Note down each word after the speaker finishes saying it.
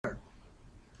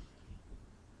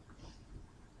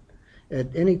at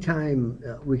any time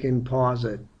we can pause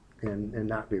it and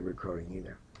not be recording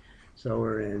either. So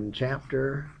we're in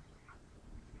chapter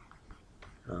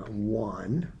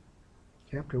 1.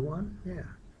 Chapter 1? Yeah.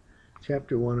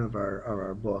 Chapter 1 of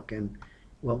our book. And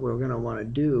what we're going to want to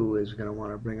do is we're going to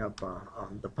want to bring up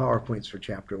the PowerPoints for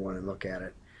chapter 1 and look at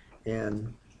it.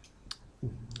 And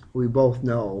we both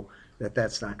know that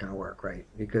that's not going to work, right?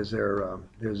 Because they're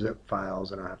zip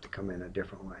files and I'll have to come in a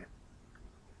different way.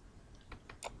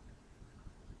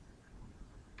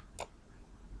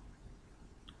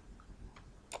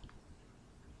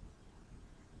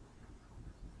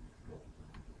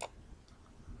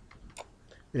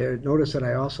 There, notice that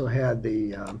I also had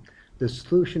the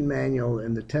solution manual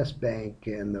and the test bank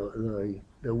and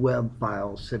the web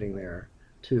files sitting there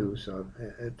too. So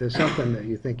if there's something that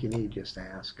you think you need, just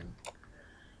ask. And,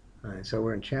 all right, so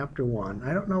we're in chapter 1.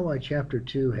 I don't know why chapter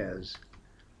 2 has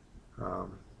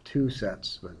 2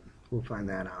 sets, but we'll find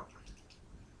that out.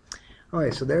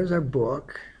 Okay, so there's our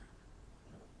book.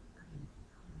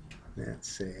 Let's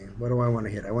see. What do I want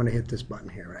to hit? I want to hit this button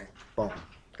here, right? Boom.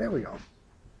 There we go.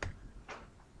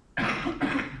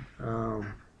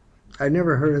 I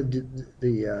never heard of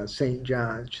the St.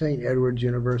 Edward's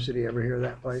University. Ever hear of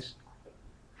that place?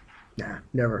 Nah,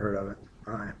 never heard of it.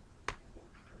 All right.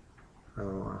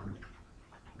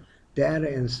 Data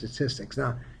and statistics.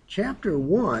 Now, chapter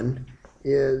 1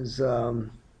 is an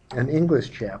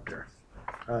English chapter.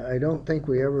 I don't think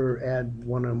we ever add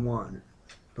one-on-one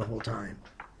the whole time.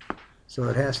 So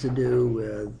it has to do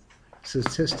with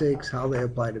statistics, how they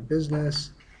apply to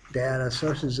business, data,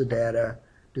 sources of data,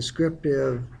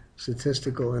 descriptive,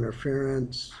 statistical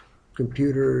interference,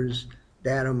 computers,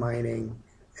 data mining,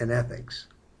 and ethics.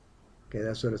 Okay,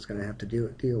 that's what it's going to have to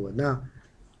deal with. Now,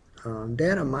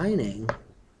 data mining,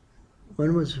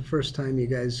 when was the first time you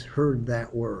guys heard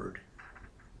that word?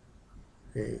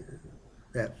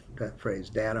 That phrase,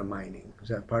 data mining. Is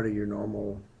that part of your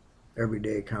normal,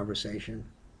 everyday conversation?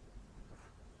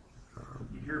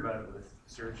 You hear about it with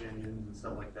search engines and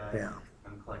stuff like that. Yeah.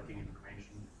 And collecting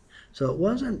information. So it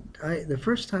wasn't, the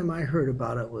first time I heard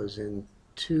about it was in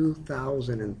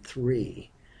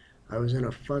 2003. I was in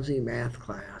a fuzzy math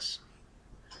class.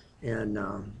 And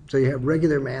so you have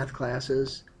regular math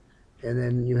classes, and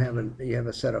then you have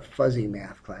a set of fuzzy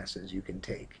math classes you can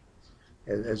take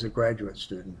as a graduate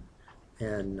student.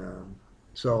 And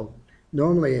so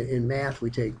normally in math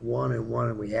we take 1 and 1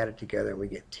 and we add it together and we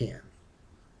get 10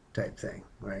 type thing,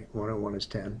 right? 1 and 1 is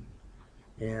 10.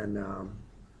 And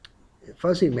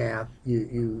fuzzy math,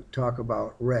 you talk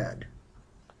about red.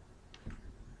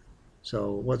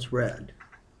 So what's red?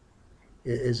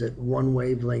 Is it one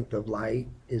wavelength of light?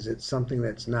 Is it something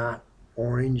that's not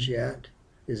orange yet?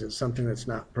 Is it something that's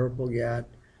not purple yet?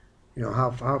 You know,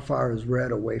 how far is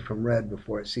red away from red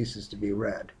before it ceases to be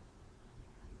red?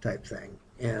 Type thing.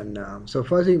 And so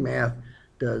fuzzy math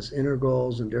does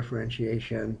integrals and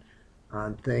differentiation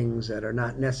on things that are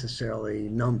not necessarily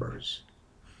numbers.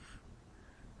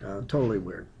 Totally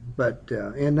weird. But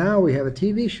and now we have a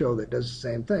TV show that does the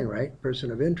same thing, right?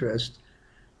 Person of Interest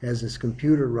has this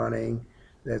computer running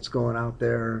that's going out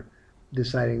there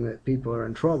deciding that people are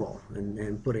in trouble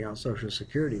and putting out Social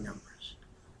Security numbers.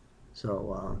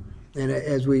 So and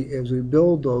as we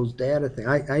build those data things,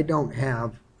 I don't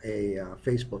have a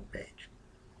Facebook page.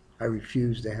 I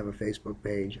refuse to have a Facebook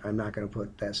page. I'm not going to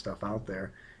put that stuff out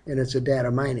there. And it's a data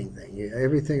mining thing.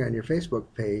 Everything on your Facebook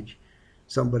page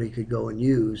somebody could go and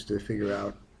use to figure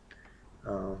out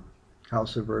how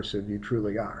subversive you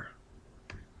truly are.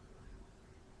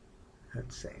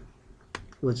 Let's see.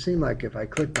 It would seem like if I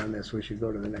clicked on this, we should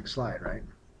go to the next slide, right?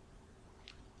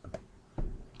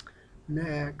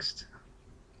 Next.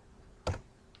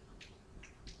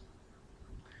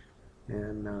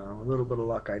 And a little bit of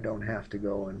luck, I don't have to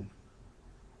go and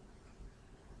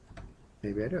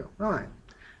maybe I do. All right.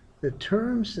 The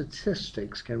term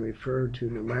statistics can refer to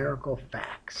numerical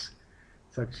facts,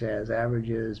 such as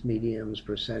averages, medians,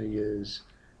 percentages,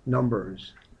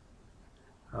 numbers.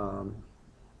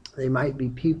 They might be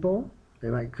people.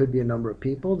 Could be a number of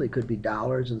people. They could be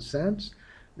dollars and cents.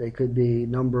 They could be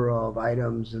number of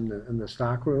items in the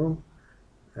stock room.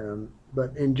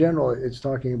 But in general, it's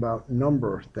talking about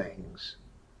number things.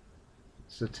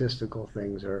 Statistical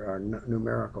things are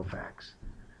numerical facts.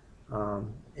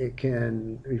 It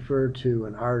can refer to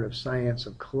an art of science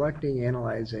of collecting,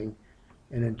 analyzing,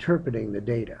 and interpreting the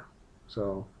data.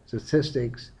 So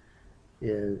statistics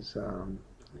is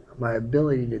my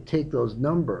ability to take those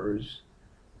numbers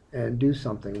and do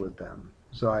something with them.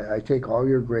 So I take all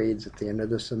your grades at the end of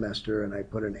the semester and I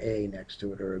put an A next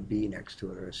to it or a B next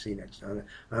to it or a C next to it.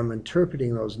 I'm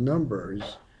interpreting those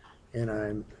numbers and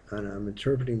I'm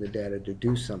interpreting the data to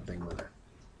do something with it.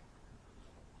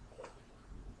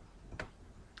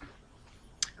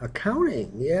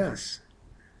 Accounting, yes.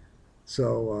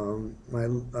 So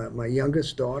my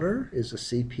youngest daughter is a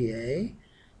CPA.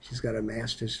 She's got a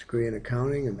master's degree in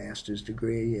accounting, a master's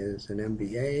degree is an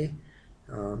MBA.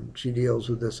 She deals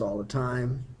with this all the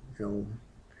time, you know,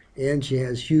 and she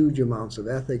has huge amounts of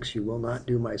ethics. She will not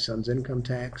do my son's income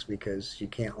tax because she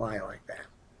can't lie like that.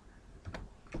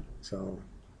 So,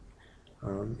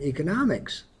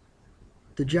 economics,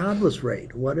 the jobless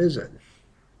rate, what is it?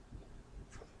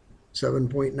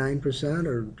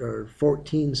 7.9% or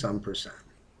 14 some percent?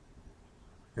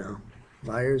 You know,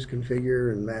 liars can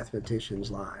figure and mathematicians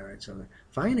lie, right? So,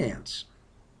 finance.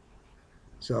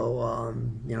 So,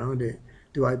 you know,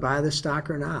 do I buy the stock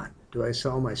or not? Do I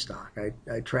sell my stock? I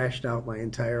trashed out my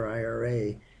entire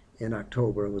IRA in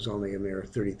October. It was only a mere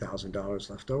 $30,000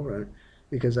 left over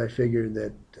because I figured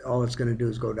that all it's going to do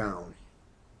is go down.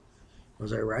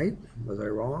 Was I right? Was I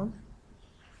wrong?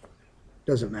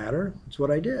 Doesn't matter. It's what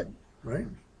I did, right?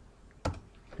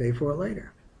 Pay for it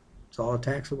later. It's all a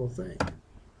taxable thing.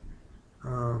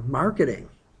 Marketing.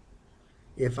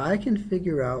 If I can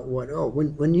figure out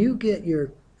when you get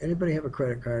anybody have a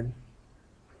credit card?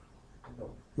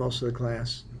 Most of the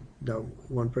class? No,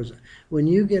 one person. When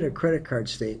you get a credit card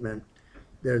statement,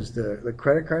 there's the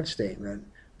credit card statement,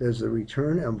 there's the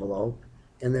return envelope,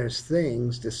 and there's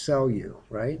things to sell you,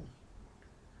 right?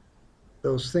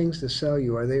 Those things to sell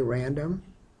you, are they random?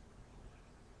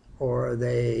 Or are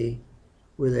they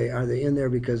in there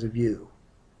because of you?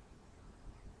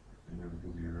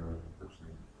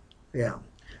 Yeah.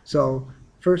 So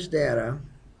First Data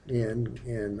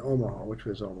in Omaha, which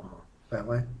was Omaha? That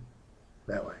way?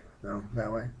 That way. No,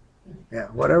 that way? Yeah,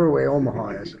 whatever way Omaha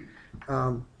is.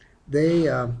 They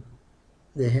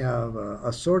have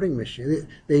a sorting machine.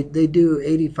 They do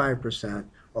 85%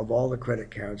 of all the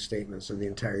credit card statements of the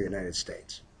entire United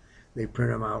States. They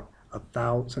print them out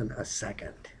 1,000 a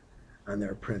second on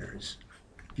their printers,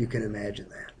 if you can imagine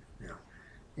that. You know.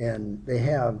 And they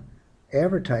have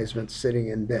advertisements sitting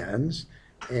in bins,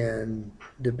 and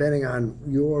depending on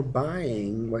your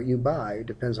buying, what you buy,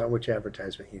 depends on which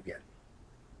advertisement you get.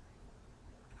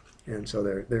 And so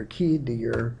they're keyed to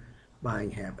your buying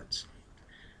habits.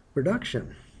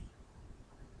 Production.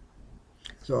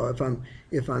 So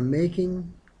if I'm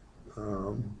making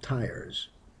tires,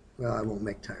 well, I won't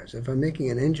make tires. If I'm making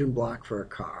an engine block for a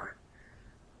car,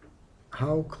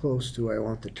 how close do I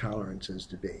want the tolerances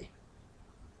to be?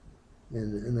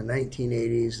 In the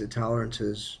 1980s, the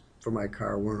tolerances for my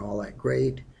car weren't all that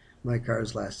great. My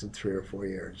cars lasted 3 or 4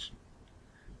 years.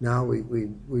 Now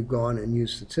we've gone and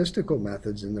used statistical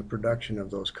methods in the production of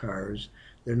those cars.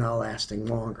 They're now lasting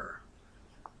longer.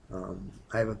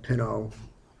 I have a Pinto.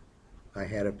 I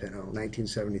had a Pinto,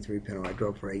 1973 Pinto. I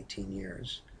drove for 18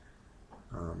 years.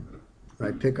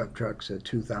 My pickup truck's a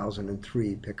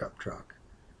 2003 pickup truck.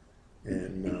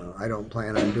 And I don't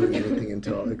plan on doing anything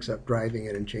except driving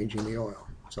it and changing the oil.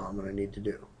 That's all I'm going to need to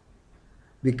do.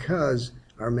 Because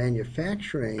our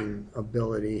manufacturing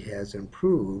ability has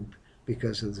improved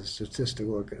because of the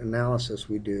statistical analysis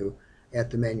we do at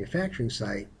the manufacturing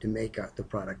site to make the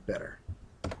product better.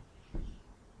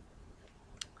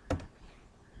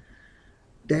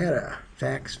 Data,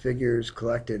 facts, figures,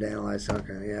 collected, analyzed.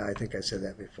 Okay, yeah, I think I said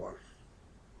that before.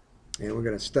 And we're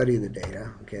going to study the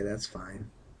data. Okay, that's fine.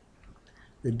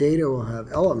 The data will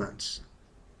have elements,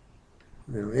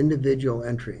 individual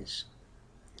entries.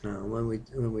 When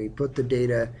we put the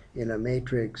data in a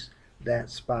matrix, that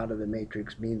spot of the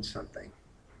matrix means something.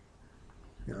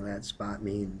 That spot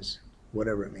means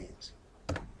whatever it means.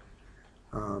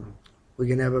 We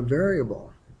can have a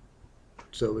variable,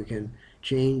 so we can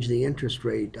change the interest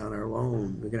rate on our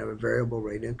loan. We can have a variable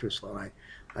rate interest loan.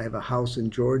 I have a house in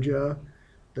Georgia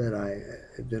that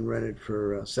I have been rented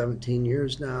for 17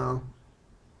 years now.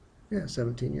 Yeah,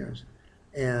 17 years.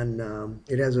 And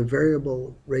it has a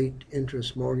variable rate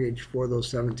interest mortgage for those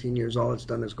 17 years. All it's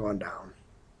done is gone down.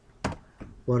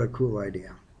 What a cool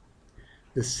idea.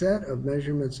 The set of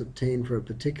measurements obtained for a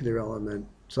particular element.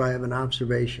 So I have an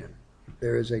observation.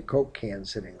 There is a Coke can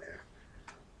sitting there.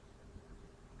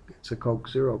 It's a Coke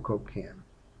Zero Coke can.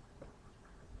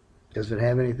 Does it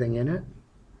have anything in it?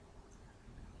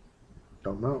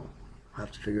 Don't know. I'll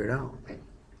have to figure it out.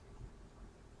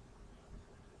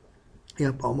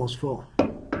 Yep, almost full.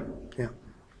 Yep,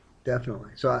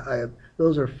 definitely. So I have,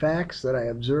 those are facts that I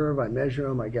observe, I measure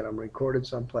them, I get them recorded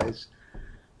someplace,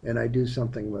 and I do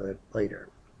something with it later.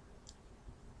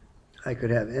 I could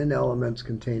have n elements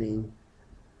containing,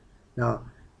 now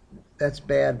that's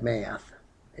bad math.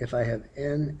 If I have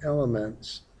n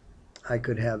elements, I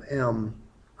could have m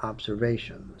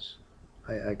observations.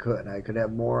 I could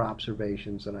have more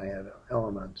observations than I have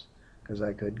elements, because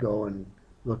I could go and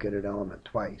look at an element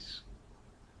twice.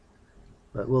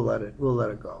 But we'll let it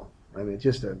go. I mean, it's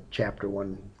just a chapter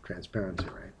 1 transparency,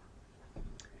 right?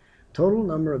 Total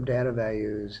number of data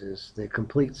values is the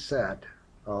complete set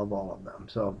of all of them.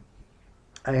 So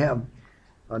I have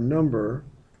a number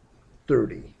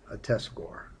 30, a test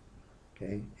score,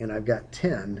 okay, and I've got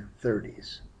 10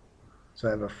 30s. So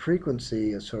I have a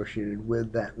frequency associated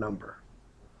with that number.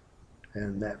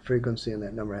 And that frequency and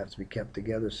that number have to be kept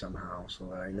together somehow so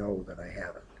that I know that I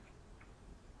have it.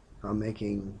 I'm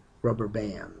making rubber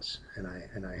bands, and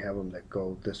I have them that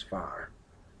go this far.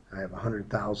 I have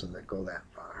 100,000 that go that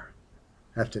far.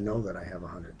 I have to know that I have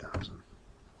 100,000.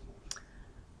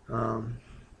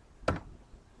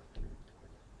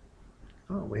 Oh,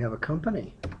 we have a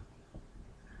company.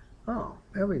 Oh,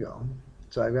 there we go.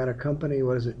 So I've got a company.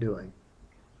 What is it doing?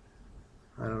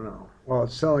 I don't know. Well,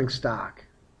 it's selling stock.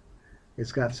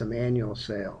 It's got some annual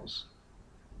sales.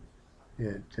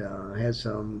 It has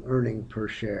some earning per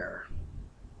share.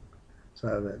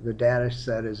 So the data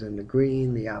set is in the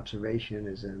green. The observation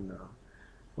is in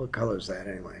what color is that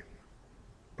anyway?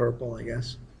 Purple, I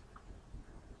guess.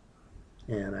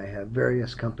 And I have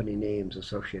various company names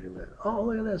associated with it. Oh,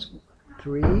 look at this.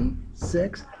 3,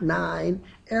 6, 9.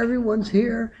 Everyone's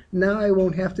here. Now I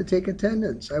won't have to take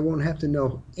attendance. I won't have to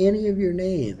know any of your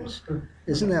names.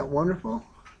 Isn't that wonderful?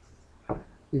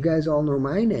 You guys all know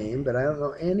my name, but I don't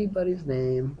know anybody's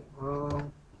name. Oh,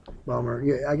 bummer.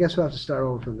 Yeah, I guess we'll have to start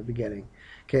over from the beginning.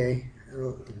 Okay?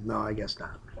 No, I guess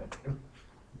not.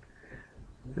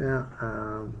 Yeah.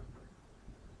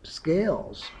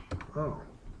 Scales. Oh.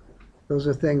 Those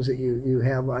are things that you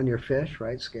have on your fish,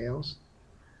 right? Scales.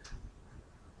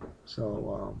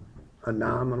 So a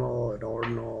nominal, an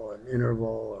ordinal, an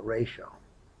interval, a ratio.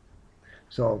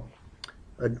 So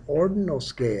an ordinal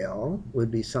scale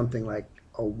would be something like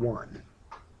a 1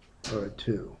 or a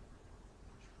 2.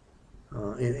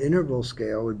 An interval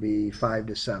scale would be 5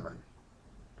 to 7.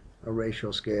 A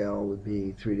ratio scale would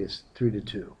be 3 to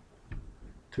 2,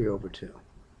 3 over 2.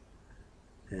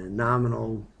 And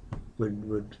nominal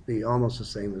would be almost the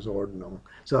same as ordinal.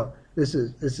 So this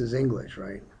is English,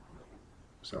 right?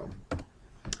 So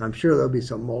I'm sure there'll be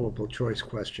some multiple choice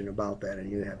question about that,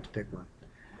 and you have to pick one.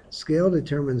 Scale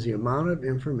determines the amount of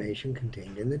information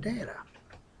contained in the data.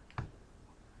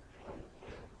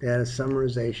 Data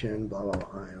summarization, blah, blah, blah.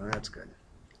 Oh, that's good.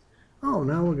 Oh,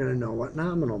 now we're going to know what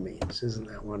nominal means. Isn't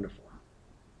that wonderful?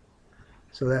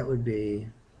 So that would be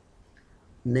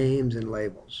names and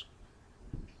labels.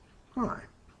 All right.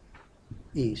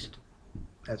 East,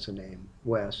 that's a name.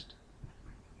 West,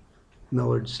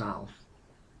 Millard South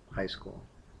High School.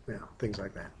 Yeah, things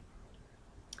like that.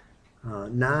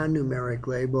 Non-numeric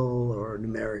label or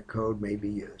numeric code may be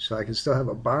used. So I can still have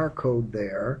a barcode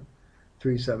there,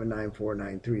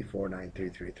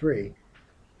 37949349333,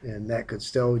 and that could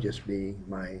still just be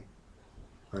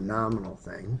a nominal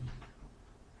thing.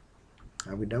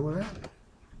 Are we done with that?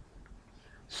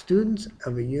 Students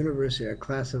of a university are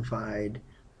classified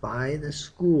by the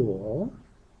school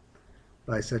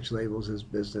by such labels as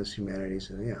business,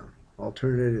 humanities, and yeah.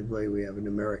 Alternatively, we have a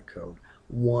numeric code.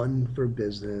 1 for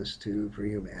business, 2 for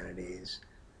humanities.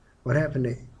 What happened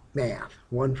to math?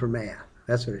 1 for math.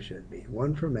 That's what it should be.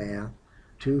 1 for math,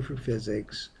 2 for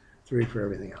physics, 3 for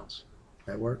everything else.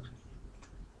 That works?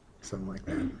 Something like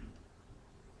that.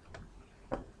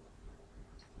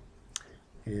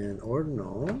 And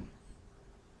ordinal,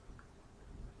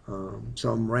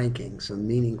 some ranking, some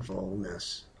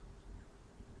meaningfulness.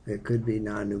 It could be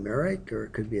non-numeric, or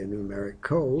it could be a numeric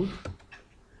code.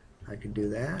 I could do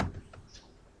that.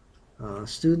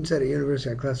 Students at a university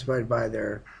are classified by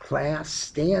their class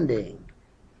standing.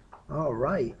 All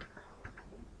right.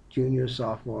 Junior,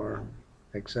 sophomore,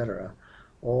 etc.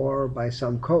 Or by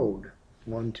some code.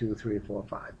 1, 2, 3, 4,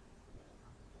 5.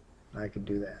 I could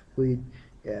do that.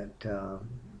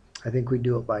 I think we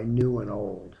do it by new and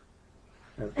old.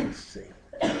 Let's see.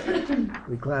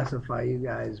 We classify you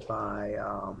guys by,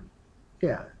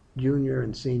 junior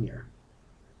and senior.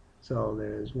 So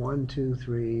there's 1, 2,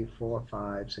 3, 4,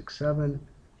 5, 6, 7.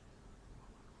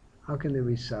 How can there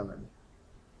be 7?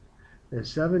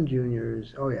 There's 7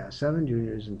 juniors. Oh yeah, 7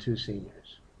 juniors and 2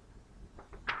 seniors.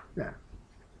 Yeah.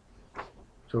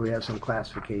 So we have some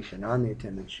classification on the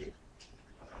attendance sheet.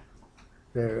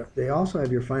 They also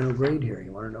have your final grade here.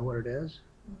 You want to know what it is?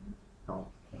 No.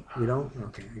 You don't?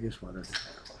 Okay, I just wondered.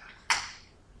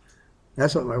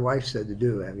 That's what my wife said to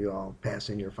do, have you all pass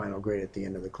in your final grade at the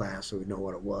end of the class so we'd know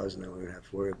what it was and then we wouldn't have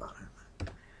to worry about it.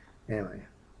 Anyway,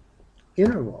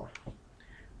 interval.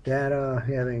 Data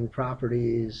having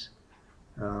properties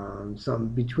some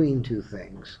between two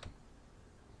things.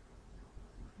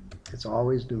 It's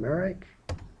always numeric.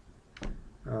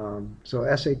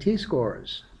 So SAT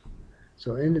scores.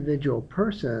 So individual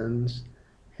persons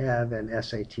have an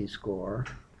SAT score,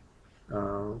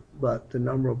 but the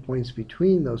number of points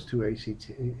between those two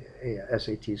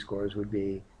SAT scores would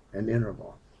be an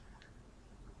interval.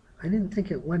 I didn't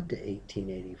think it went to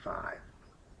 1885.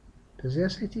 Does the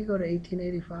SAT go to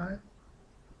 1885?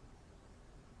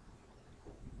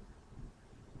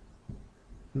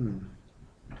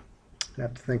 I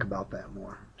have to think about that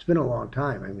more. It's been a long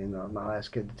time. I mean, my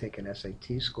last kid to take an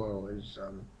SAT score was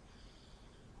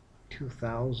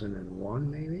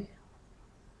 2001, maybe?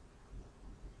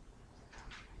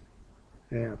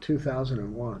 Yeah,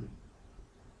 2001.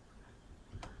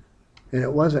 And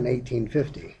it wasn't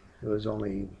 1850. It was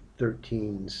only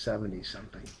 1370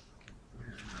 something.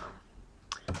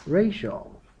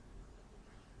 Ratio.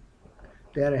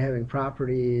 Data having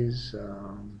properties,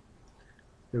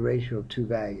 the ratio of two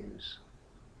values.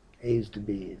 A's to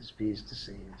B's, B's to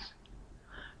C's.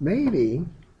 Maybe,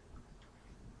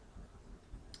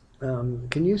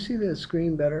 can you see the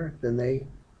screen better than they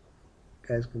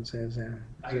guys can see it there?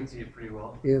 I can see it pretty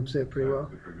well. You can see it pretty well?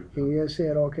 Can you guys see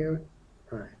it okay? All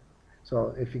right.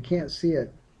 So if you can't see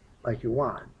it like you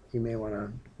want, you may want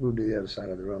to move to the other side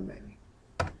of the room maybe.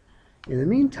 In the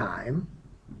meantime,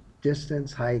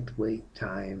 distance, height, weight,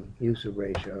 time, use of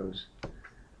ratios.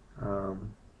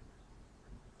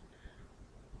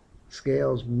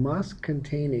 Scales must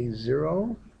contain a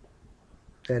 0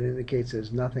 that indicates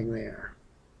there's nothing there.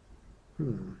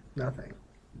 Nothing.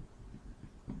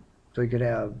 So you could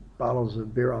have bottles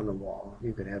of beer on the wall.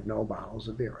 You could have no bottles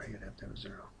of beer, right? You'd have to have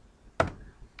 0.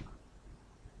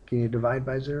 Can you divide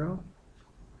by 0?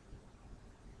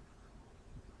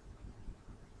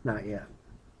 Not yet.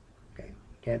 Okay,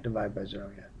 can't divide by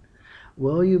 0 yet.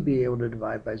 Will you be able to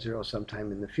divide by 0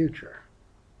 sometime in the future?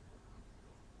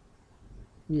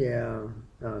 Yeah,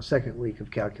 second week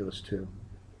of Calculus 2,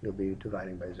 you'll be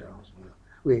dividing by 0.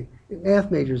 Math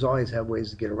majors always have ways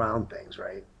to get around things,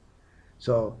 right?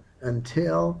 So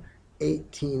until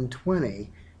 1820,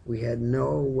 we had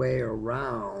no way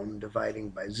around dividing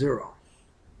by 0.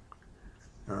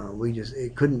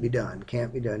 It couldn't be done,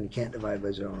 can't be done, you can't divide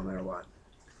by 0 no matter what.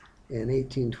 In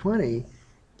 1820,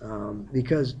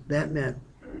 because that meant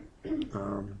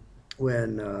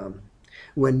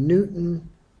when Newton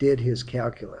did his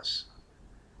calculus,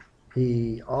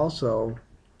 he also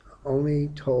only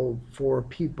told 4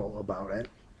 people about it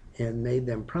and made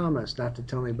them promise not to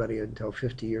tell anybody until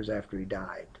 50 years after he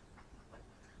died.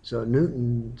 So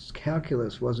Newton's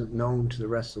calculus wasn't known to the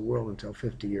rest of the world until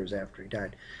 50 years after he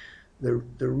died. The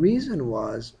reason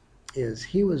is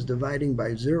he was dividing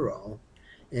by 0,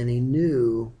 and he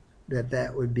knew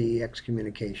that would be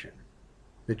excommunication.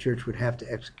 The church would have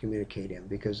to excommunicate him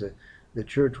because the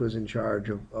church was in charge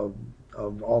of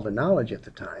all the knowledge at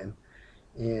the time,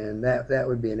 and that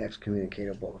would be an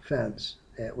excommunicatable offense,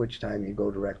 at which time you go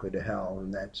directly to hell.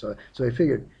 And so he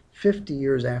figured 50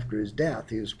 years after his death,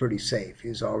 he was pretty safe. He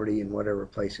was already in whatever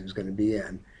place he was going to be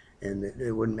in, and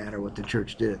it wouldn't matter what the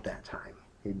church did at that time.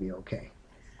 He'd be okay.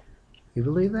 You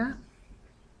believe that?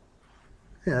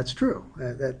 Yeah, that's true.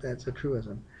 That's a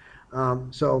truism.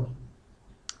 So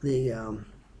let's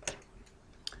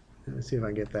see if I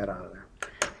can get that out of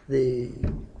there.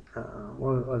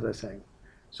 What was I saying?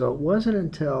 So it wasn't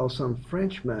until some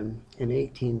Frenchman in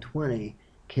 1820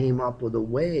 came up with a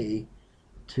way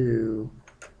to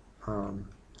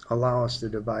allow us to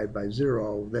divide by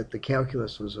 0 that the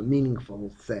calculus was a meaningful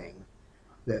thing,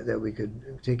 that we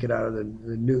could take it out of the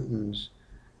Newton's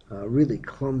really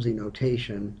clumsy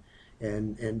notation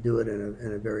and do it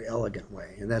in a very elegant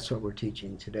way. And that's what we're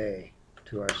teaching today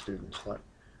to our students, what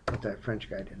that French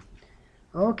guy did.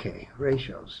 Okay,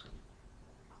 ratios.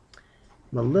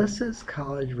 Melissa's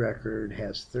college record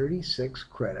has 36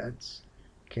 credits.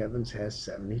 Kevin's has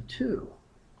 72.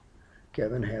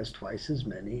 Kevin has twice as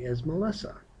many as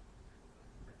Melissa.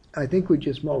 I think we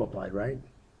just multiplied, right?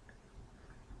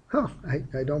 Huh,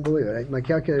 I don't believe it. My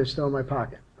calculator's still in my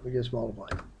pocket. We just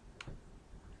multiplied.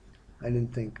 I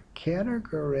didn't think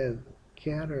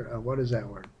what is that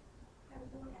word?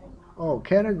 Oh,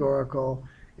 categorical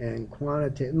and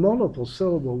quantitative, multiple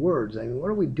syllable words. I mean, what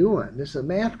are we doing? This is a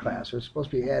math class. We're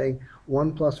supposed to be adding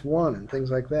 1 plus 1 and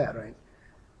things like that, right?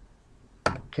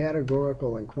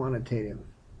 Categorical and quantitative.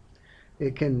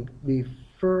 It can be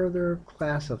further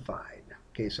classified.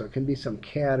 Okay, so it can be some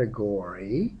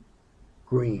category,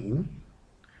 green,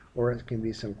 or it can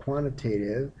be some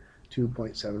quantitative,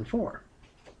 2.74.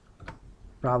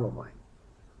 Probably.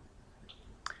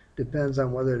 Depends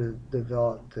on whether to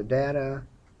develop the data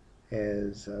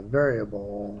as a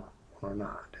variable or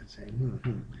not. It's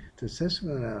saying,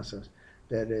 statistical analysis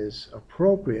that is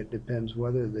appropriate depends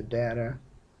whether the data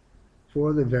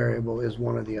for the variable is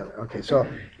one or the other. Okay, so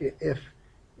if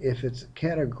it's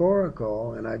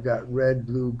categorical and I've got red,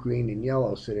 blue, green, and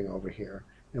yellow sitting over here,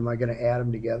 am I going to add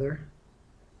them together?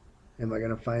 Am I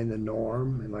going to find the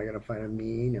norm? Am I going to find a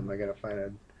mean? Am I going to find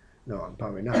a... No, I'm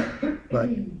probably not. But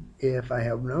if I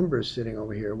have numbers sitting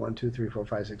over here, 1, 2, 3, 4,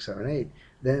 5, 6, 7, 8,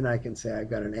 then I can say I've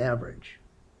got an average,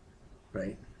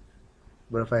 right?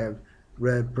 But if I have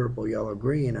red, purple, yellow,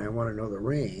 green, I want to know the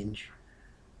range.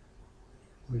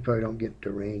 We probably don't get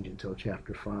to range until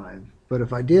chapter 5. But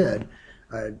if I did,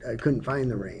 I couldn't find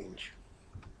the range.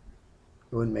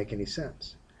 It wouldn't make any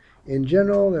sense. In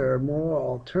general, there are more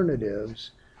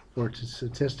alternatives for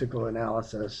statistical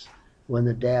analysis when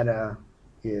the data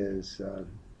is a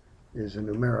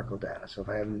numerical data. So if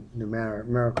I have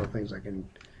numerical things, I can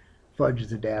fudge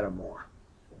the data more.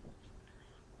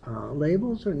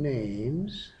 Labels or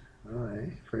names, all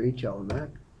right, for each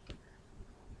element,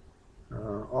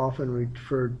 often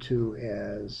referred to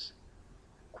as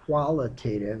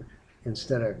qualitative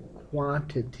instead of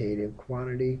quantitative,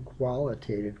 quantity,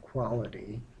 qualitative,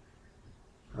 quality.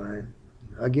 All right.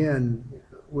 Again,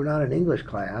 we're not an English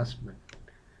class, but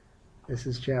this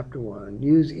is chapter 1.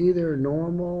 Use either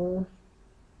nominal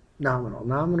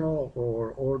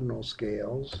or ordinal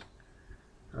scales.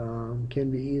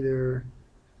 Can be either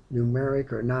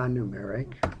numeric or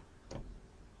non-numeric.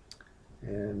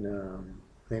 And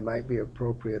they might be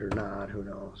appropriate or not, who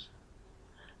knows.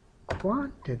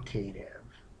 Quantitative.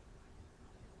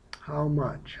 How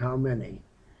much? How many?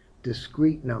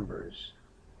 Discrete numbers.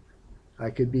 I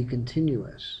could be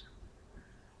continuous.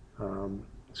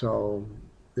 So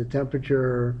the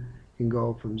temperature can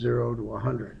go from 0 to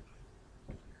 100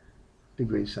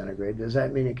 degrees centigrade. Does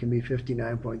that mean it can be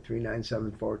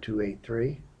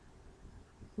 59.3974283?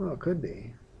 Well, it could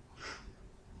be.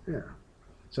 Yeah.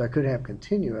 So I could have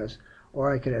continuous,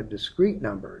 or I could have discrete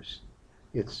numbers.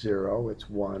 It's 0, it's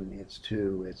 1, it's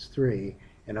 2, it's 3,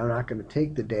 and I'm not going to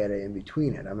take the data in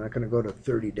between it. I'm not going to go to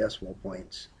 30 decimal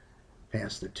points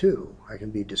past the 2. I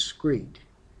can be discrete.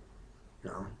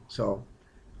 So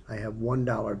I have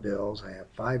 $1 bills, I have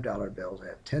 $5 bills, I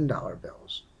have $10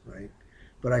 bills, right?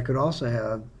 But I could also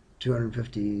have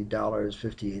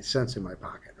 $250.58 in my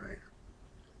pocket, right?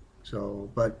 So,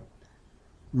 but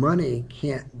money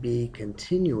can't be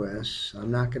continuous. I'm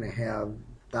not going to have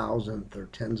thousandths or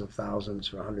tens of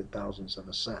thousands or 100,000ths of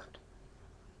a cent.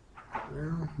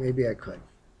 Well, maybe I could,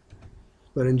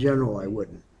 but in general I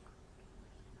wouldn't.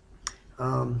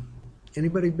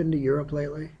 Anybody been to Europe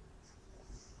lately?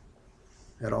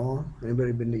 At all?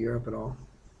 Anybody been to Europe at all?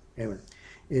 Anyway,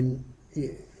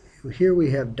 here we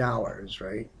have dollars,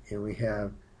 right? And we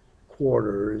have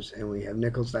quarters, and we have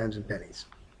nickels, dimes, and pennies.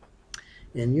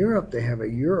 In Europe, they have a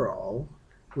euro,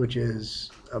 which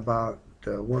is about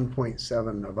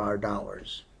 1.7 of our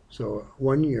dollars. So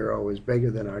 1 euro is bigger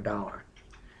than our dollar.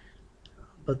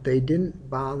 But they didn't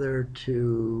bother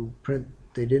to print.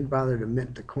 They didn't bother to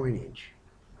mint the coinage.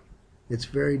 It's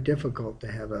very difficult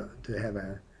to have a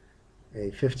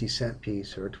 50-cent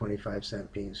piece or a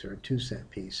 25-cent piece or a 2-cent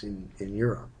piece in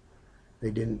Europe.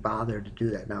 They didn't bother to do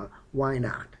that. Now, why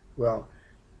not? Well,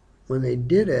 when they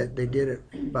did it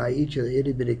by each of the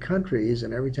itty-bitty countries,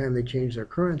 and every time they changed their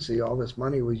currency, all this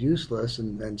money was useless,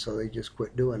 and so they just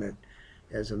quit doing it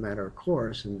as a matter of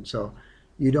course. And so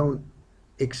you don't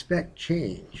expect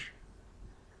change.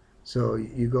 So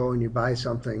you go and you buy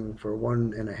something for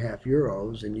 1.5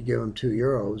 euros, and you give them 2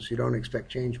 euros, you don't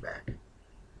expect change back.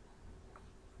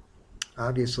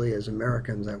 Obviously, as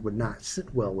Americans, that would not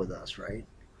sit well with us, right?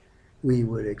 We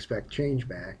would expect change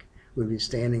back. We'd be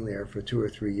standing there for 2 or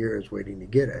 3 years waiting to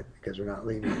get it because we're not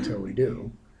leaving until we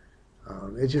do.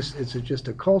 It's just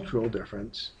a cultural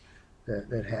difference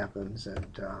that happens.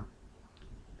 And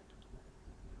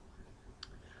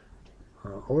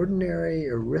ordinary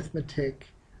arithmetic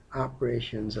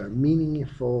operations are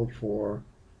meaningful for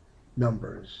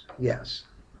numbers. Yes.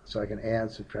 So I can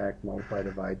add, subtract, multiply,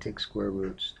 divide, take square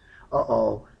roots.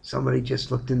 Uh-oh, somebody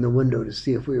just looked in the window to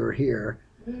see if we were here.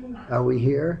 Are we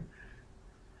here?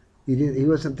 He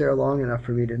wasn't there long enough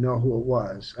for me to know who it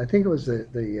was. I think it was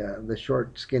the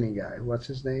short, skinny guy. What's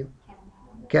his name?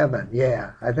 Kevin.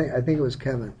 Yeah, I think it was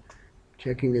Kevin.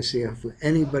 Checking to see if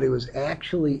anybody was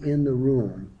actually in the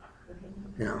room.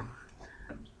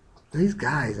 These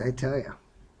guys, I tell you,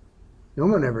 no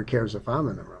one ever cares if I'm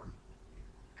in the room.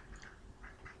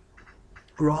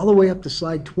 We're all the way up to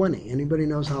slide 20. Anybody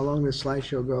knows how long this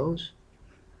slideshow goes?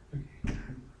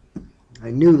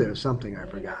 I knew there was something I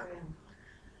forgot.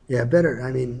 Yeah, better.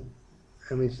 I mean,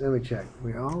 let me check.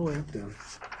 We're all the way up to,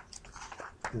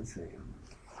 let's see,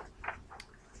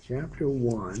 chapter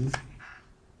 1.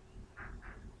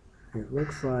 It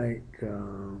looks like,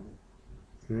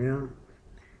 yeah,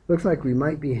 looks like we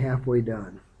might be halfway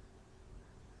done.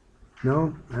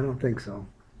 No, I don't think so.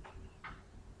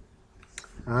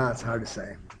 It's hard to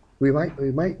say. We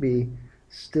might be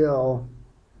still.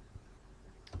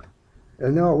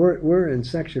 No, we're in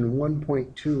section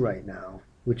 1.2 right now,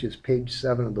 which is page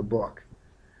 7 of the book.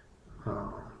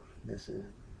 This is,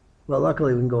 well,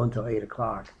 luckily we can go until 8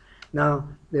 o'clock. Now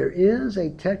there is a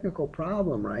technical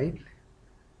problem, right?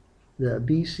 The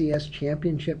BCS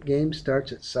championship game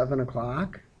starts at 7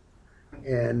 o'clock,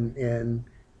 and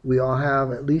we all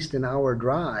have at least an hour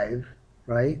drive,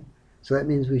 right? So that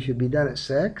means we should be done at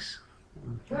 6.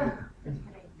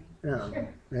 Yeah,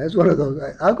 that's one of those.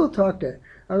 I'll go talk to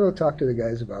the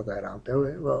guys about that out there.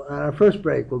 Well, on our first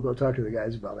break, we'll go talk to the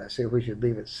guys about that. See if we should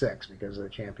leave at 6 because of the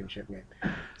championship game.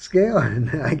 Scale?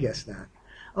 I guess not.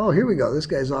 Oh, here we go. This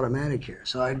guy's automatic here.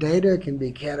 So our data can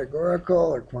be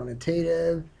categorical or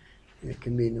quantitative. It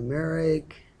can be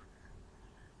numeric.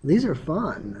 These are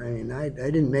fun. I mean, I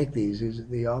didn't make these.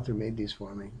 The author made these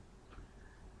for me.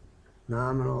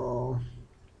 Nominal,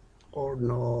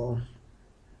 ordinal,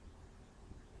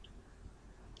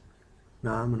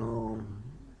 nominal,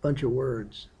 bunch of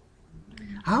words.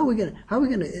 How are we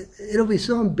gonna, it'll be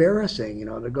so embarrassing,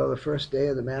 to go the first day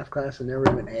of the math class and never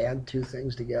even add two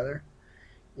things together.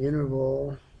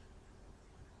 Interval,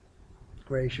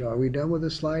 ratio. Are we done with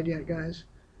this slide yet, guys?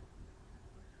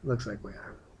 Looks like we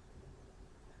are.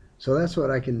 So that's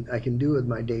what I can do with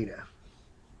my data.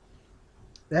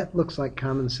 That looks like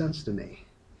common sense to me.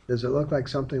 Does it look like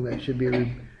something that should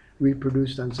be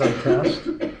reproduced on some test?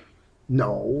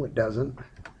 No, it doesn't.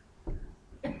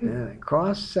 Yeah,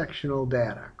 cross-sectional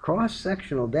data.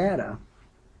 Cross-sectional data.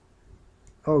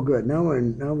 Oh, good. Now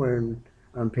we're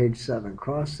on page 7.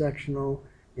 Cross-sectional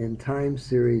in time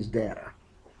series data.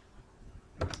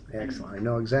 Excellent. I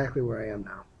know exactly where I am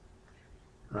now.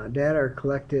 Data are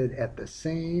collected at the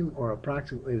same or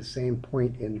approximately the same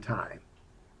point in time.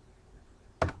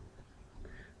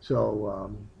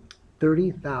 So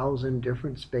 30,000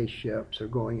 different spaceships are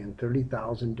going in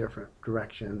 30,000 different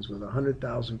directions with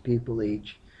 100,000 people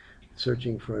each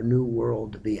searching for a new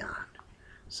world to be on.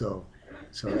 So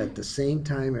at the same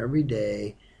time every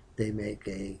day they make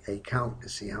a count to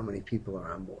see how many people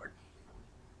are on board.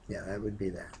 Yeah, that would be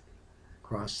that.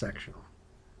 Cross-sectional.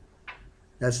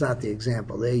 That's not the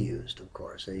example they used, of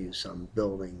course. They used some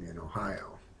building in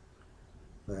Ohio.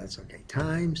 But that's okay.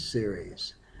 Time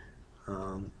series.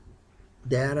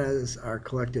 Data are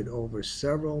collected over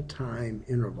several time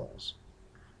intervals.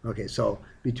 Okay, so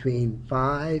between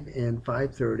 5 and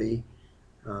 5:30,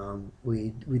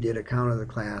 we did a count of the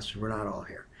class. We're not all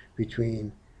here.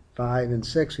 Between 5 and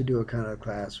 6, we do a count of the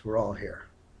class. We're all here.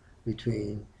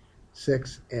 Between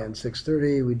 6 and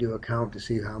 6:30, we do a count to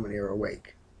see how many are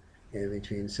awake. And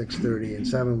between 6:30 and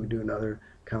 7, we do another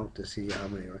count to see how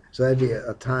many are. So that'd be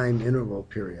a time interval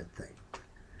period thing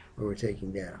where we're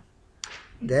taking data.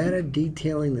 Data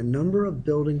detailing the number of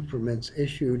building permits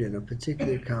issued in a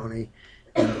particular county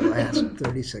in the last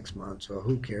 36 months. Well,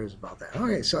 who cares about that?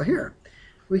 Okay, so here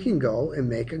we can go and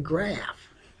make a graph.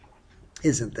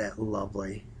 Isn't that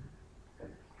lovely?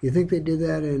 You think they did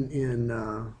that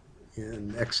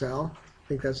in Excel?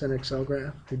 Think that's an Excel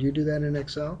graph? Did you do that in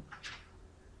Excel?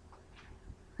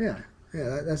 Yeah,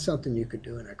 that's something you could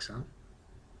do in Excel.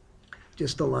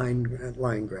 Just a line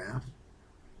graph.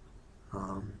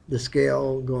 The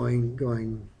scale going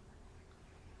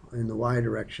in the y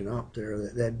direction up there,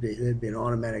 there'd be an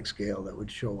automatic scale that would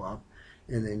show up,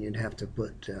 and then you'd have to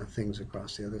put things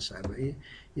across the other side. But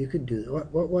you could do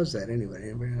that. What was that anyway?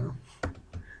 Anybody know?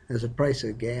 There's a price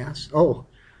of gas. Oh,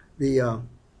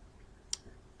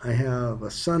 I have a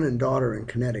son and daughter in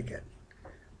Connecticut.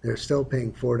 They're still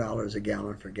paying $4 a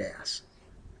gallon for gas.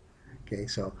 Okay,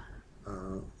 so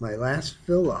my last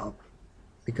fill up,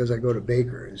 because I go to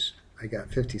Baker's, I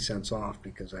got 50 cents off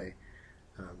because I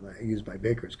used my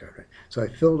Baker's card. Right? So I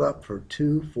filled up for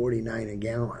 $2.49 a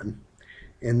gallon,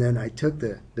 and then I took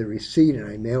the receipt and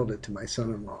I mailed it to my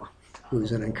son-in-law,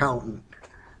 who's an accountant.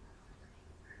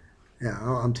 Yeah,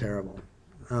 I'm terrible.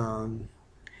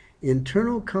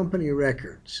 Internal company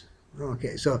records.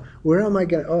 Okay, so where am I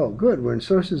going? Oh, good. We're in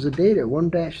sources of data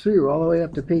 1-3. We're all the way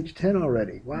up to page 10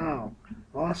 already. Wow,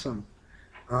 awesome.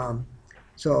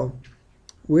 So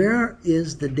where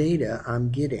is the data I'm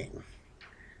getting?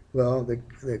 Well,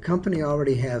 the company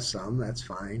already has some. That's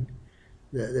fine.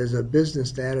 There's a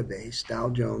business database. Dow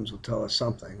Jones will tell us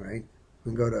something, right?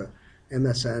 We can go to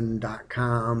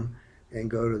MSN.com and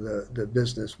go to the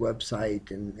business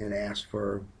website and ask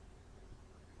for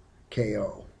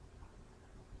KO,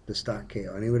 the stock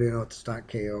KO. Anybody know what the stock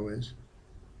KO is?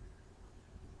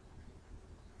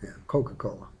 Yeah,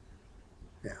 Coca-Cola.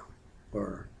 Yeah,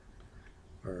 or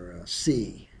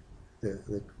C,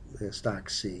 the stock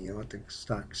C. You know what the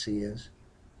stock C is?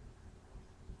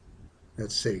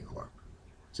 That's Citicorp.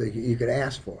 So you could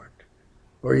ask for it,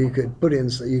 or you could put in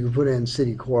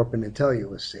Citicorp and it tell you it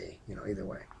was C. You know, either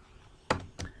way.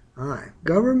 All right,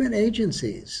 government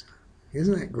agencies.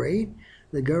 Isn't that great?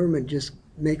 The government just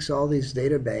makes all these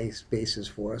databases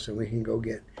for us, and we can go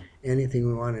get anything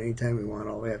we want anytime we want.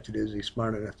 All we have to do is be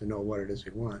smart enough to know what it is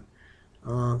we want.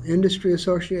 Industry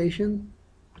association.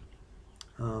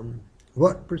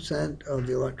 What percent of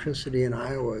the electricity in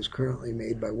Iowa is currently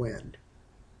made by wind?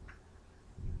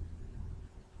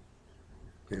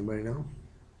 Anybody know?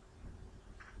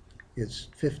 It's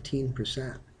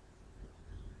 15%.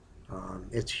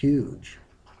 It's huge.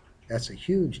 That's a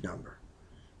huge number.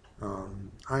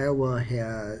 Iowa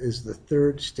is the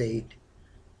third state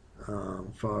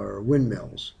for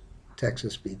windmills.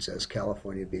 Texas beats us,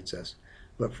 California beats us.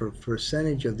 But for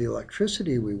percentage of the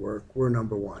electricity we work, we're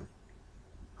number one.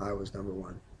 Iowa's number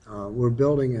one. We're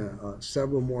building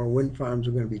several more wind farms.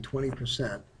 We're going to be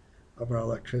 20% of our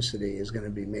electricity is going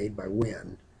to be made by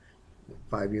wind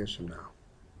 5 years from now.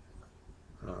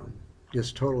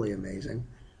 Just totally amazing.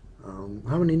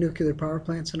 How many nuclear power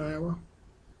plants in Iowa?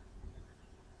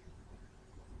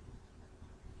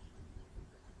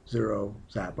 0,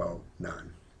 zappo,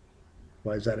 none.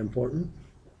 Why is that important?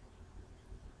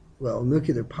 Well,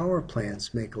 nuclear power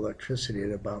plants make electricity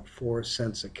at about 4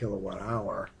 cents a kilowatt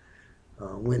hour.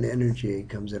 Wind energy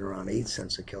comes in around 8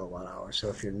 cents a kilowatt hour. So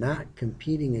if you're not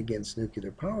competing against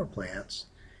nuclear power plants,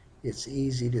 it's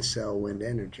easy to sell wind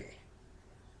energy.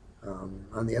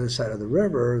 On the other side of the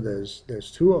river,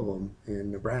 there's 2 of them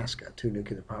in Nebraska, 2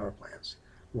 nuclear power plants.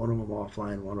 One of them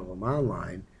offline, one of them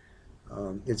online.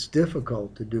 It's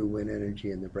difficult to do wind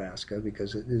energy in Nebraska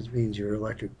because it means your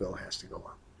electric bill has to go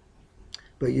up.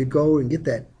 But you go and get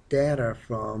that data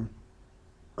from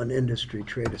an industry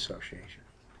trade association.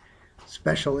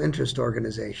 Special interest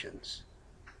organizations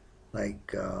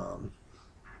like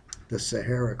the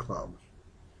Sahara Club.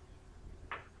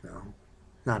 No,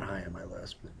 not high on my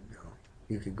list, but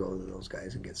you could go to those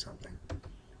guys and get something.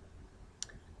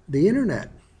 The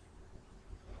internet.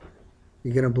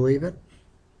 You gonna believe it?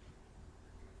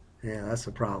 Yeah, that's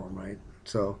the problem, right?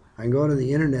 So I can go to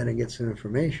the internet and get some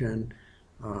information,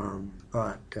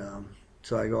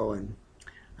 so I go and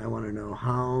I want to know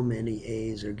how many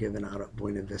A's are given out at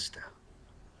Buena Vista.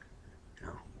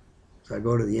 So I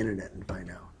go to the internet and find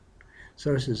out.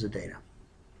 Sources of data.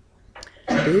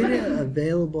 Data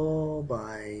available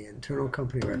by internal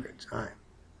company records. All right.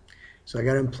 So I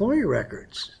got employee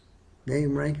records,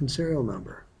 name, rank, and serial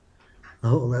number.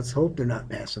 Oh, let's hope they're not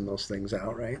passing those things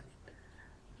out, right?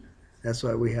 That's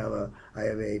why I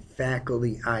have a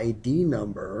faculty ID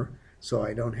number, so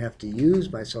I don't have to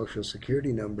use my social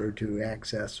security number to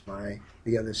access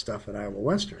the other stuff at Iowa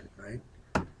Western, right?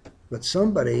 But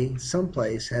somebody,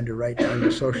 someplace, had to write down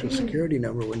your social security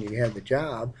number when you had the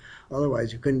job,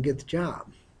 otherwise you couldn't get the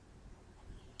job.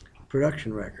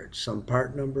 Production records, some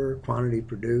part number, quantity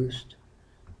produced,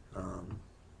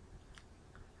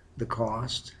 the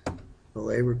cost, the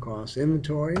labor cost,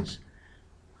 inventories,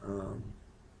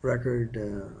 record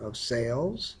of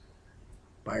sales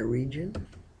by region,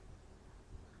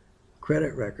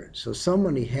 credit records. So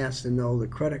somebody has to know the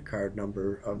credit card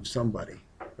number of somebody,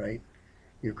 right?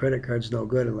 Your credit card's no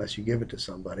good unless you give it to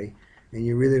somebody, and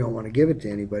you really don't want to give it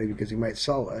to anybody because you might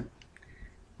sell it.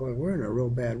 Boy, we're in a real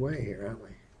bad way here, aren't we?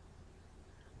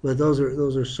 But those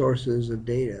are sources of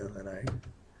data that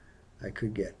I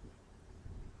could get.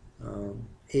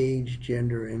 Age,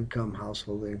 gender, income,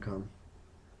 household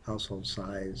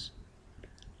size.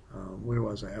 Where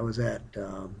was I? I was at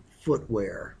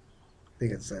footwear. I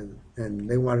think it's and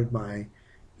they wanted my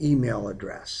email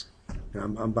address.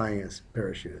 I'm buying a pair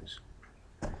of shoes.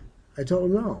 I told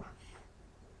him no.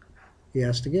 He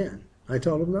asked again. I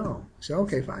told him no. He said,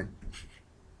 okay, fine.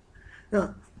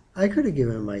 Now, I could have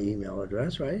given him my email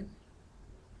address, right?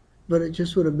 But it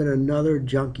just would have been another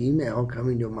junk email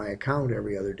coming to my account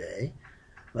every other day,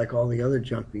 like all the other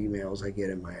junk emails I get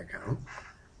in my account.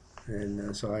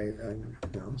 And so I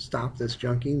stopped this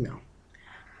junk email.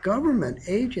 Government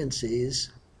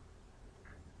agencies,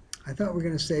 I thought we were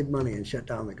going to save money and shut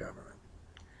down the government.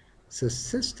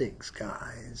 Statistics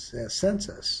guys,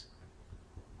 census.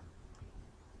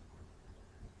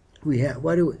 We have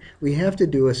to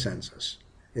do a census.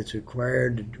 It's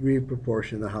required to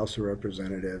reproportion the House of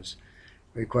Representatives,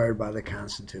 required by the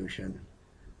Constitution.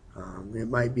 It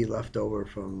might be left over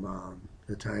from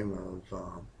the time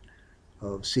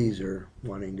of Caesar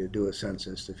wanting to do a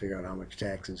census to figure out how much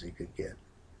taxes he could get.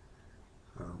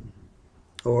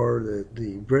 Or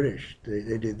the British,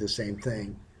 they did the same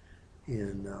thing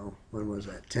in, when was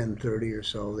that, 1030 or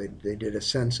so. They did a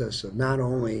census of not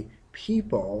only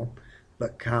people,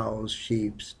 but cows,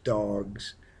 sheep,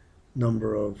 dogs,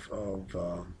 number of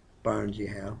barns you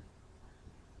have.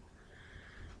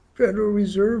 Federal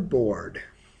Reserve Board.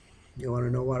 You want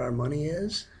to know what our money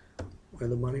is? Where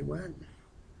the money went?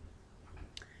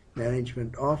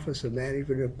 Management Office of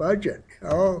Management of Budget.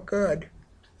 Oh, good.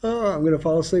 Oh, I'm going to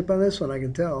fall asleep on this one, I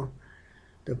can tell.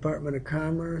 Department of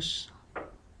Commerce.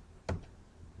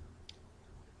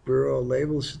 Bureau of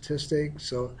Labor Statistics.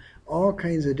 So all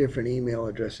kinds of different email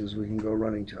addresses we can go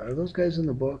running to. Are those guys in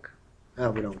the book? Oh,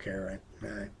 we don't care,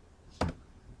 right?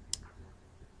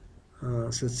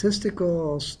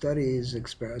 Statistical studies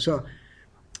experiment. So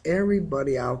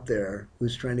everybody out there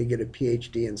who's trying to get a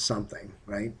PhD in something,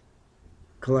 right,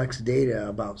 collects data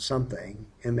about something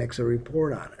and makes a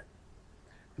report on it.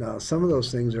 Now, some of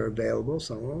those things are available,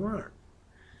 some of them aren't.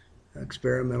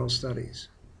 Experimental studies.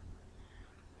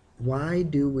 Why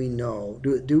do we know?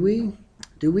 Do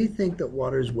we think that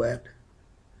water's wet?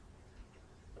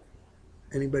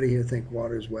 Anybody here think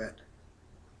water's wet?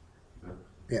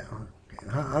 Yeah. Okay.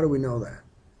 How do we know that?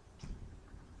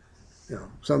 You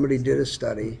know, somebody did a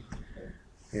study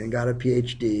and got a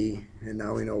PhD, and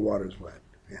now we know water's wet.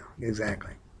 Yeah,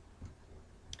 exactly.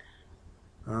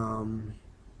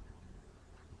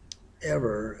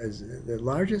 Ever, as the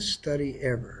largest study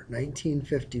ever,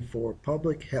 1954,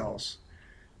 public health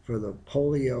for the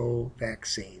polio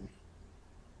vaccine.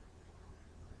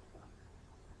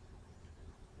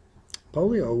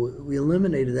 Polio, we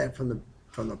eliminated that from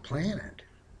the planet.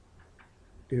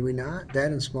 Did we not?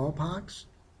 That and smallpox?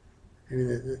 I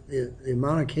mean, the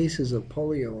amount of cases of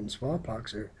polio and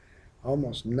smallpox are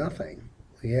almost nothing.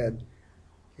 We had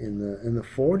in the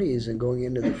 40s and going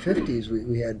into the 50s,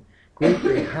 we had great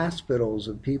big hospitals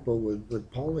of people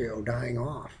with polio dying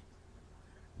off.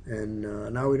 And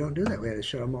now we don't do that. We had to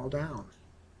shut them all down.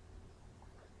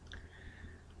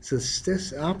 So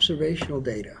this observational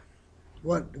data.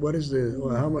 What is the,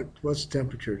 well, how much, what's the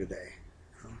temperature today?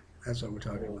 That's what we're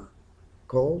talking about.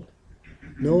 Cold?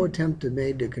 No attempt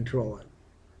made to control it.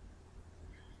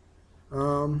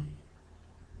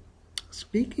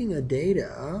 Speaking of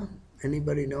data,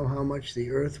 anybody know how much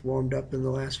the Earth warmed up in the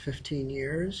last 15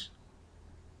 years?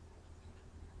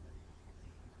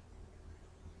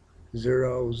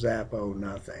 Zero, zappo,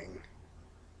 nothing.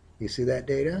 You see that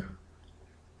data?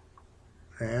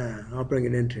 Yeah, I'll bring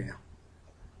it into you.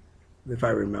 If I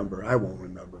remember. I won't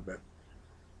remember, but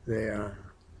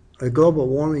the global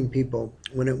warming people,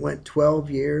 when it went 12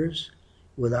 years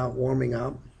without warming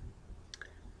up,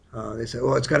 they said,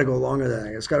 well, it's got to go longer than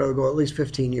that. It's got to go at least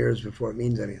 15 years before it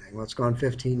means anything. Well, it's gone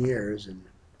 15 years and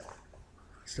it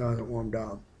still hasn't warmed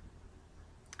up.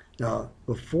 Now,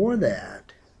 before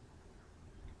that,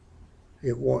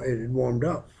 it had warmed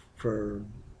up for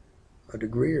a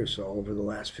degree or so over the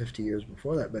last 50 years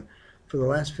before that. But for the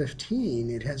last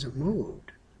 15, it hasn't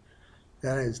moved.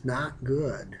 That is not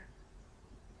good.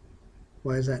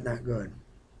 Why is that not good?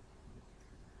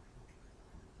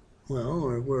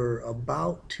 Well, we're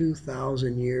about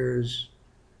 2,000 years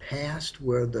past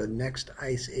where the next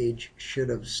ice age should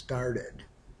have started.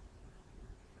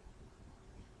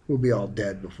 We'll be all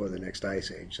dead before the next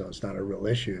ice age, so it's not a real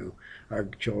issue. Our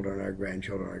children, our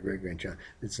grandchildren, our great-grandchildren,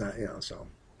 it's not, you know, so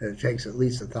it takes at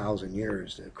least 1,000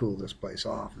 years to cool this place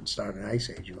off and start an ice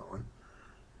age going.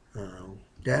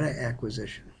 Data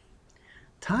acquisition.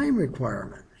 Time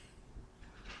requirement.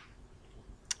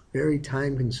 Very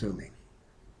time consuming.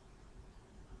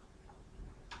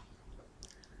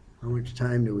 How much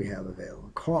time do we have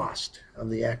available? Cost of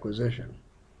the acquisition.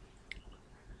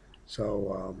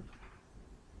 So,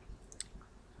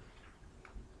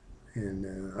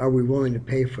 are we willing to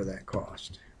pay for that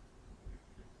cost?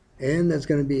 And there's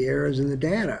going to be errors in the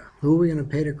data. Who are we going to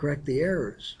pay to correct the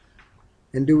errors?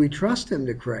 And do we trust them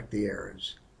to correct the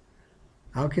errors?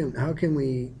 How can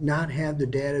we not have the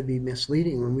data be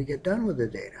misleading when we get done with the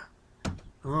data?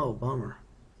 Oh, bummer.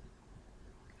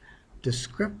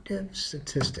 Descriptive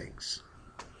statistics.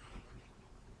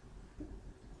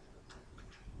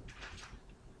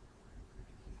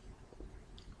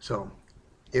 So,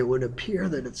 it would appear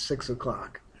that it's 6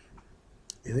 o'clock.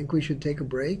 You think we should take a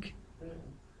break?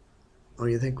 Or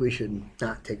you think we should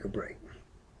not take a break?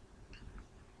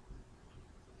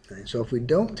 Okay, so if we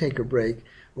don't take a break,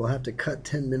 we'll have to cut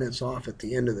 10 minutes off at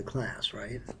the end of the class,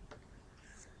 right?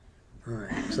 All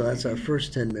right, so that's our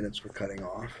first 10 minutes we're cutting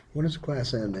off. When does the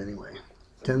class end anyway?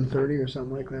 10:30 or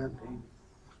something like that?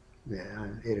 Yeah,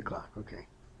 8 o'clock, okay.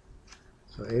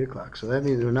 So 8 o'clock. So that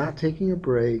means we're not taking a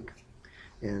break,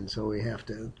 and so we have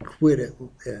to quit it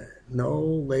no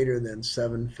later than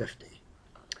 7:50.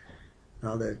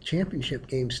 Now the championship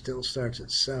game still starts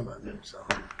at 7, so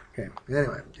okay.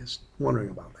 Anyway, just wondering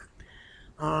about that.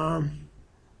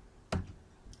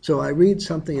 So I read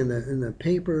something in the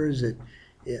papers that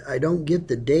I don't get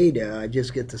the data. I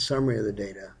just get the summary of the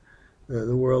data.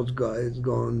 The world's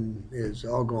is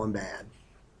all going bad.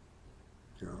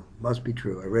 So must be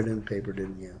true. I read it in the paper,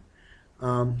 didn't you?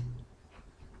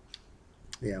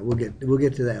 Yeah, we'll get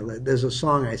to that. There's a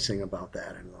song I sing about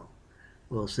that, and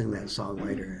we'll sing that song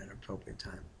later at an appropriate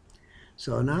time.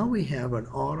 So now we have an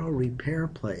auto repair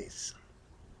place.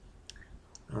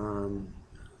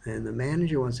 And the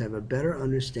manager wants to have a better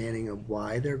understanding of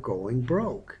why they're going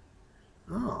broke.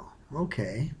 Oh,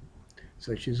 okay.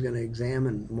 So she's going to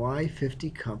examine why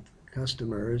 50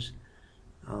 customers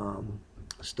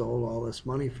stole all this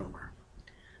money from her.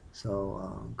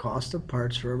 So cost of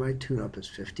parts for my tune-up is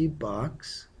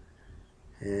 $50,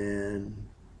 and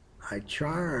I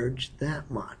charged that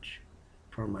much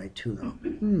for my tune-up.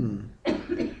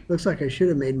 Looks like I should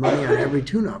have made money on every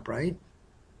tune-up, right?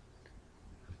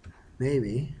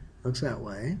 Maybe. Looks that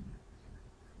way.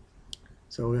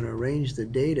 So we're going to arrange the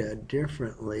data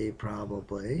differently,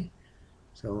 probably.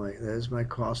 So there's my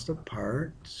cost of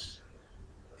parts,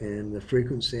 and the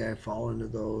frequency I fall into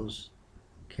those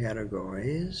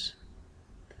categories.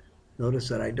 Notice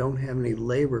that I don't have any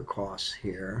labor costs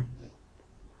here,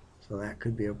 so that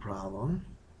could be a problem.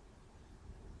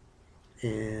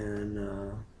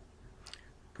 And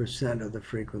percent of the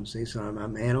frequency. So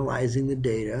I'm analyzing the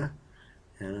data,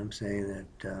 and I'm saying that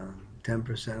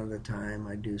 10% of the time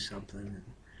I do something.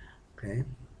 Okay.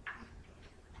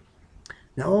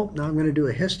 Now I'm going to do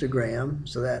a histogram,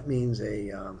 so that means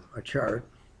a chart.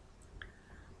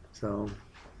 So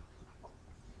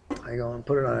I go and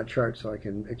put it on a chart so I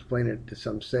can explain it to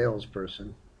some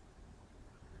salesperson.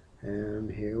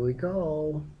 And here we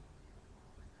go.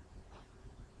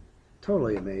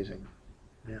 Totally amazing.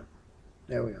 Yeah,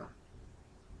 there we go.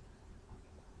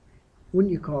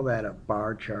 Wouldn't you call that a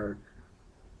bar chart?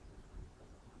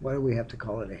 Why do we have to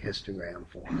call it a histogram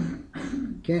for?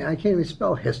 I can't even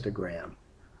spell histogram,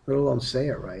 let alone say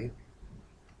it right.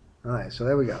 All right, so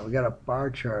there we go. We got a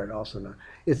bar chart also now.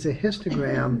 It's a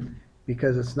histogram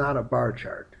because it's not a bar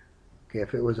chart. Okay,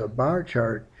 if it was a bar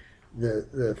chart,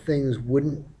 the things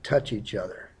wouldn't touch each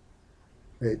other.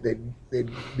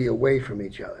 They'd be away from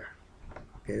each other.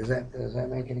 Okay, does that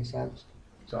make any sense?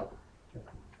 So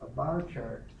a bar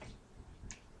chart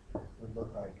would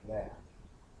look like that.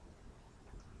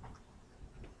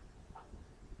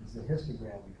 It's a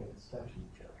histogram because it's touching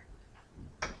each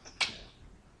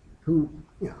other.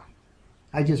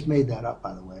 I just made that up,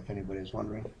 by the way, if anybody's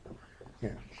wondering.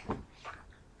 Yeah.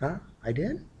 Huh? I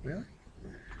did? Really?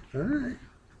 All right.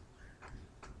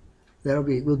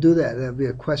 We'll do that. That'll be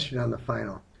a question on the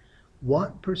final.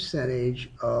 What percentage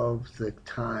of the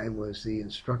time was the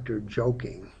instructor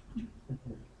joking?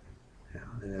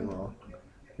 And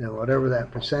then whatever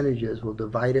that percentage is, we'll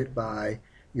divide it by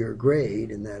your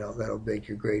grade, and that'll make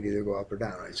your grade either go up or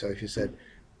down. Right? So if you said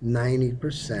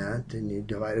 90% and you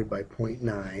divide it by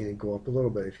 0.9, it'd go up a little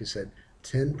bit. If you said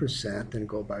 10%, then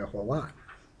go by a whole lot.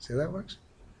 See how that works?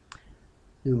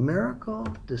 Numerical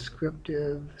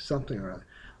descriptive something or other.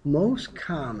 Most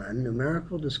common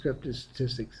numerical descriptive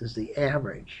statistics is the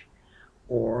average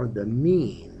or the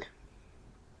mean.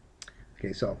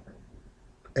 Okay, so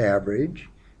average,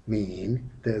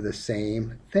 mean, they're the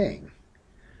same thing.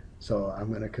 So I'm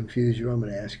going to confuse you. I'm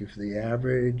going to ask you for the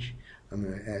average. I'm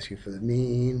going to ask you for the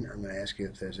mean. I'm going to ask you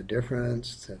if there's a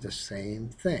difference. They're the same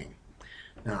thing.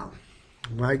 Now,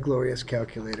 my glorious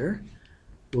calculator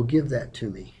will give that to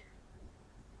me.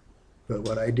 But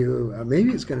what I do,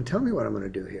 maybe it's going to tell me what I'm going to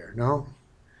do here. No.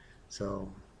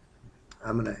 So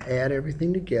I'm going to add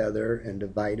everything together and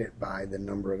divide it by the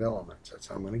number of elements. That's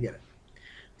how I'm going to get it.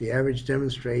 The average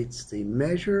demonstrates the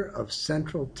measure of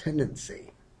central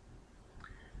tendency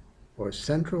or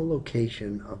central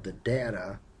location of the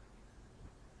data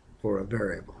for a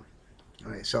variable.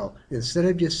 All right, so instead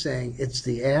of just saying it's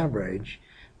the average,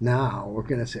 now we're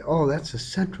going to say, oh, that's the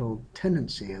central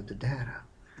tendency of the data.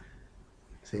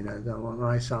 See, don't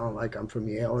I sound like I'm from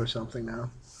Yale or something now?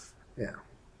 Yeah.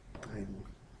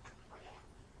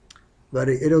 But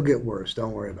it'll get worse.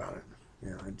 Don't worry about it.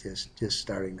 Just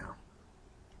starting now.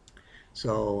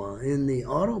 So in the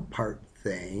auto part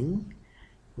thing,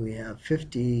 we have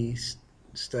 50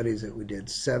 studies that we did.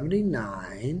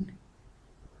 79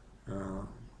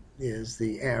 is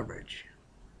the average.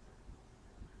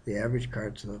 The average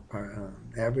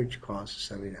average cost is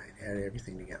 79. Add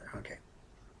everything together. Okay.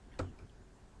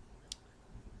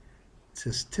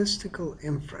 Statistical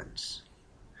inference.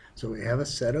 So we have a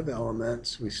set of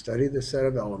elements. We study the set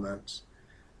of elements,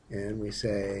 and we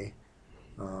say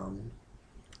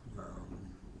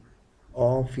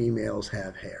all females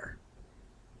have hair.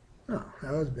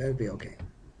 Oh, that'd be okay.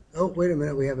 Oh, wait a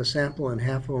minute. We have a sample, and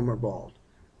half of them are bald.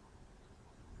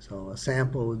 So a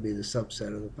sample would be the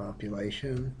subset of the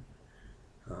population.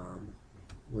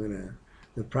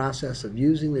 The process of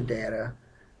using the data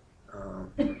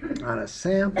on a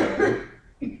sample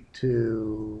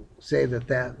to say that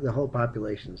the whole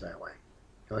population is that way.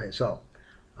 Okay, so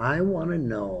I want to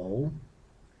know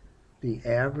the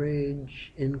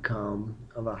average income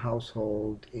of a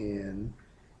household in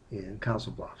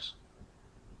Council Bluffs.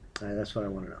 That's what I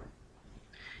want to know.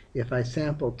 If I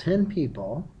sample 10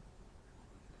 people,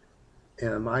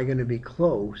 am I going to be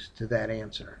close to that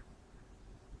answer?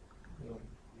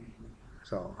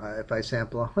 So if I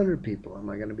sample 100 people, am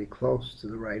I going to be close to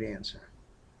the right answer?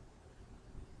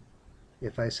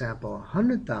 If I sample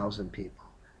 100,000 people,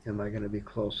 am I going to be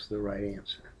close to the right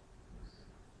answer?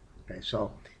 Okay,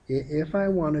 so if I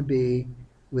want to be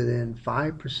within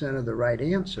 5% of the right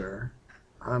answer,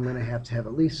 I'm going to have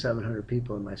at least 700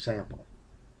 people in my sample,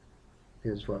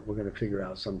 is what we're going to figure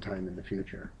out sometime in the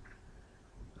future.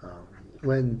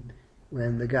 When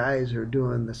the guys are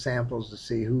doing the samples to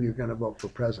see who you're going to vote for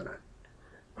president,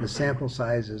 the sample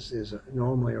size is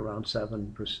normally around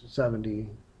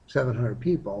 700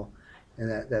 people, and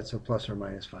that's a plus or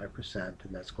minus 5%,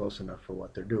 and that's close enough for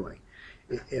what they're doing.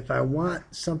 If I want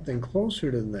something closer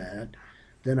than that,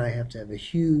 then I have to have a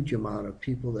huge amount of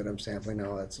people that I'm sampling.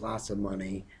 Now, that's lots of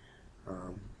money.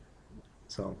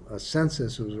 So a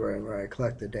census was where I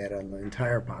collect the data on the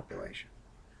entire population.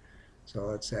 So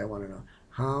let's say I want to know,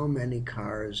 how many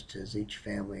cars does each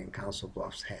family in Council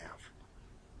Bluffs have?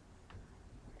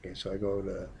 Okay, so I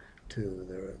go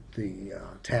to the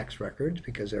tax records,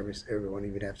 because everyone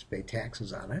even has to pay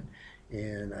taxes on it.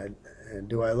 And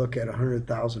do I look at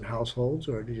 100,000 households,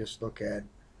 or do you just look at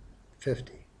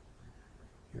 50?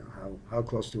 You know, how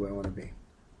close do I want to be?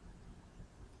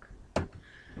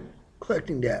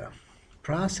 Collecting data.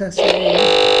 Processing.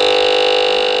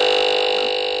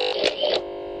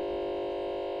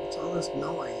 What's all this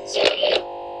noise?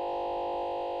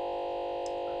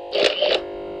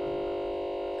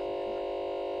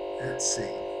 Let's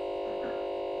see.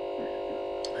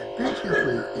 I bet you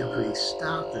if we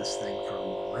stop this thing for a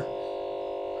moment,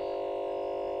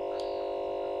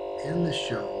 end the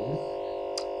show,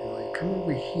 and we come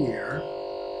over here,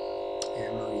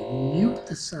 and we mute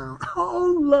the sound.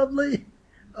 Oh, lovely.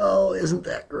 Oh, isn't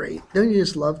that great? Don't you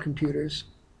just love computers?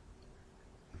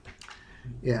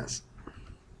 Yes.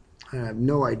 I have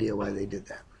no idea why they did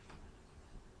that.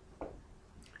 So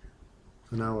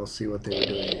now we'll see what they were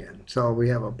doing again. So we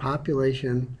have a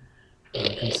population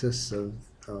consists of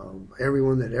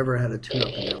everyone that ever had a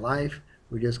tune-up in their life.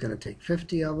 We're just going to take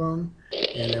 50 of them,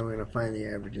 and then we're going to find the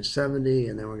average is 70,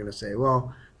 and then we're going to say,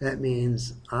 well, that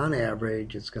means on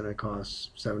average it's going to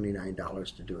cost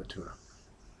 $79 to do a tune-up.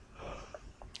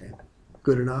 Okay.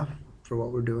 Good enough for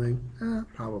what we're doing?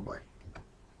 Probably.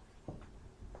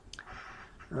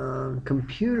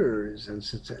 Computers, and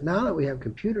since now that we have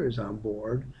computers on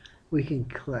board, we can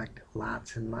collect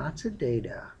lots and lots of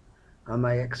data on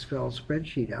my Excel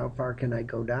spreadsheet. How far can I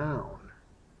go down?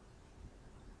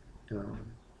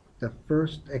 The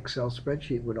first Excel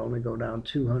spreadsheet would only go down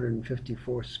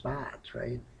 254 spots,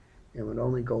 right? It would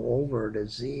only go over to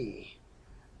Z.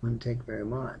 Wouldn't take very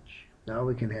much. Now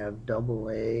we can have double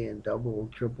A and double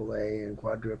triple A and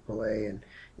quadruple A,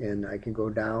 and I can go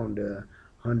down to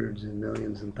hundreds and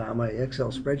millions and thousands. My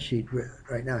Excel spreadsheet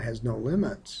right now has no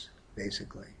limits,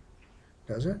 basically.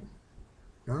 Does it?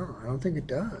 No, I don't think it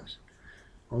does.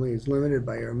 Only it's limited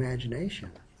by your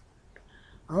imagination.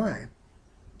 All right.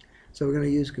 So we're going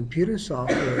to use computer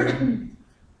software.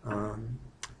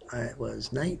 It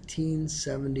was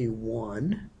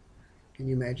 1971. Can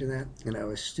you imagine that? And I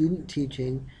was student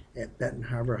teaching at Benton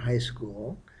Harbor High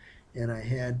School, and I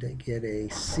had to get a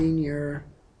senior,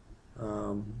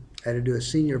 I had to do a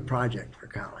senior project for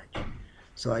college.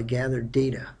 So I gathered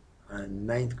data on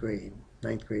ninth grade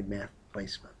math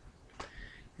placement.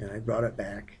 And I brought it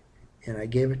back, and I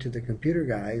gave it to the computer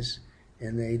guys,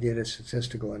 and they did a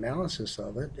statistical analysis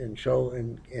of it and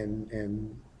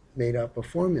and made up a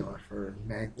formula for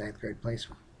ninth grade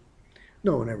placement.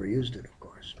 No one ever used it, of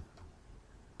course.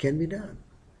 Can be done.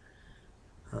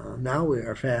 Now we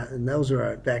are fast, and those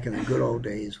are back in the good old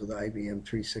days with IBM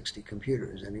 360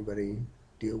 computers. Anybody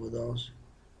deal with those?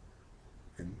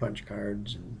 and punch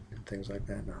cards and things like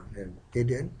that. No, they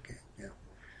did. Okay, yeah.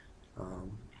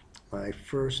 My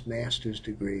first master's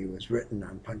degree was written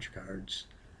on punch cards,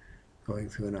 going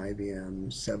through an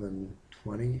IBM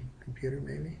 720 computer,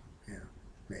 maybe. Yeah,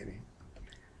 maybe.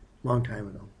 Long time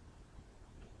ago.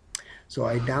 So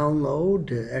I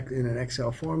download in an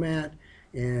Excel format,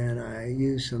 and I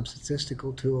use some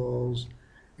statistical tools,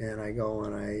 and I go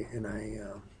and I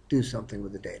do something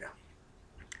with the data.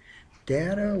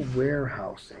 Data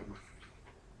warehousing.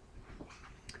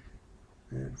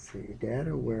 Let's see,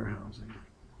 data warehousing.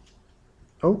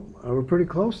 Oh, we're pretty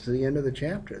close to the end of the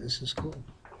chapter. This is cool.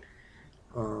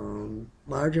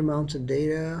 Large amounts of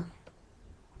data.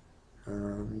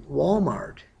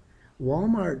 Walmart.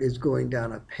 Walmart is going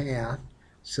down a path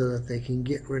so that they can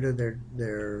get rid of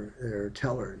their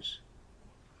tellers.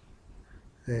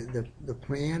 The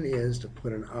plan is to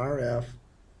put an RF,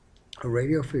 a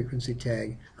radio frequency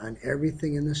tag, on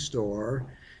everything in the store,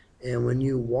 and when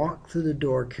you walk through the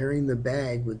door carrying the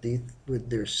bag with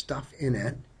their stuff in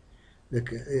it,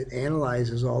 it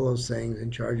analyzes all those things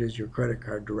and charges your credit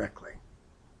card directly.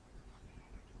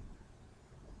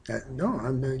 No,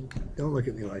 don't look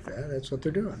at me like that. That's what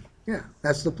they're doing. Yeah,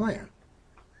 that's the plan.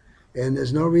 And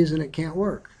there's no reason it can't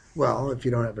work. Well, if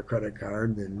you don't have a credit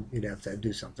card, then you'd have to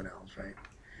do something else, right?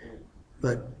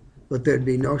 But there'd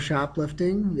be no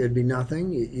shoplifting. There'd be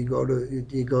nothing. You go to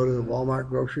the Walmart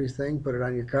groceries thing, put it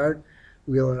on your cart,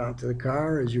 wheel it out to the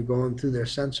car. As you're going through their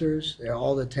sensors,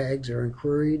 all the tags are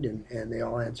inquired and they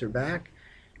all answer back,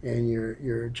 and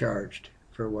you're charged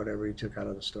for whatever you took out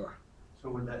of the store. So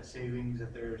would that savings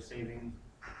that they're saving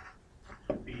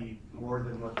be more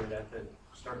than what they'd have to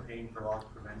start paying for loss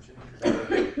prevention?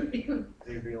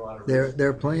 There'd be a lot of risk.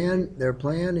 Their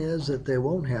plan is that they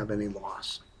won't have any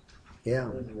loss. Yeah.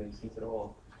 That doesn't make sense at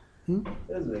all. Hmm? That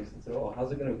doesn't make sense at all.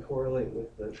 How's it going to correlate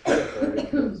with the credit card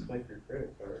if you swipe your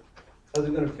credit card? How's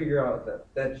it going to figure out that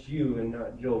that's you and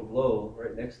not Joe Blow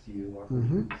right next to you walking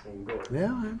through the same door?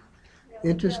 Yeah.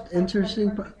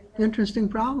 Interesting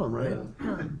problem, right?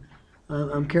 Yeah.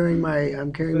 I'm carrying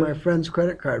my friend's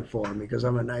credit card for him because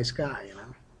I'm a nice guy, you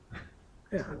know.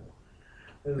 Yeah.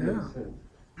 That doesn't make sense.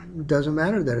 It doesn't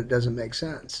matter that it doesn't make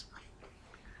sense.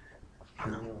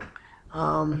 You know.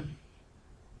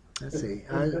 Let's see.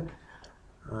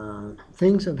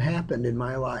 Things have happened in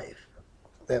my life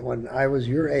that when I was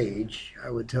your age, I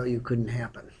would tell you couldn't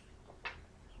happen.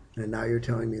 And now you're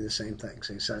telling me the same thing.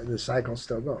 So the cycle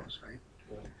still goes, right?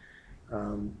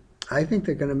 I think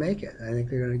they're going to make it. I think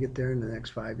they're going to get there in the next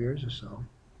 5 years or so.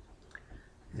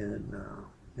 And,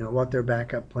 you know, what their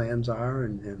backup plans are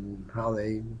and how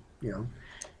they, you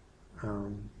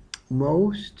know.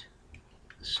 Most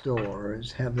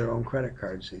stores have their own credit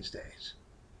cards these days.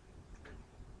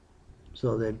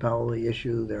 So they'd probably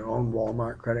issue their own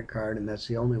Walmart credit card, and that's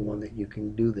the only one that you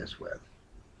can do this with.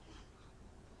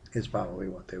 Is probably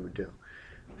what they would do.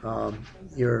 So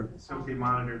if they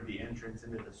monitored the entrance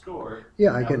into the store,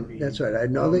 yeah, I can. That's right. I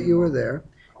know that you were there,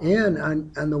 and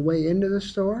on the way into the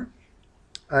store,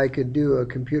 I could do a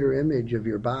computer image of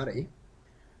your body,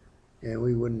 and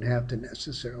we wouldn't have to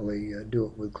necessarily do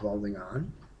it with clothing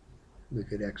on. We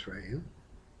could X-ray you,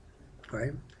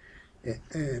 right?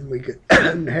 And we could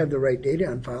have the right data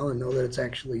on file and know that it's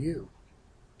actually you.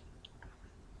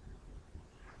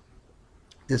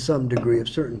 To some degree of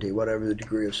certainty, whatever the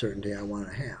degree of certainty I want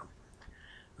to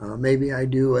have. Maybe I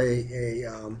do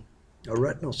a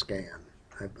retinal scan,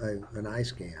 an eye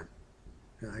scan.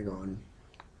 I go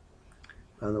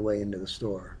on the way into the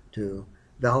store to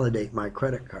validate my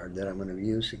credit card that I'm going to be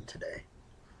using today.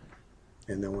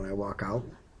 And then when I walk out,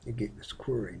 it gets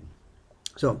queried.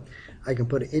 So I can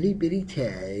put an itty-bitty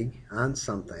tag on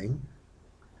something.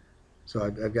 So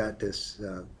I've got this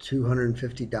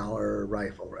 $250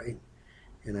 rifle, right?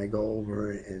 And I go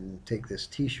over and take this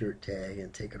t-shirt tag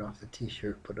and take it off the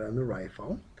t-shirt, put it on the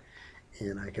rifle,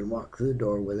 and I can walk through the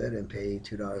door with it and pay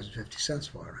 $2.50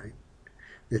 for it, right?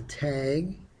 The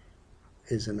tag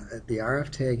is the RF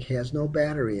tag has no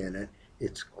battery in it.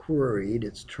 It's queried,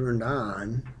 it's turned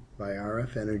on by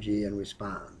RF energy and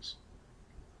responds.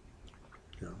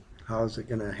 You know, how is it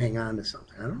going to hang on to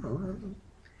something? I don't know.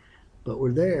 But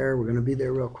we're there. We're going to be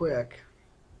there real quick.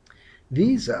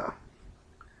 Visa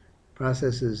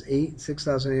processes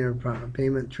 6,800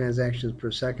 payment transactions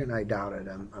per second. I doubt it.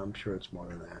 I'm sure it's more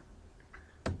than that.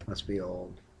 Must be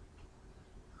old.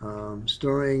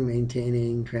 Storing,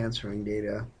 maintaining, transferring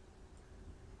data.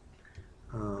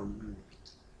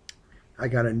 I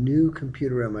got a new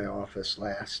computer in my office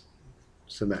last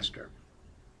semester.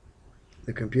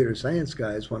 The computer science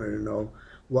guys wanted to know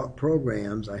what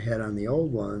programs I had on the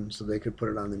old one so they could put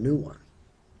it on the new one.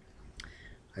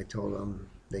 I told them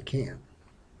they can't.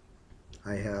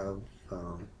 I have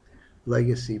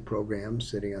legacy programs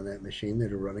sitting on that machine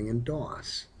that are running in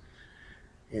DOS.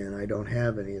 And I don't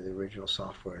have any of the original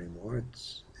software anymore.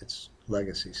 It's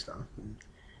legacy stuff.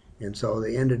 And so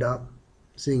they ended up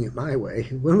seeing it my way.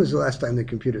 When was the last time the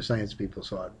computer science people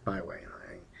saw it my way?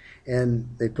 And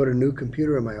they put a new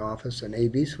computer in my office, an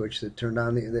AV switch that turned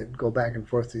on, that go back and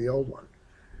forth to the old one.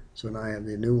 So now I have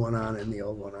the new one on and the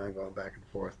old one on, going back and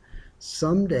forth.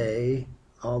 Someday,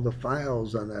 all the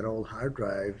files on that old hard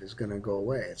drive is going to go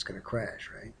away. It's going to crash,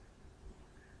 right?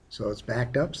 So it's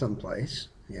backed up someplace.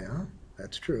 Yeah,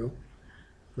 that's true.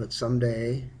 But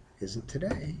someday isn't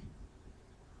today.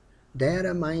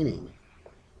 Data mining.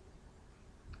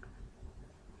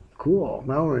 Cool.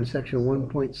 Now we're in section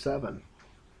 1.7.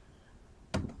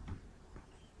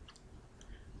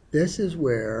 This is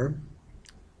where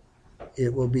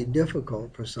it will be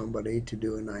difficult for somebody to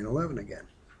do a 9/11 again.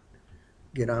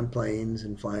 Get on planes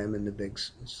and fly them into big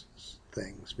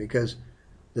things, because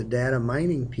the data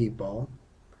mining people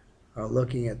are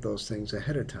looking at those things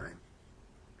ahead of time.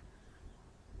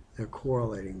 They're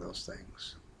correlating those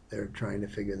things. They're trying to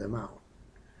figure them out.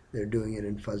 They're doing it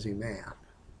in fuzzy math.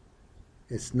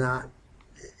 It's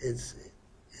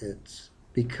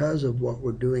because of what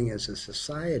we're doing as a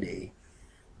society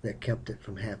that kept it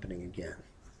from happening again.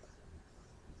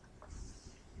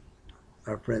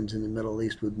 Our friends in the Middle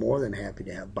East would be more than happy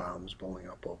to have bombs blowing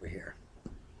up over here.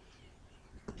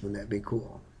 Wouldn't that be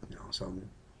cool? You know, some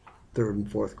third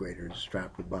and fourth graders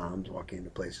strapped with bombs walking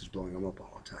into places blowing them up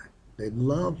all the time. They'd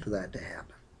love for that to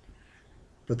happen.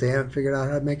 But they haven't figured out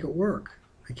how to make it work.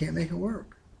 They can't make it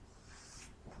work.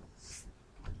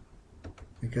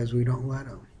 Because we don't let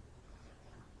them.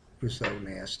 We're so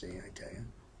nasty, I tell you.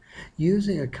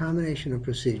 Using a combination of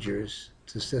procedures,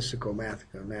 statistical,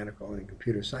 mathematical, and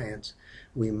computer science,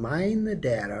 we mine the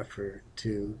data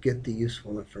to get the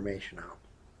useful information out.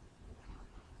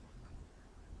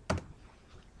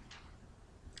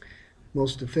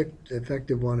 Most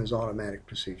effective one is automatic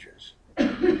procedures.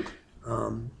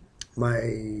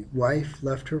 My wife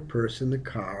left her purse in the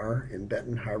car in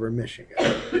Benton Harbor,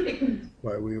 Michigan,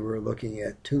 while we were looking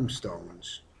at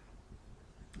tombstones.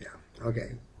 Yeah,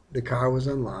 okay. The car was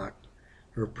unlocked.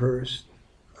 Her purse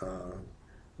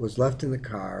was left in the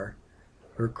car.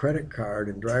 Her credit card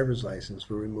and driver's license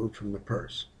were removed from the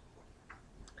purse.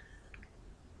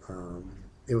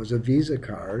 It was a Visa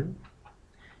card.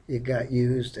 It got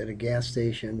used at a gas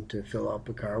station to fill up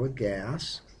a car with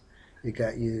gas. It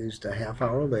got used a half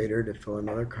hour later to fill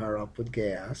another car up with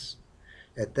gas.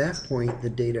 At that point, the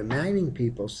data mining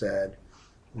people said,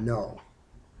 no,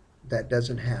 that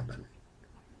doesn't happen.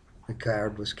 The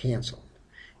card was canceled.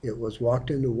 It was walked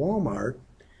into Walmart,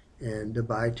 and to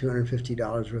buy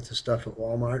 $250 worth of stuff at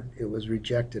Walmart, it was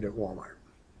rejected at Walmart.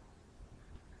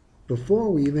 Before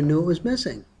we even knew it was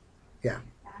missing. Yeah.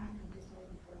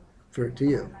 To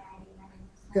you.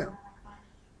 Yeah.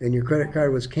 And your credit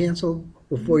card was canceled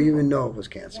before you even know it was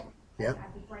canceled. Yeah.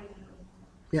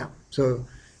 Yeah. So,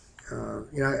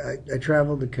 I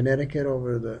traveled to Connecticut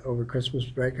over Christmas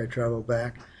break. I traveled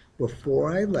back.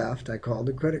 Before I left, I called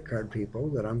the credit card people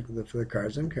for the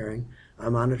cards I'm carrying.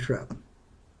 I'm on a trip.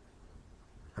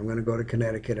 I'm going to go to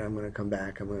Connecticut. I'm going to come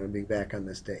back. I'm going to be back on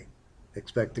this date.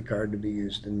 Expect the card to be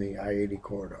used in the I-80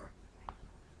 corridor.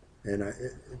 And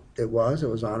it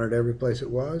was honored every place it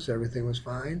was. Everything was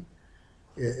fine.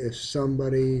 If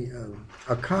somebody,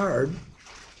 a card,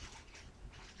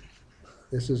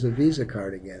 this is a Visa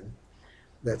card again,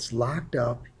 that's locked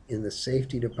up in the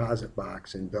safety deposit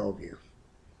box in Bellevue.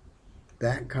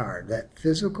 That card, that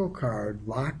physical card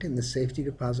locked in the safety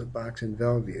deposit box in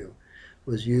Bellevue,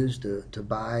 was used to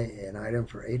buy an item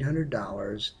for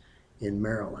 $800 in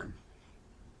Maryland.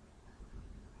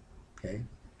 Okay,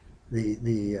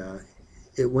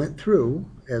 it went through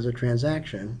as a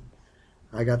transaction.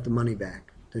 I got the money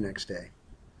back the next day.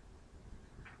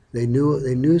 They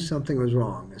knew something was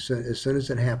wrong as soon as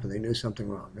it happened. They knew something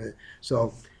wrong.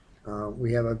 So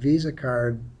we have a Visa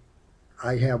card.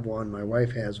 I have one. My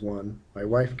wife has one. My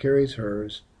wife carries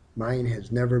hers. Mine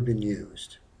has never been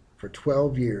used. For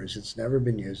 12 years, it's never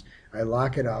been used. I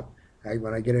lock it up.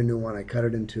 When I get a new one, I cut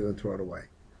it in two and throw it away.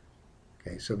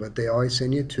 Okay. So, but they always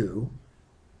send you two,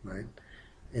 right?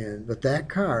 But that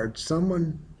card,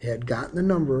 someone had gotten the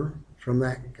number from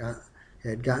that.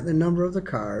 Had gotten the number of the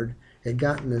card. Had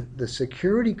gotten the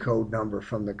security code number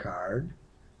from the card,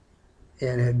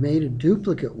 and had made a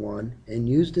duplicate one and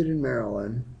used it in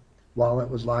Maryland while it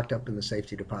was locked up in the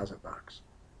safety deposit box.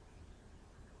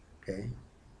 Okay,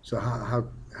 so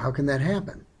how can that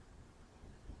happen?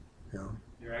 You know?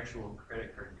 Your actual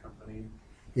credit card company.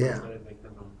 Yeah. Make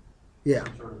them Yeah.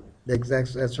 sort of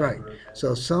That's right.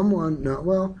 So someone,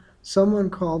 Someone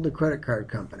called the credit card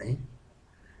company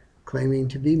claiming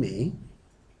to be me.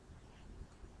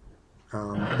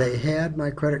 They had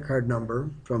my credit card number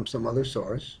from some other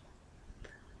source.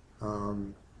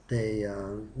 They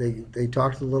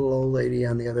talked to the little old lady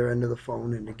on the other end of the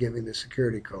phone into giving the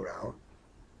security code out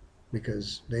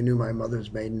because they knew my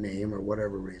mother's maiden name or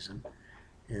whatever reason.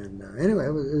 And anyway,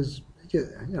 it was, you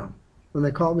know, when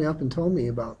they called me up and told me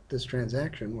about this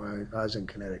transaction while I was in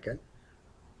Connecticut,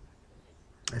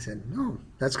 I said, "No,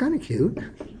 that's kind of cute."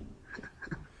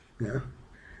 Yeah.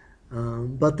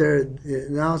 But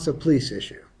now it's a police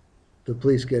issue. The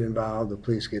police get involved. The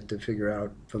police get to figure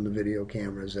out from the video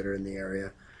cameras that are in the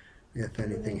area if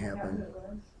anything happened.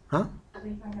 Huh?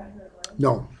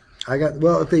 No.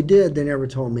 Well, if they did, they never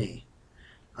told me.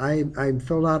 I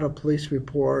filled out a police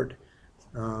report.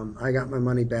 I got my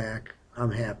money back.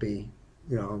 I'm happy.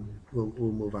 You know,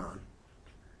 we'll move on.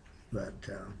 But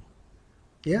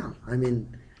yeah, I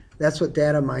mean, that's what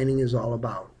data mining is all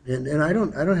about. And I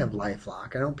don't have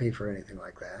LifeLock. I don't pay for anything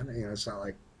like that. You know, it's not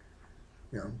like,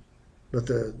 you know. But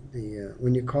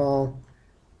when you call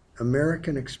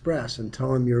American Express and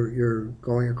tell them you're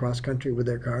going across country with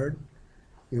their card,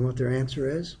 you know what their answer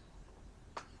is?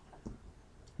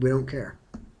 We don't care.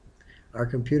 Our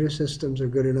computer systems are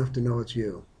good enough to know it's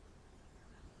you.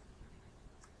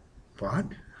 What?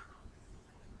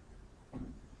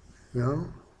 No?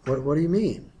 What do you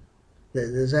mean?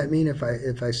 Does that mean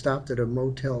if I stopped at a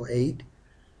Motel 8,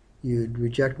 you'd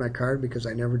reject my card because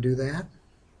I never do that?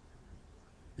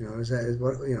 You know,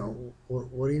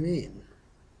 what do you mean?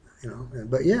 You know,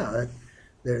 but yeah,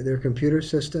 they're computer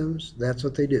systems. That's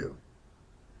what they do.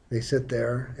 They sit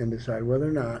there and decide whether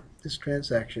or not this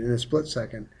transaction in a split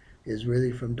second is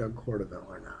really from Doug Cordoville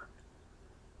or not.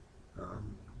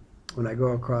 When I go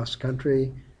across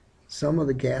country, some of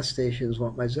the gas stations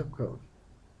want my zip code.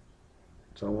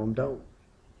 Some of them don't.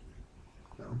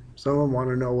 You know, some of them want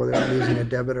to know whether I'm using a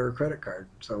debit or a credit card.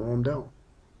 Some of them don't.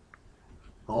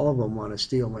 All of them want to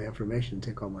steal my information,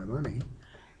 take all my money,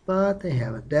 but they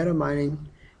haven't. Data mining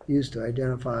used to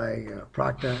identify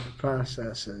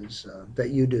processes that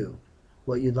you do.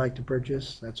 What you'd like to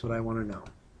purchase, that's what I want to know.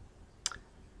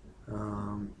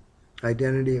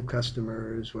 Identity of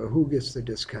customers, well, who gets the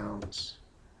discounts,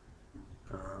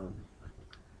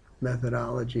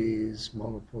 methodologies,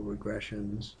 multiple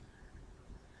regressions,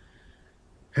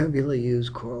 heavily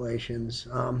used correlations.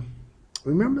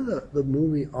 Remember the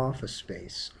movie Office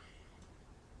Space?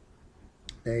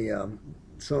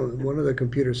 So one of the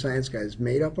computer science guys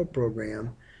made up a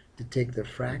program to take the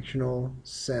fractional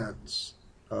cents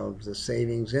of the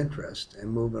savings interest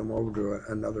and move them over to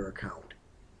another account.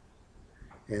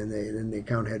 And then the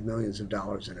account had millions of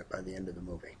dollars in it by the end of the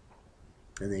movie.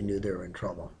 And they knew they were in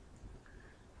trouble.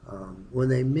 When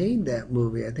they made that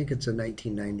movie, I think it's a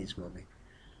 1990s movie,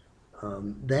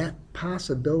 that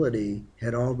possibility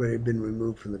had already been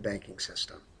removed from the banking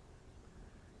system.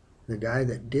 The guy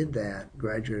that did that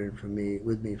graduated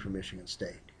with me from Michigan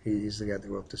State. He's the guy that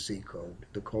wrote the C code,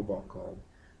 the COBOL code,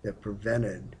 that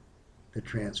prevented the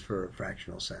transfer of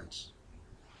fractional cents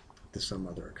to some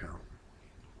other account.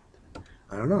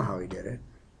 I don't know how he did it.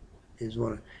 He's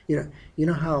one of, you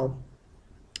know how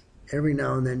every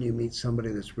now and then you meet somebody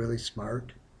that's really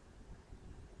smart?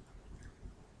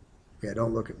 Yeah,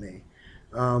 don't look at me.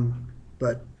 I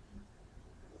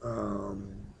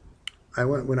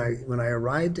went when I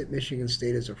arrived at Michigan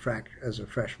State as a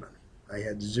freshman. I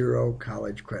had 0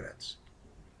 college credits.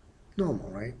 Normal,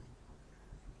 right?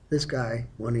 This guy,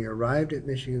 when he arrived at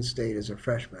Michigan State as a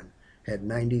freshman, had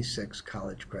 96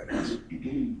 college credits.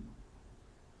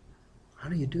 How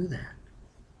do you do that?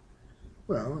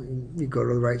 Well, you go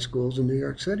to the right schools in New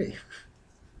York City.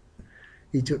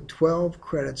 He took 12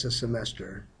 credits a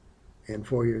semester, and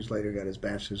 4 years later got his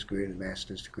bachelor's degree and a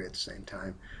master's degree at the same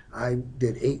time. I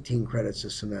did 18 credits a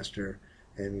semester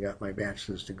and got my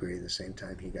bachelor's degree at the same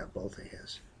time he got both of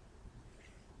his.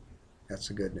 That's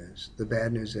the good news. The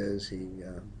bad news is he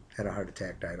had a heart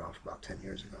attack, died off about 10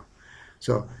 years ago.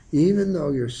 So even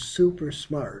though you're super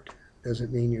smart,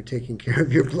 doesn't mean you're taking care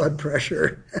of your blood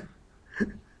pressure.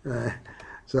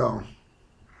 So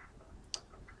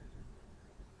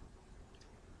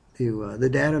the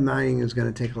data mining is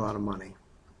going to take a lot of money,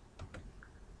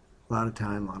 a lot of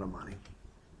time, a lot of money.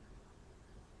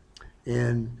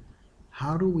 And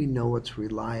how do we know it's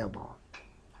reliable?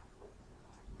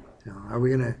 You know, are we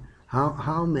going to?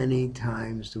 How many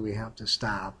times do we have to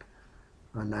stop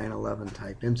a 9/11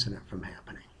 type incident from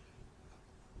happening?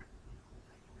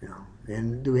 You know,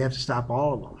 and do we have to stop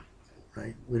all of them?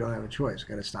 Right? We don't have a choice.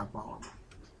 We've got to stop all of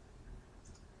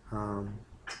them.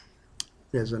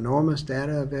 There's enormous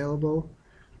data available.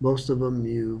 Most of them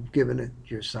you've given it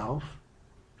yourself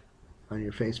on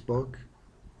your Facebook,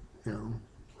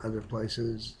 other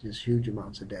places, just huge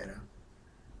amounts of data.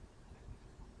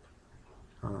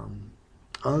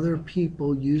 Other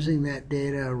people using that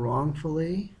data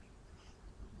wrongfully,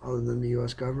 other than the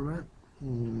U.S. government?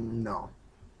 No.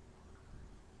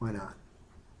 Why not?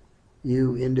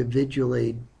 You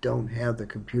individually don't have the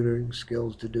computing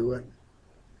skills to do it.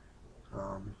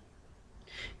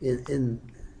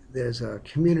 There's a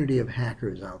community of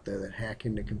hackers out there that hack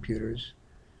into computers.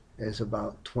 There's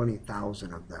about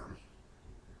 20,000 of them.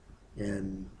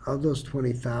 And of those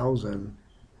 20,000,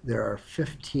 there are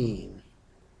 15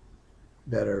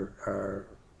 that are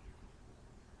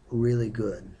really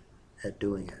good at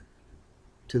doing it,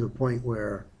 to the point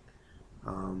where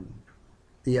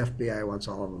the FBI wants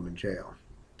all of them in jail,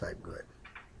 type good.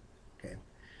 Okay,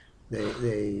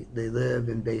 they live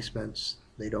in basements.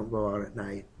 They don't go out at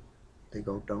night. They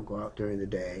don't go out during the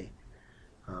day.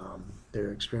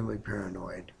 They're extremely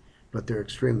paranoid, but they're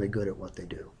extremely good at what they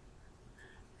do.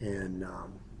 And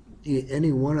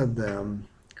any one of them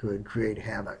could create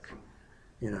havoc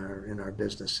in our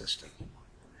business system.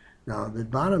 Now, the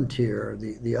bottom tier,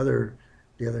 the other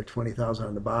 20,000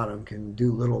 on the bottom can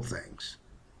do little things,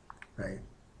 right?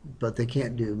 But they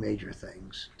can't do major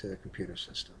things to the computer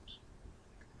systems.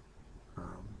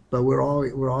 But we're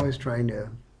always trying to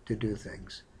do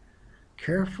things.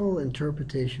 Careful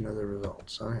interpretation of the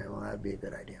results. Okay, well, that'd be a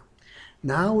good idea.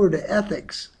 Now we're to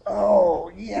ethics.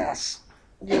 Oh, yes.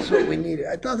 That's what we needed.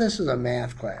 I thought this was a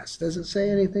math class. Does it say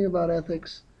anything about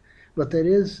ethics? But that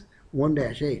is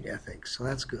 1-8 ethics, so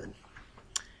that's good.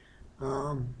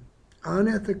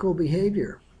 Unethical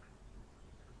behavior.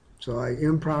 So I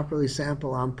improperly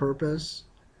sample on purpose.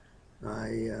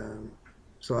 Could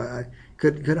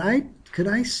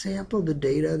I sample the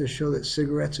data to show that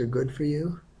cigarettes are good for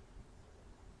you?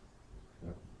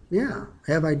 Yeah.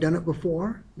 Have I done it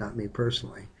before? Not me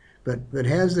personally. But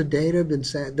has the data been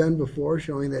done before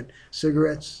showing that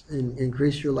cigarettes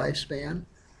increase your lifespan?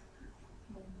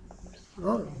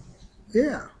 Oh,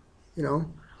 yeah.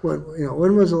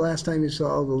 When was the last time you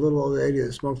saw the little old lady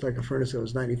that smoked like a furnace that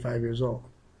was 95 years old?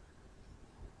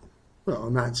 Well,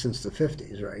 not since the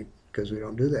 50s, right? Because we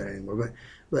don't do that anymore.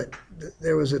 But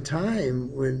there was a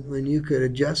time when you could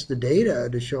adjust the data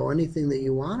to show anything that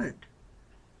you wanted.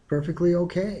 Perfectly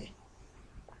okay.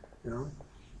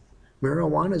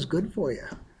 Marijuana is good for you.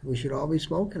 We should all be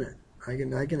smoking it. I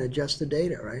can adjust the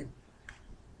data, right?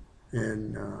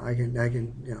 And I can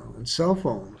and cell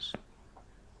phones,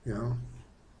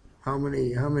 how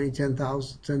many tens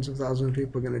of thousands of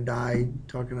people are going to die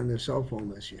talking on their cell phone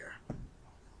this year?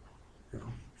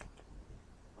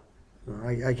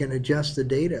 I can adjust the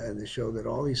data to show that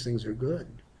all these things are good.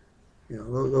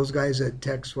 Those guys that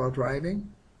text while driving,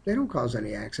 they don't cause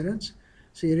any accidents.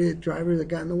 See, the driver that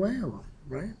got in the way of them,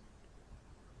 right?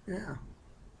 Yeah.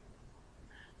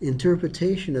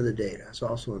 Interpretation of the data is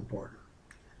also important.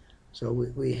 So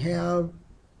we have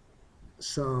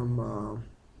some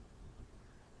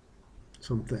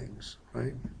things,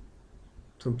 right?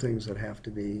 Some things that have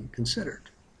to be considered.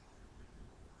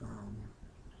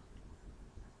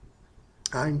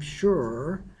 I'm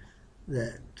sure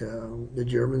that the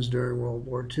Germans during World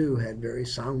War II had very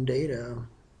sound data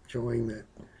showing that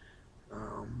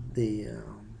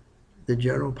the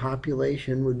general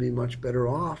population would be much better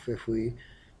off if we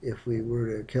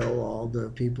were to kill all the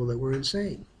people that were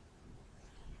insane,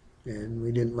 and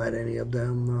we didn't let any of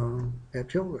them have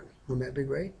children. Wouldn't that be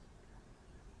great?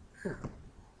 Yeah.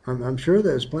 I'm sure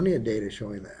there's plenty of data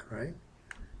showing that, right?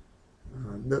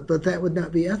 But that would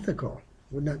not be ethical.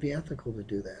 Would not be ethical to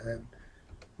do that. That's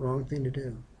the wrong thing to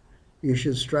do. You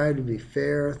should strive to be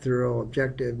fair, thorough,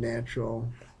 objective, natural,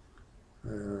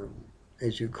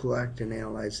 as you collect and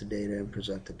analyze the data and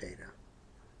present the data.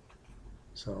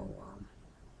 So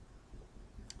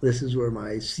this is where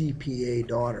my CPA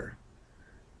daughter,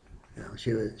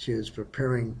 she was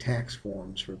preparing tax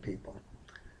forms for people,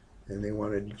 and they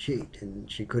wanted to cheat,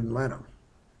 and she couldn't let them.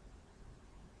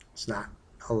 It's not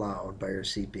allowed by her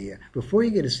CPA. Before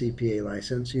you get a CPA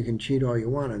license, you can cheat all you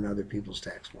want on other people's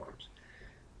tax forms.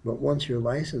 But once you're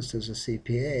licensed as a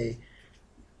CPA,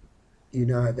 you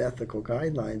now have ethical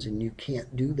guidelines, and you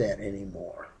can't do that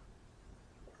anymore.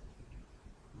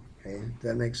 Okay, does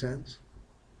that make sense?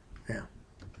 Yeah.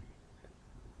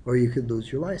 Or you could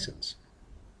lose your license.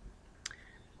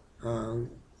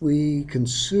 We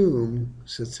consume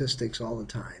statistics all the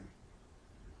time.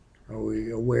 Are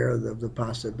we aware of the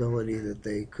possibility that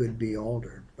they could be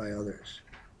altered by others?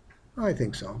 I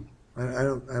think so. I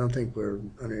don't think we're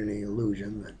under any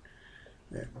illusion that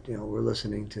we're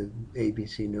listening to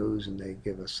ABC News and they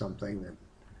give us something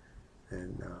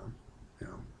and you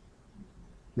know,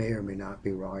 may or may not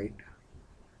be right.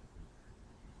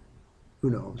 Who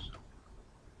knows?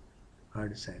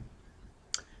 Hard to say.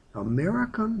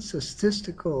 American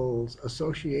Statistical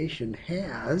Association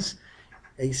has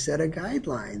a set of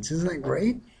guidelines. Isn't that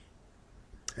great?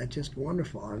 That's just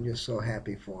wonderful. I'm just so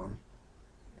happy for them.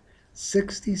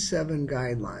 67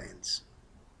 guidelines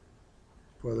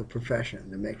for the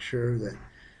profession to make sure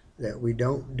that we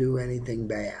don't do anything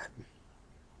bad.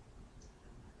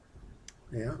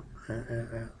 Yeah.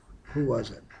 Who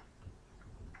was it?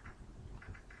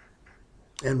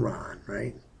 Enron,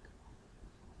 right?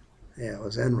 Yeah, it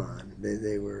was Enron.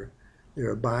 They were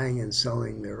buying and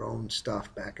selling their own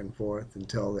stuff back and forth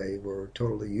until they were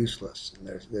totally useless, and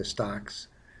their stocks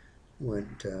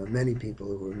went. Many people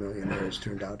who were millionaires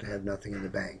turned out to have nothing in the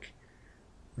bank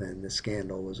when the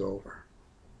scandal was over.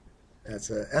 That's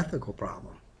an ethical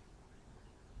problem.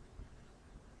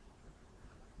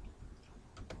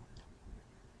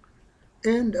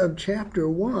 End of chapter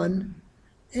 1.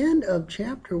 End of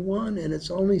chapter 1, and it's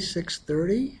only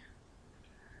 6:30.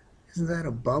 Isn't that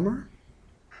a bummer?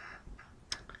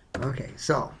 Okay,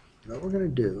 so what we're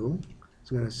going to do is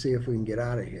we're going to see if we can get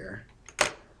out of here.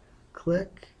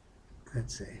 Click.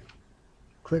 Let's see.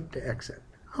 Click to exit.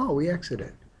 Oh, we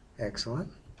exited. Excellent.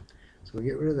 So we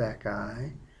get rid of that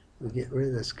guy. We get rid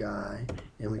of this guy,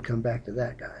 and we come back to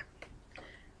that guy.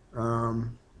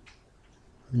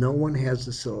 No one has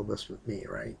the syllabus with me,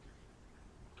 right?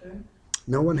 Okay.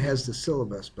 No one has the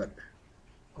syllabus, but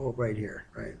right here,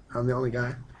 right? I'm the only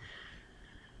guy.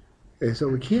 Okay, so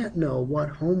we can't know what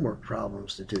homework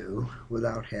problems to do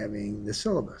without having the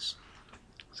syllabus.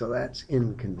 So that's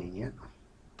inconvenient.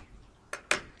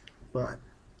 But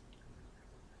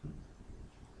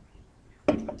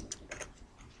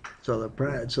so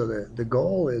the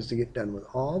goal is to get done with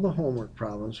all the homework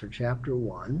problems for chapter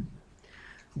 1,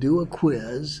 do a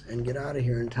quiz, and get out of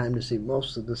here in time to see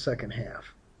most of the second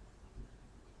half.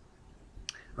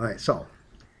 All right, so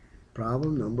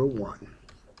problem number 1.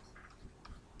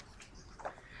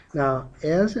 Now,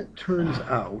 as it turns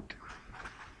out,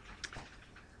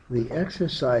 the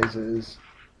exercises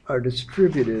are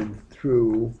distributed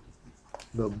through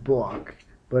the book,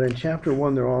 but in chapter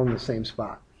 1 they're all in the same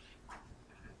spot.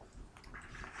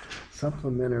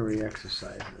 Supplementary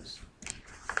exercises.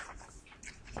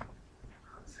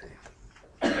 Let's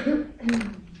see.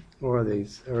 Or are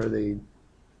they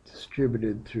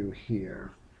distributed through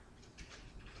here?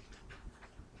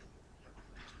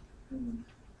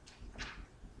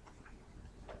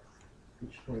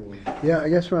 Yeah, I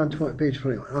guess we're on page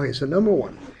 21. Okay, so number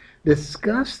 1,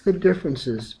 discuss the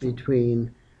differences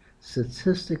between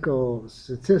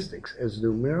statistics as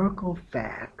numerical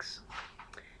facts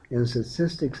and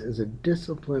statistics as a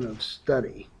discipline of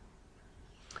study.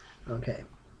 Okay.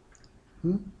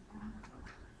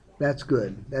 That's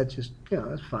good. That's just,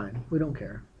 that's fine. We don't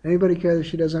care. Anybody care that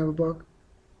she doesn't have a book?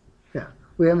 Yeah.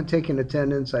 We haven't taken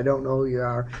attendance. I don't know who you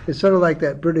are. It's sort of like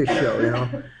that British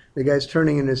show, The guy's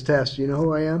turning in his test. You know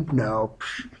who I am? No.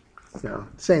 No.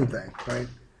 Same thing, right?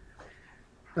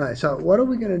 All right, so what are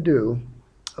we going to do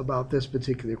about this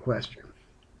particular question?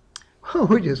 Well,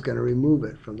 we're just going to remove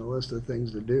it from the list of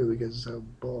things to do because it's a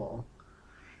bull.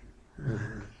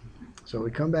 So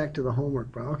we come back to the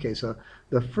homework problem. Okay, so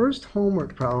the first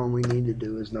homework problem we need to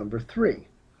do is number 3.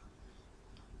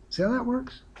 See how that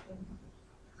works?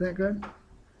 Is that good?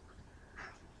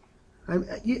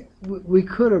 We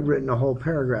could have written a whole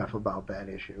paragraph about that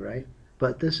issue, right?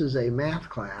 But this is a math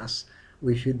class.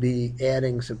 We should be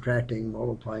adding, subtracting,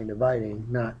 multiplying, dividing,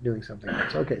 not doing something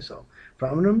else. Okay, so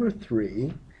problem number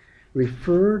 3,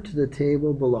 refer to the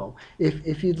table below.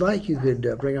 If you'd like, you could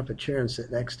bring up a chair and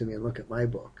sit next to me and look at my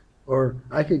book. Or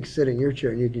I could sit in your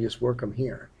chair and you could just work them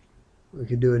here. We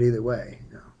could do it either way.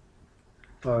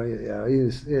 Oh, yeah,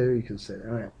 you can sit.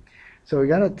 All right. So we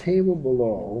got a table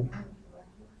below,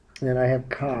 and I have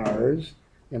cars,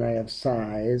 and I have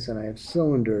size, and I have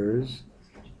cylinders,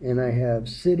 and I have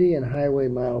city and highway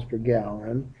miles per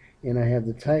gallon, and I have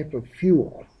the type of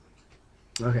fuel.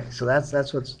 Okay, so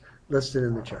that's what's listed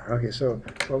in the chart. Okay, so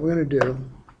what we're going to do,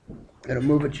 I'm going to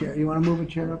move a chair. You want to move a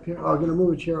chair up here? Oh, I'm going to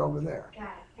move a chair over there.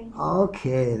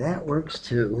 Okay, that works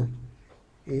too.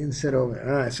 You can sit over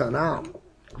there. All right, so now,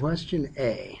 question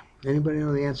A. Anybody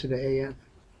know the answer to A yet?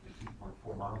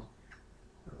 18.4 miles.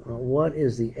 What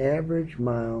is the average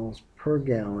miles per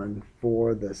gallon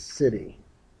for the city?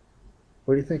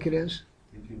 What do you think it is?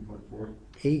 18.4.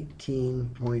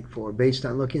 18.4. Based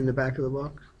on looking in the back of the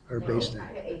book? Or No, based I on?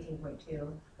 got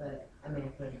 18.2, but I may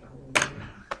have put it wrong.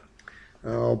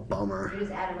 Oh, bummer. You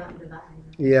just add them up and divide.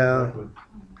 Yeah.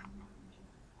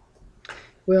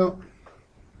 Well,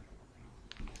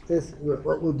 this,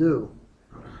 what we'll do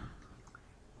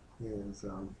is,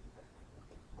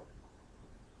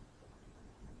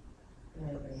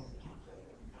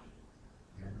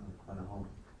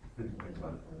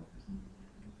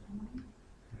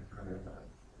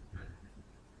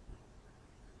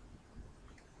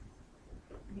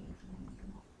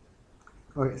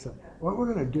 okay, so what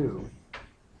we're gonna do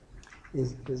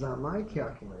is on my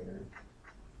calculator,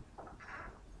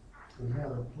 we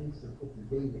have a place to put the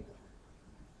data in.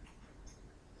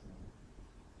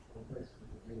 A place to put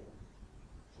the data in.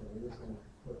 So we're just gonna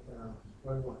put down,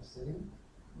 what do you want, city?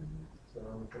 So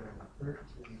I'm gonna put in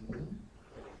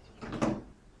 13,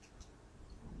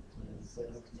 and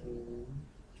 17,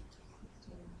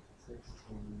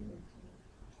 16,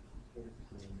 15,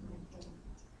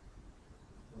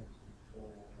 24,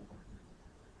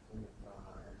 25,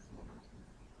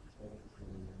 17,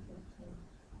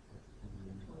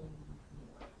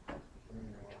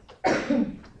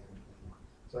 18,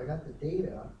 so I got the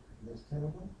data, there's 10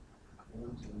 of them.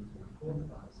 1, 2, 3, 4,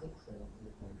 5, 6, 7,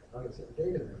 8, 9. Okay, so the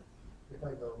data there. If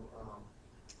I go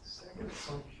second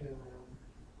function,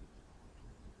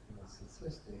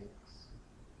 statistics,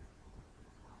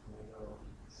 and I go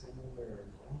single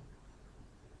variable,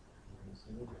 and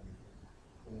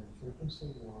frequency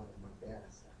 1 in my data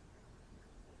set.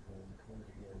 And come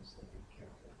over here and say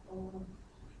calculate.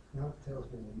 Now it tells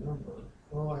me the number.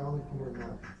 Oh, I only put in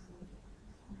 9.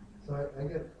 So I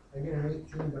get an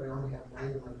 18, but I only have 9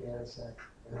 in my data set,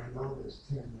 and I know there's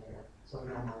 10 there, so I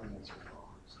know my answer is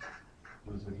wrong. So.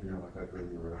 What is it you're gonna like that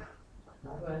really rough?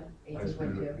 What, I just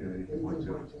 18.2? did it,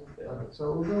 18.2. Okay,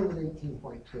 so we'll go with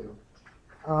 18.2.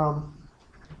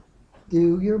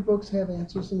 Do your books have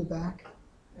answers in the back?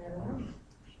 I don't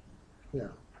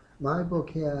know. My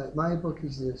book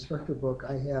is the instructor book.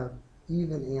 I have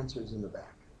even answers in the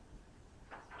back.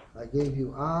 I gave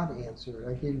you odd answers.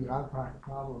 I gave you odd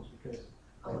problems because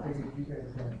I figured you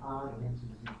guys had odd answers in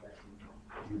the back.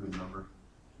 Even number.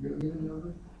 Your even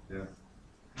number? Yeah.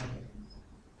 Okay.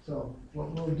 So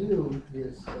what we'll do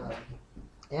is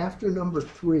after number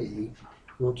 3,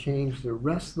 we'll change the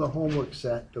rest of the homework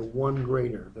set to 1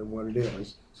 greater than what it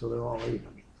is, so they're all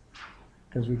even.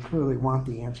 Because we clearly want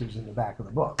the answers in the back of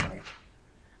the book, right?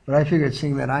 But I figured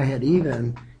seeing that I had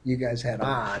even, you guys had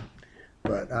odd,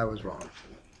 but I was wrong.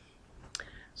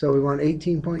 So we want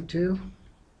 18.2?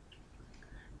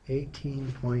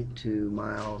 18.2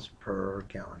 miles per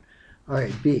gallon. All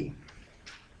right, B.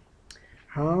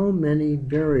 How many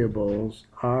variables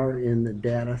are in the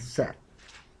data set?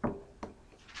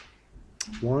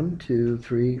 1, 2,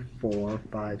 3, 4,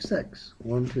 5, 6.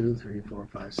 1, 2, 3, 4,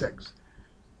 5, 6.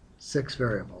 6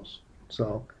 variables.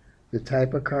 So the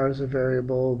type of car is a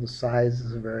variable, the size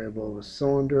is a variable, the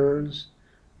cylinders,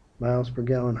 miles per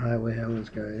gallon, highway,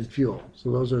 and fuel. So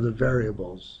those are the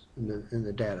variables in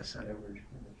the data set. What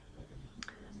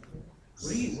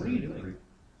are you doing?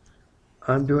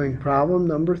 I'm doing problem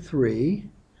number 3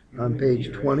 on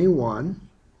page 21.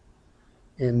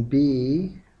 And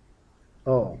B,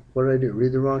 oh, what did I do?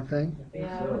 Read the wrong thing?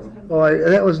 Yeah,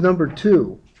 That was number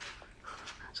 2.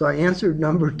 So I answered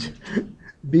number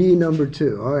B number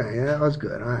 2. All right, yeah, that was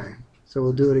good. All right. So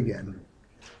we'll do it again.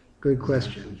 Good It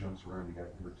question. jumps around. You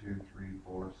got number 2, 3,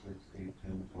 4, 6, 8,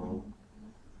 10, 12.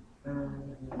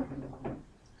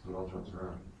 So it all jumps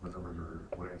around. What numbers are,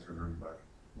 what answers are in the back?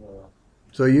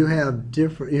 So you have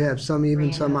some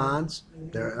even, some odds?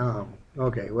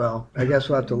 Okay, well, I guess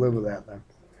we'll have to live with that then.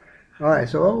 All right,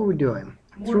 so what were we doing?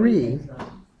 3,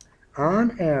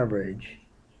 on average,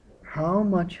 how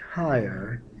much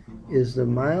higher is the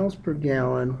miles per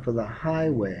gallon for the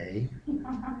highway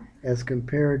as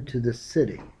compared to the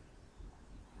city?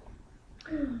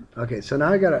 Okay, so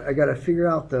now I gotta figure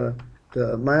out the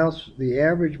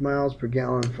average miles per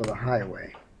gallon for the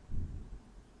highway.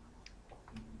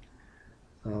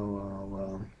 Oh,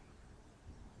 well.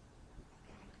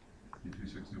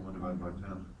 261 divided by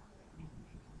 10.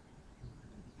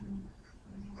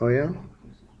 Oh, yeah?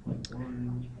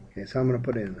 Okay, so I'm going to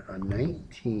put in a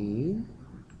 19,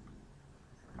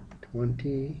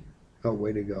 20, oh,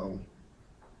 way to go.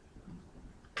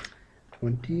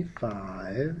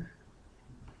 25,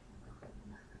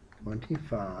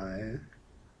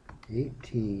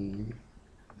 18,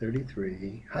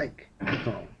 33, hike.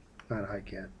 Oh, not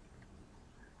hike yet.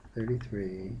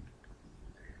 33,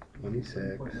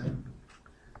 26,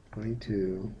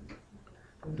 22,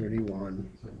 31,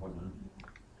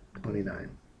 29.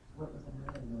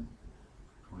 26.1.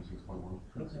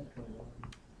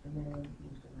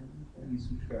 You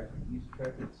subtract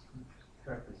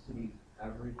the city's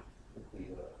average with the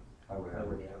Highway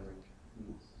highway average. average.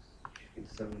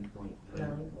 It's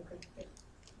 7.9.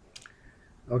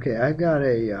 Okay, I've got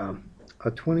a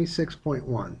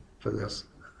 26.1 for this.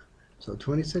 So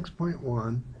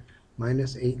 26.1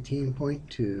 minus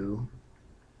 18.2.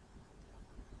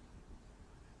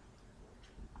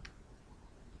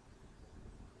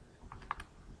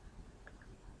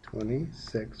 And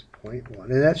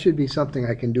that should be something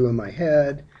I can do in my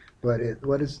head, but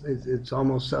it's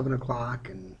almost 7 o'clock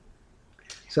and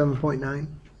 7.9?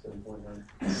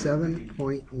 7.9.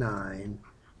 7.9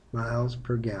 miles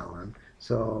per gallon.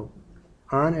 So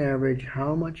on average,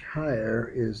 how much higher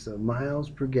is the miles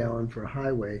per gallon for a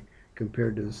highway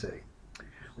compared to the city?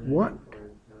 What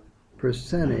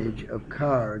percentage of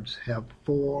cars have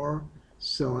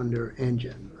 4-cylinder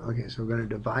engine? Okay, so we're going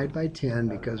to divide by 10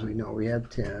 because we know we have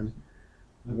 10.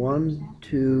 1,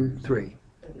 2, 3.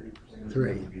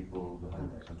 3 Equal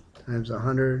 100%. times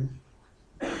 100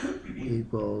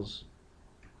 equals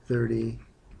 30%.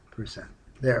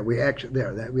 We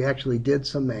actually did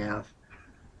some math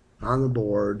on the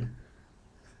board.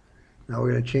 Now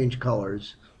we're going to change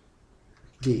colors.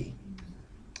 D.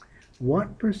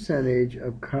 What percentage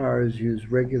of cars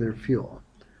use regular fuel?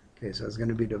 Okay, so it's going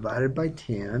to be divided by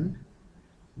 10.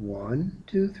 1,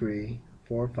 2, 3,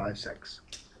 4, 5, 6.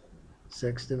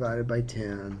 6 divided by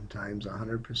 10 times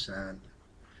 100%.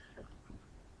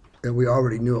 And we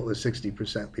already knew it was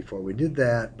 60% before we did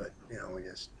that, but we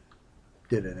just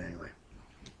did it anyway.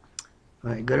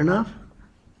 All right, good enough?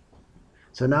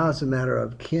 So now it's a matter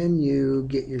of, can you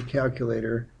get your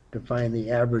calculator to find the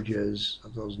averages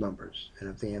of those numbers? And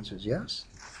if the answer is yes,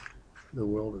 the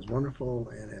world is wonderful,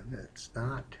 and if it's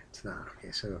not, it's not.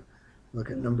 Okay, so look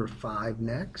at number 5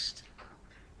 next.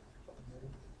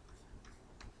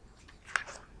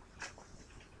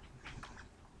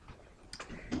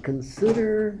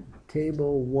 Consider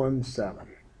table 1.7.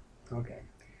 Okay.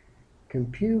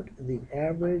 Compute the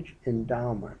average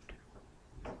endowment.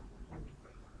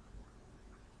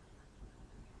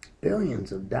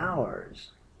 Billions of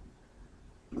dollars.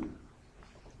 All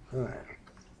right.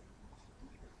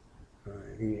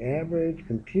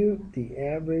 Compute the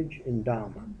average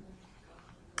endowment.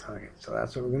 Okay, so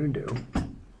that's what we're going to do.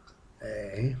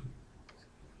 A.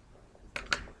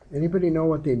 Anybody know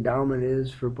what the endowment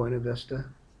is for Buena Vista?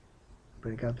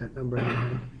 Anybody got that number in your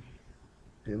head?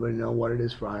 Anybody know what it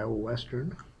is for Iowa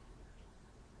Western?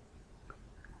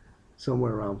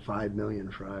 Somewhere around 5 million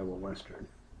for Iowa Western.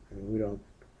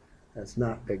 That's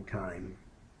not big time.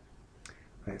 All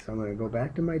right, so I'm going to go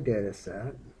back to my data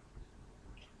set.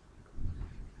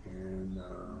 And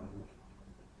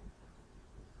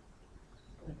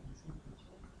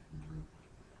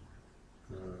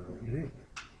okay.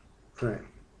 All right.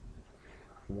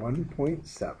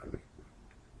 1.7.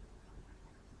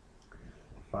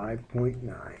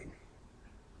 5.9.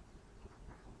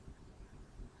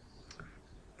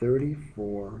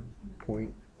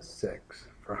 34.6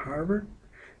 for Harvard.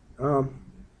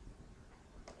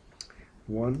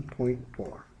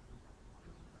 1.4.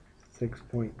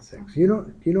 6.6. Do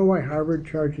you know why Harvard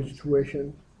charges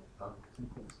tuition? Well,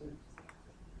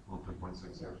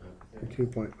 2.6 actually.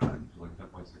 2.5. Like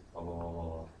 10.6, blah, blah, blah,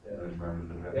 blah. Yeah. And then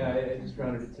rounded it up. Yeah, I just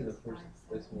rounded it to the first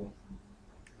decimal.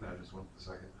 And I just went to the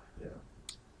second. Yeah.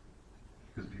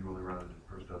 Because if you only rounded to the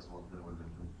first decimal, then it would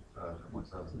have been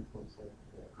 10.7. 2.7.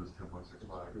 Yeah. It was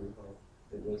 10.65.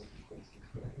 It was 2.65.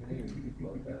 I didn't even think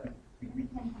about that.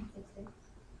 10.66.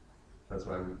 That's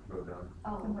why we wrote down.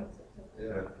 Oh, wait.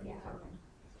 Yeah. Yeah.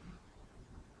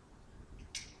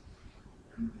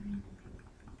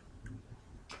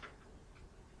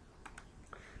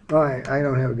 All right, I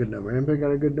don't have a good number. Anybody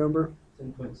got a good number?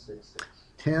 10.66.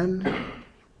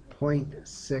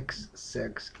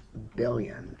 10.66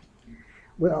 billion.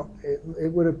 Well,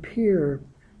 it would appear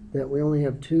that we only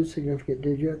have 2 significant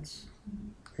digits,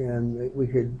 and we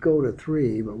could go to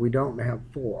 3, but we don't have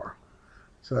 4.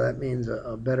 So that means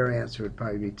a better answer would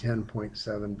probably be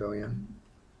 10.7 billion.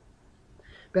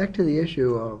 Back to the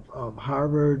issue of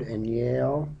Harvard and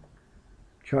Yale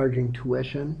charging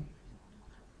tuition.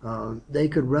 They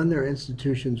could run their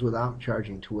institutions without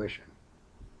charging tuition.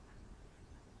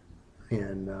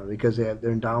 And because their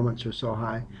endowments are so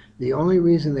high. The only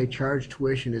reason they charge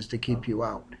tuition is to keep you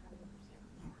out.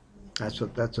 That's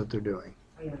what they're doing.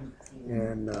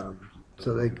 And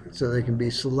so they can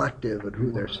be selective at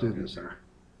who their students are.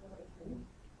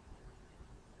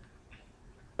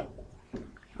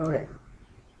 Okay,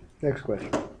 next question.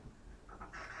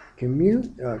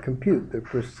 Compute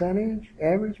the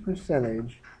average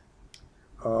percentage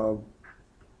of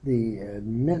the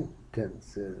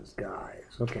admittances, guys.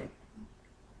 Okay.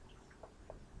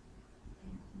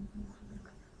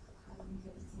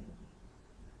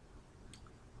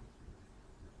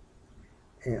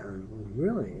 And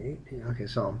really, 18, okay,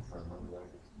 so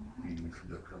fees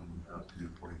that come out to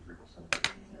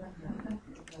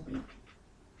 43%.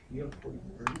 You have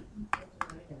 43.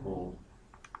 Well,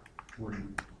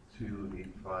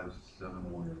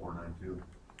 42,857,1492.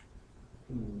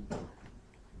 Hmm.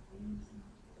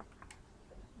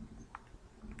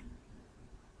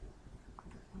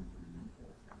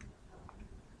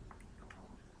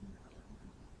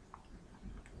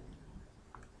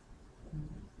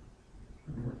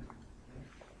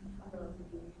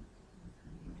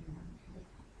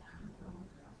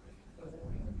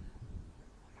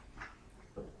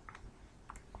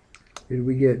 Did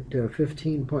we get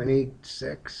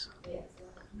 15.86? Yes.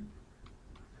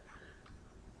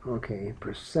 Okay,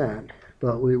 percent.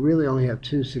 But we really only have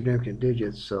two significant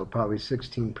digits, so probably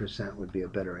 16% would be a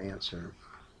better answer.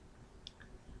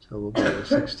 So we'll go with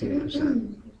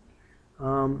 16%.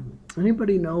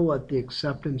 Anybody know what the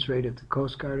acceptance rate at the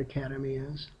Coast Guard Academy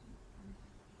is?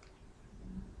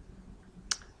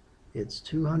 It's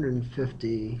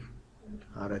 250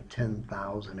 out of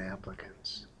 10,000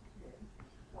 applicants.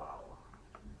 Wow.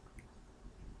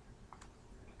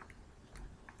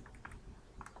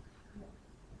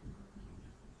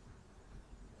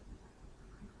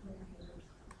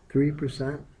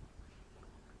 3%.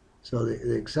 So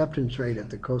the acceptance rate at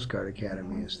the Coast Guard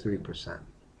Academy is 3%.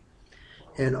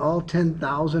 And all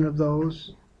 10,000 of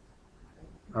those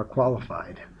are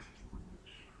qualified.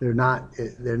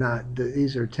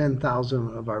 These are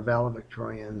 10,000 of our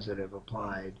valedictorians that have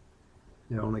applied.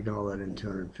 They're only going to let in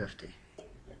 250.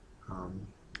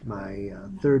 My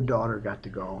third daughter got to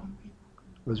go.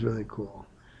 It was really cool.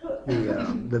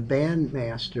 The band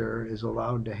master is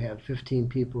allowed to have 15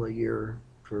 people a year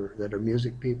that are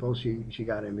music people. She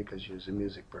got in because she was a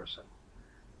music person.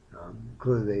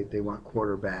 Clearly they want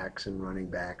quarterbacks and running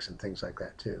backs and things like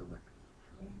that too. But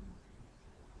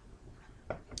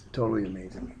totally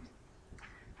amazing.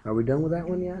 Are we done with that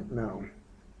one yet? No.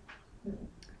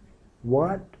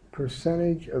 What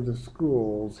percentage of the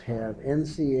schools have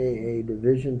NCAA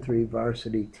Division III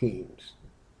varsity teams?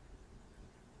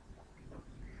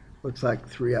 Looks like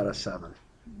 3 out of 7.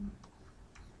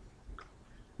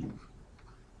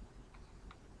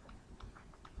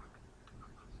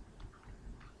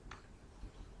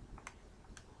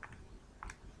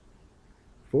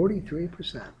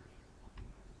 %.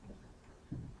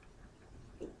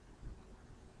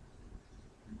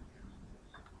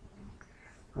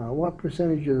 What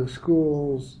percentage of the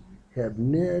schools have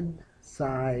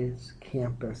mid-size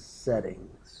campus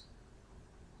settings?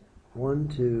 1,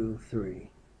 2, 3.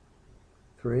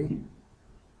 3?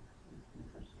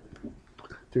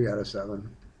 3 out of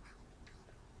 7.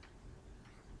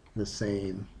 The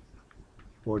same,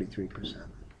 43%.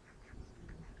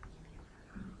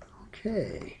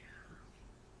 Okay.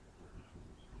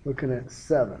 Looking at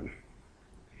 7.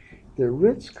 The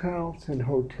Ritz-Carlton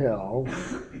Hotel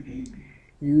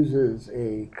uses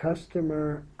a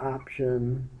customer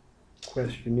option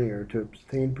questionnaire to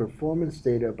obtain performance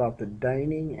data about the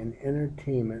dining and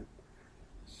entertainment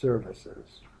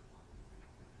services.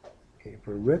 Okay,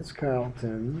 for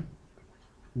Ritz-Carlton,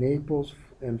 Naples,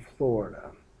 and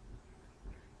Florida,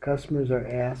 customers are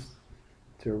asked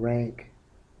to rank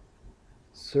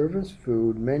service,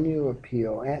 food, menu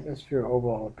appeal, atmosphere,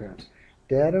 overall appearance.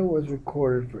 Data was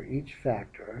recorded for each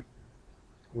factor,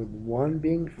 with 1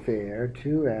 being fair,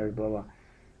 2 average, blah, blah.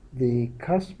 The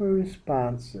customer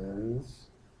responses,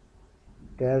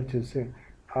 data to say,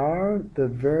 are the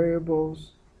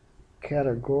variables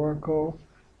categorical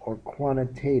or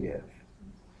quantitative?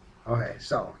 Okay,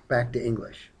 so back to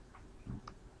English.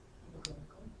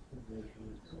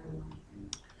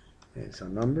 Okay, so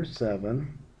number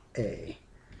 7, A.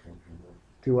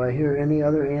 Do I hear any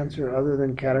other answer other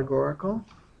than categorical?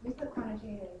 We put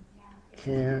quantitative, yeah.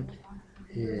 Can't,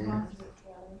 yeah.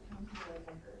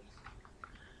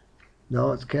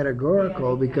 No, it's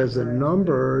categorical because the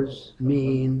numbers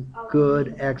mean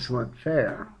good, excellent,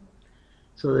 fair.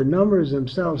 So the numbers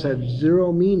themselves have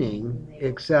 0 meaning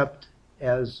except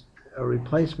as a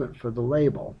replacement for the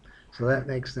label. So that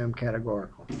makes them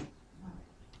categorical.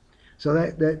 So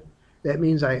that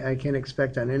means I can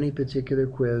expect on any particular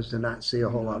quiz to not see a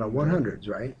whole lot of 100s,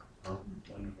 right?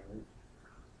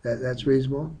 That's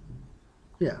reasonable?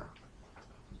 Yeah.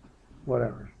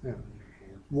 Whatever. Yeah.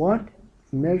 What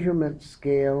measurement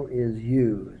scale is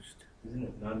used? Isn't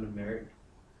it non-numeric?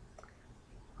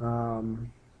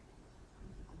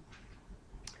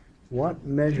 What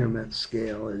measurement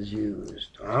scale is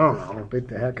used? I don't know. Beat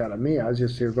the heck out of me. I was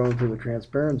just here going through the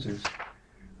transparencies.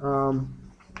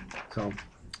 So,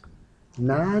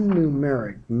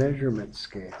 non-numeric measurement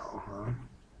scale, huh?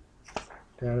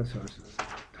 Data sources.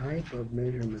 Type of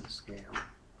measurement scale.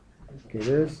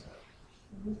 Okay,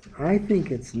 I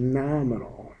think it's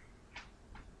nominal.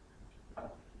 I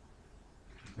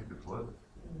think it's what?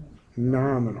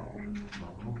 Nominal.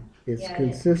 Nominal? It's Yeah,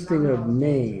 consisting of nominal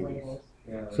names. labels.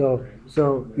 Yeah, that's So, right.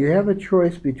 so you have a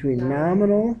choice between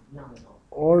nominal, Nominal.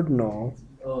 ordinal,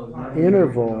 Oh, it's not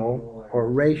interval, nominal or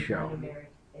ratio. Non-numeric,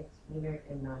 it's numeric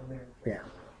and non-numeric. Yeah.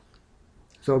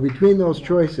 So between those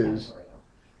choices,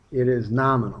 it is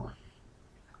nominal.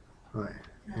 Right.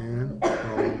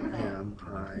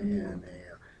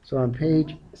 N-O-M-I-N-A-L. So on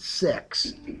page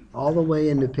 6, all the way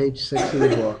into page 6 of the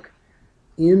book,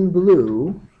 in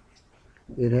blue,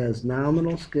 it has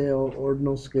nominal scale,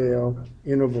 ordinal scale,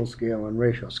 interval scale, and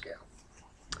ratio scale.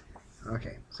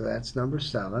 Okay, so that's number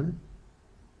 7.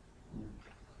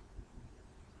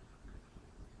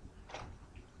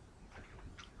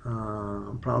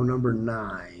 Problem number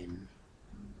 9.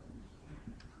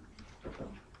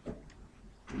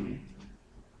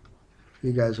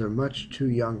 You guys are much too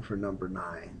young for number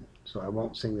 9, so I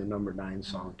won't sing the number 9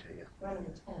 song to you. We're on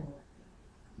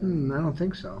the 10. I don't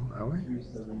think so, are we? 3,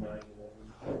 7, 9,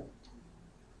 11.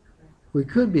 We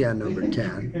could be on number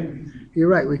 10. You're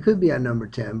right, we could be on number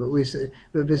 10, but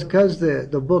but because the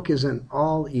book isn't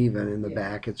all even in the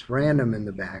back, it's random in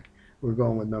the back, we're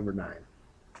going with number 9.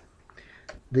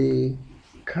 The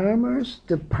Commerce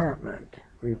Department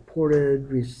reported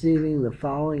receiving the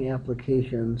following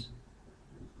applications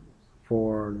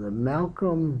for the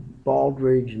Malcolm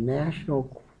Baldrige National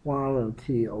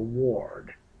Quality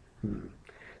Award.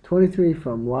 23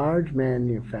 from large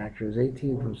manufacturers,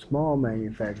 18 from small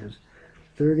manufacturers,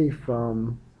 30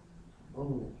 from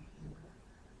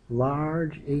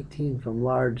large, 18 from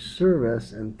large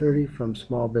service, and 30 from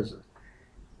small business.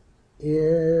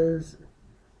 Is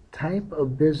type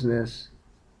of business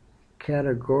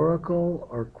categorical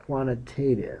or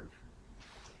quantitative?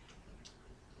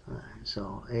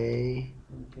 So A,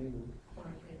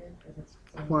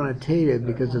 quantitative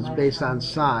because it's based on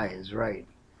size, right?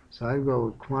 So I'd go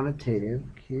with quantitative,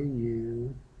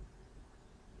 Q-U-A-N,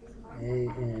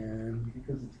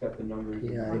 Because it's got the numbers.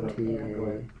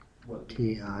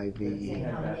 P-I-T-I-V-E.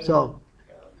 So,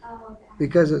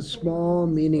 because it's small,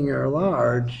 medium, or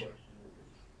large,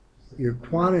 your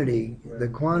quantity, the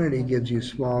quantity gives you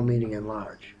small, medium, and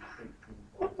large.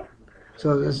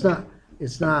 So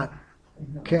it's not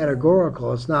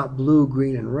categorical, it's not blue,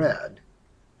 green, and red.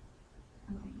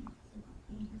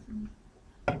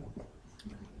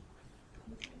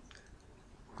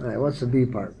 All right, what's the B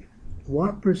part?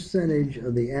 What percentage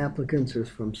of the applicants are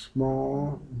from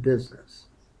small business?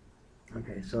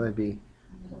 Okay, so that'd be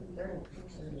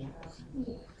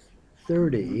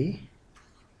 30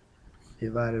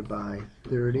 divided by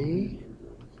 30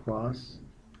 plus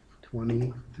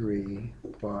 23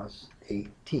 plus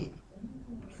 18.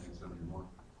 71.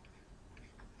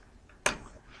 Okay,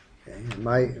 and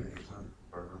my 8%,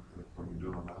 or when you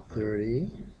do it on that side.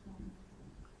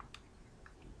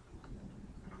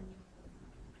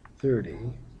 30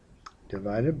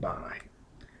 divided by,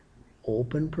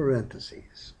 open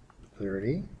parentheses,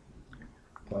 30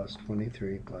 plus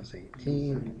 23 plus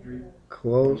 18,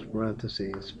 close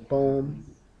parentheses, boom.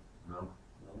 No,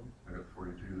 I got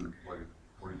 42, like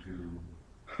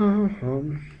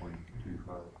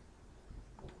 42.25.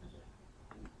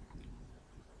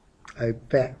 I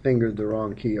fat fingered the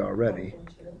wrong key already.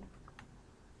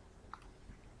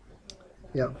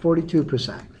 Yeah,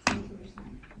 42%.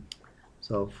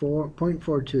 So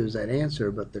 4.42 is that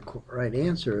answer, but the right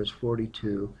answer is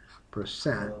 42%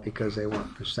 because they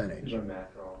want percentage. My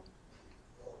math wrong.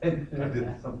 I did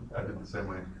the same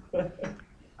way. I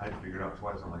had to figure it out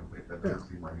twice. I'm like, wait, that doesn't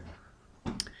seem right.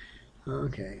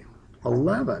 Okay,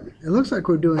 11. It looks like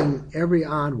we're doing every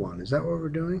odd one. Is that what we're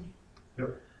doing? Yep.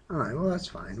 All right, well, that's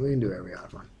fine. We can do every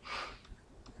odd one.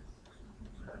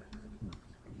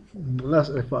 Unless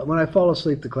when I fall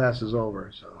asleep, the class is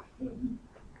over. So,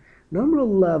 number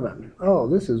 11. Oh,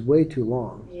 this is way too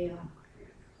long. Yeah.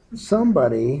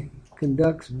 Somebody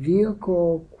conducts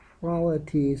vehicle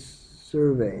quality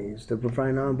surveys to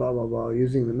find out blah blah blah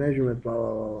using the measurement blah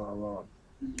blah blah blah blah.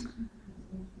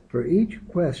 For each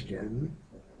question,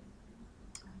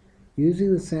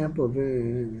 using the sample of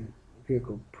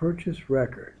vehicle purchase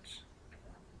records,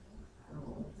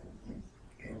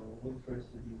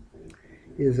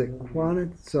 is it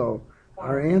so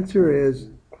our answer is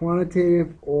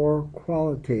quantitative or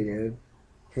qualitative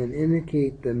and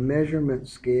indicate the measurement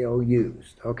scale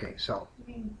used. Okay, so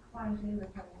You mean quantitative or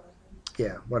qualitative?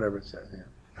 yeah, whatever it says, yeah.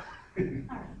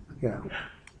 Yeah.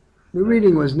 The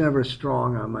reading was never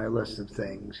strong on my list of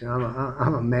things. You know,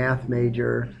 I'm a math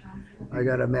major. I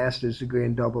got a master's degree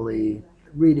in EE.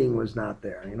 Reading was not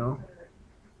there, you know.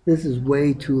 This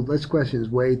question is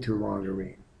way too long to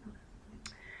read.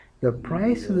 The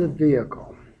price of the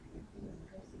vehicle,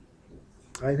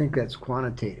 I think that's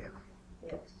quantitative.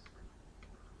 Yes.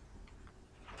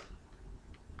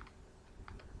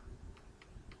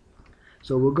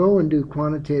 So we'll go and do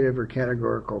quantitative or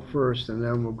categorical first, and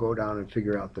then we'll go down and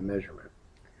figure out the measurement.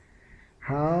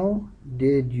 How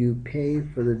did you pay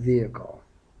for the vehicle?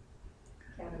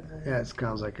 Category. That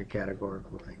sounds like a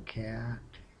categorical thing. Cat.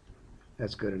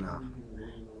 That's good enough.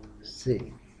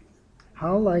 C.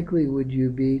 How likely would you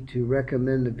be to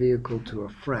recommend the vehicle to a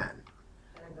friend?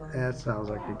 Category. That sounds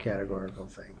like a categorical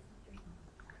thing.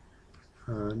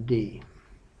 D.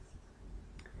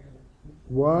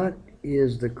 What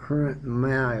is the current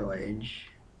mileage?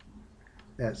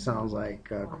 That sounds like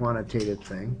a quantitative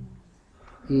thing.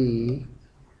 E.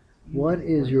 What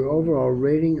is your overall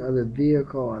rating of the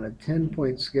vehicle on a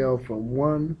 10-point scale from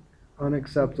 1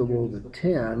 unacceptable to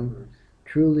 10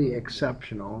 truly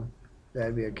exceptional?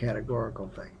 That'd be a categorical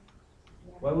thing.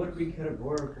 Why would it be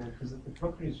categorical? Because if the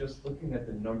company's just looking at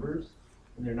the numbers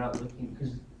and they're not looking,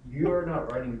 because you're not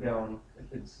writing down if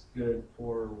it's good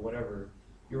for whatever.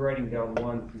 You're writing down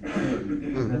 1 through 10,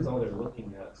 and that's all they're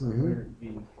looking at. So Mhm. would it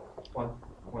be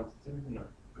quantitative? No.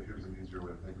 But here's an easier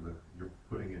way of thinking of it, you're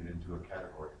putting it into a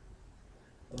category.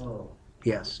 Oh.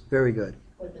 Yes, very good.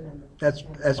 With the number. That's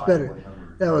Five better. one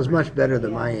number. That was much better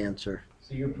than my answer.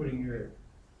 So you're putting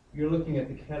you're looking at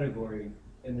the category,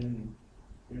 and then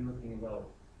you're looking about.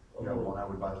 Yeah, 1, I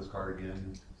would buy this car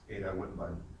again, 8, I wouldn't buy,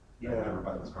 I'd never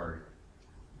buy this car again.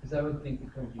 Because I would think the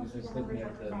company's just looking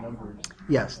at the numbers.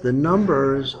 Yes, the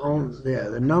numbers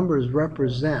the numbers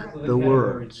represent So the category's,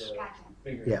 words.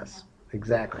 bigger. Yes,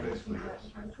 exactly. Basically, yes.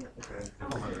 Okay. If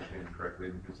I'm understanding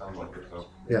correctly, it sounds like it, so.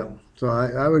 Yeah. So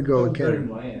I would go with Better than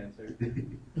category. my answer.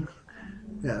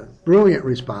 Yeah, brilliant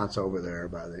response over there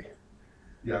by the.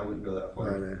 Yeah, I wouldn't go that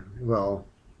far. Well,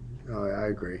 I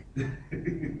agree. All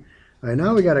right,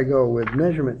 now we got to go with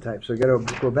measurement type. So we got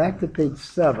to go back to page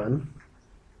 7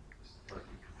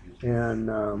 and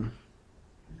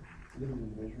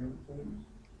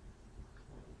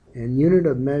unit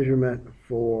of measurement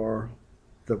for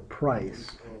the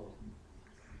price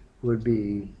would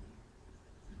be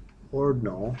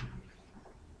ordinal.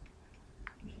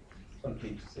 On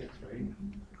page 6,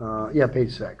 right? Yeah,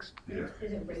 page 6. Yeah.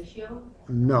 Is it ratio?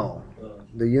 No,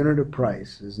 the unit of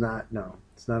price is not. No,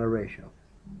 it's not a ratio.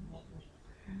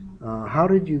 How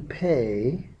did you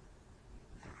pay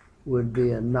would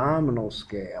be a nominal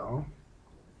scale.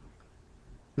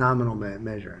 Nominal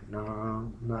measure.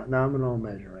 No, not nominal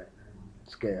measurement.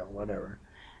 Scale, whatever.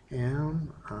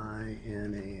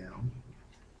 M-I-N-A-L.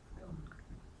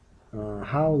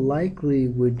 How likely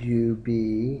would you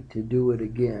be to do it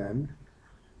again?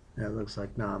 That looks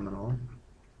like nominal.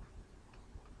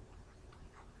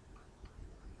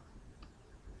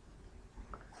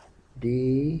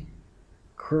 D.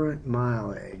 Current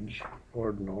mileage,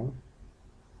 ordinal.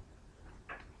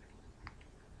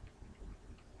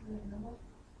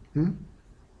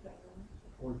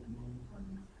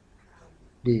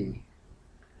 D.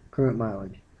 Current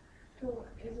mileage. So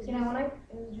is it You know, when I-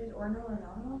 is it just ordinal and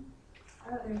nominal? I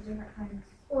thought there's different kinds.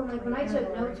 Well, like when I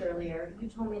took notes earlier, you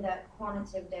told me that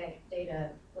quantitative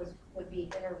data would be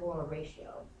interval or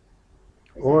ratio.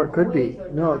 Is Or that it could be, always or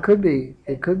no, not?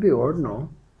 it could be ordinal.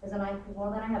 Cause then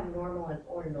then I have normal and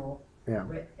ordinal Yeah.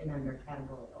 written under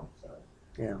categorical, so.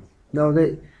 No,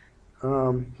 they,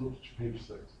 Flip to page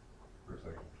 6 for a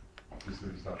second. This is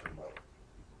what he's talking about.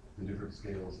 The different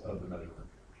scales of the measurement.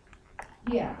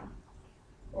 Yeah.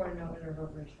 Or no interval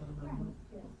ratio. normal.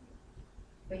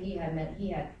 But he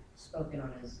had spoken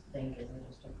on his thing, cause I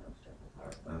just took notes to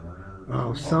the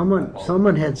oh,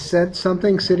 someone had said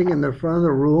something sitting in the front of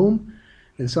the room,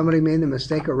 and somebody made the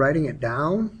mistake of writing it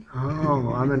down.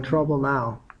 Oh, I'm in trouble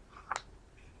now.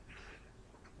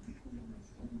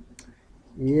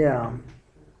 Yeah.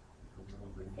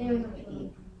 Anyways, okay, E.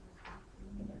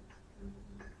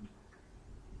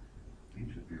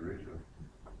 Each should be a ratio,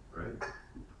 right?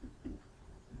 You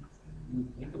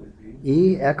would think it would be.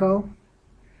 E, echo.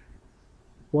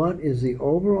 What is the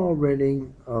overall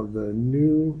rating of the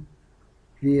new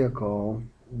vehicle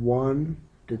 1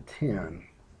 to 10?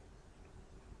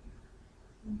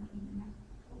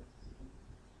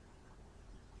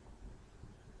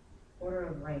 Order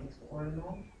of ranks,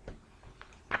 ordinal.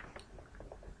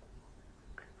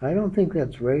 I don't think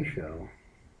that's ratio.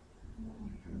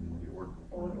 And the ordinal.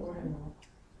 Ordinal.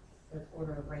 That's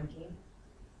order of ranking.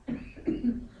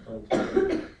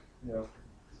 Yeah.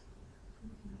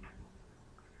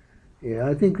 Yeah,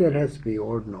 I think that has to be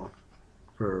ordinal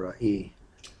for E.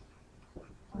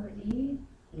 Or E?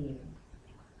 E.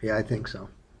 Yeah, I think so.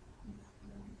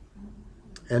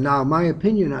 And now my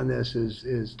opinion on this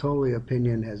is totally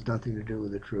opinion, has nothing to do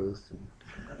with the truth.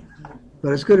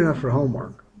 But it's good enough for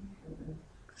homework.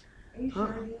 Are you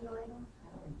sure you know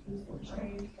it? Are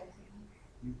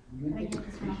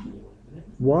you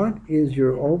What is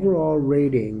your overall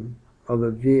rating of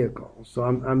a vehicle? So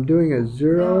I'm doing a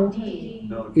 0 D.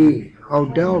 No, E. Oh,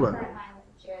 delta. Current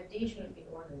mileage. Yeah, D shouldn't be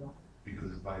ordinal.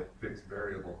 because it's by a fixed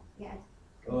variable. Yes.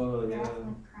 Oh, They're yeah. asking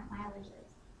what the current mileage is.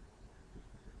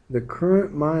 The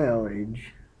current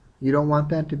mileage, you don't want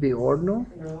that to be ordinal?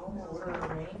 No,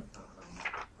 order range.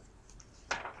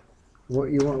 What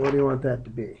do you want that to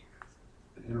be?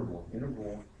 The interval.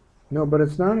 Interval. No, but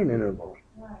it's not an interval.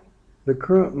 Why? The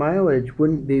current mileage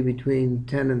wouldn't be between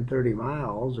 10 and 30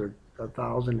 miles or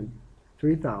 1,000 and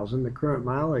 3,000. The current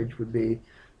mileage would be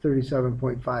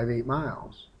 37.58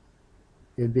 miles.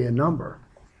 It'd be a number.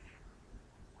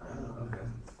 Okay.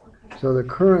 So the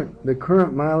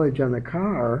current mileage on the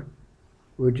car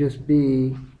would just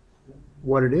be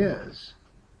what it is.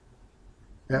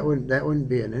 That wouldn't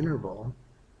be an interval.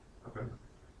 Okay.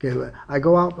 Okay, but I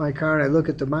go out my car and I look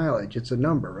at the mileage. It's a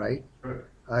number, right? Right.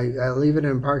 I leave it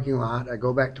in a parking lot. I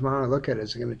go back tomorrow and look at it.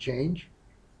 Is it going to change?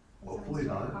 Hopefully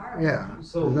not. Yeah.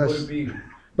 So Unless- would it be,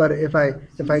 But if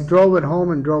I drove it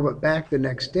home and drove it back the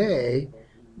next day,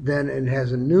 then it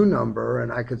has a new number,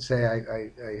 and I could say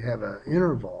I have an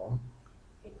interval.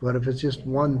 But if it's just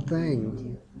one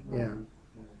thing,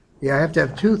 yeah, I have to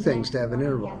have two things to have an Yeah,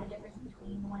 interval. the difference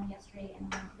between the one yesterday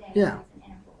and the one today. Yeah. Is an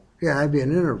interval. Yeah, that'd be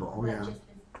an interval. But Yeah, just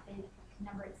the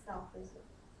number itself is.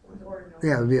 Ordinal.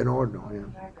 yeah, it'd be an ordinal.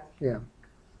 Yeah.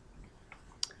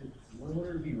 what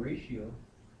would it be ratio?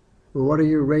 Well, what are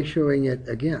you ratioing it I would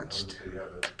against? say you have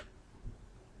a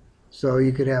So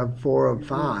you could have 4 of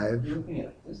 5. You're looking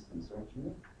at distance, aren't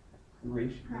you? The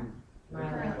ratio.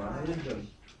 Mileage. Mileage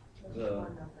of the,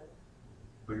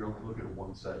 But you're only looking at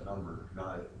one set number,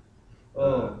 not,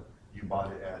 you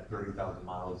bought it at 30,000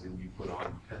 miles and you put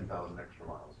on 10,000 extra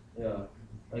miles. yeah,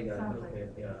 I got it, okay,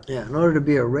 yeah. Yeah, in order to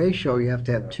be a ratio, you have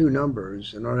to have two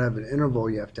numbers. In order to have an interval,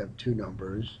 you have to have two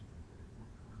numbers.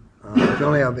 If you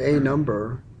only have a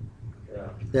number, Yeah.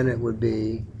 then it would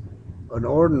be an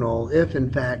ordinal if, in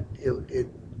fact, it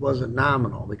wasn't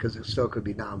nominal, because it still could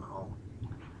be nominal,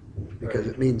 because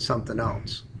it means something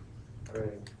else.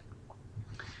 Right.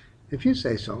 If you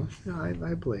say so, yeah,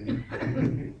 I believe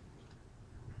you.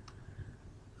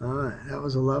 All right, that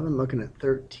was 11. Looking at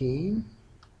 13.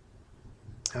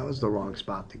 That was the wrong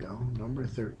spot to go. Number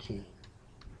 13.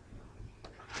 I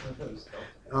thought it was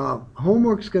stuff.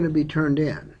 Homework's going to be turned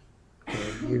in. Okay?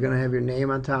 You're going to have your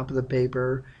name on top of the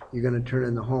paper. You're going to turn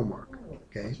in the homework.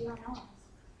 Okay. But you don't know us.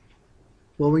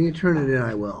 Well, when you turn it in,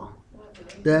 I will.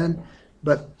 Then,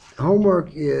 but homework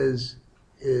is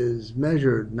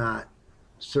measured, not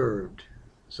served.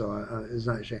 So it's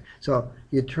not shame. So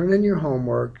you turn in your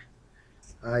homework.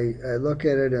 I look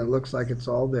at it and it looks like it's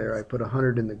all there. I put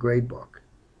 100 in the grade book.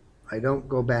 I don't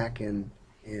go back and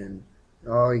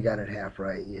oh, you got it half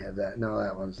right. You have that. No,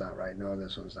 that one's not right. No,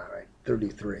 this one's not right.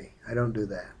 33. I don't do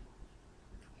that.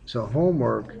 So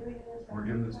homework, We're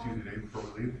giving this to you today before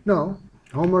we leave? no,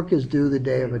 homework is due the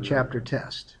day of a chapter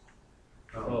test.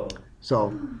 Oh,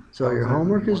 So your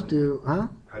homework is due, huh?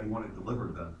 How do you want it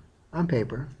delivered then? On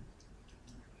paper.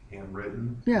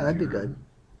 Handwritten? Yeah, that'd be Computer? good.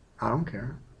 I don't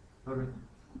care. Okay.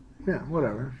 Yeah,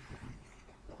 whatever.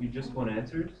 you just want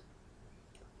answers?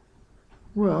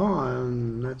 Well,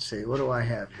 let's see. What do I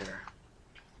have here?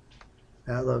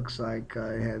 That looks like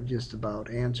I have just about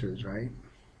answers, right?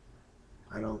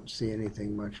 I don't see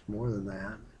anything much more than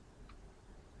that.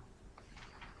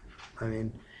 I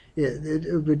mean,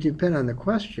 it would depend on the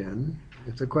question.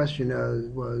 If the question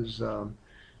was,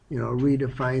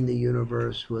 redefine the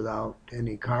universe without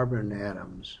any carbon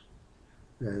atoms,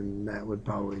 then that would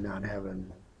probably not have a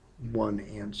one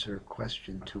answer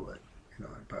question to it.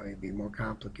 It'd probably be more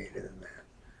complicated than that.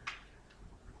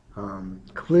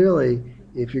 Clearly,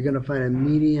 if you're going to find a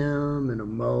medium and a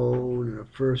mode and a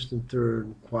first and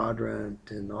third quadrant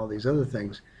and all these other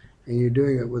things, and you're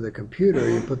doing it with a computer,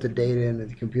 you put the data in and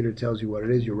the computer tells you what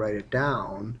it is, you write it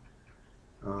down,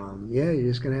 you're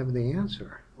just going to have the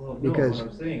answer. Well, no, Because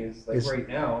what I'm saying is, like, it's- right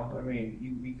now, I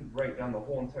mean, we could write down the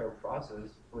whole entire process,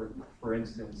 for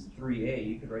instance, 3A,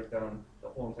 you could write down the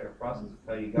whole entire process of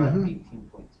how you got Mhm.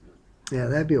 18.2. Yeah,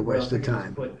 that'd be a Or else waste we of could just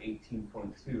time. put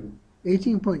 18.2,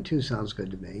 18.2 sounds good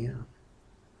to me, yeah.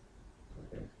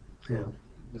 okay. Yeah. So,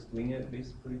 just wing it,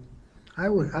 basically, I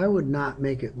would not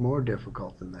make it more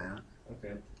difficult than that.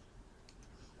 okay.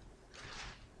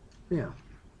 Yeah.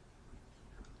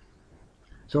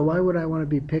 So why would I want to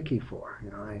be picky for?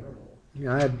 I don't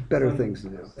know. I had better things to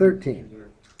do. 13.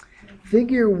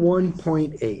 Figure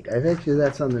 1.8. I think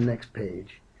that's on the next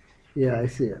page. Yeah, I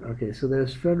see it. Okay, so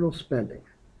there's federal spending.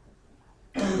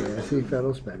 Yeah, I see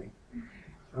federal spending.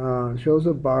 Shows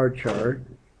a bar chart.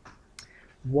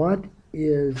 What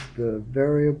is the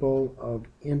variable of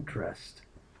interest?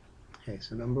 Okay,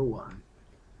 so number one.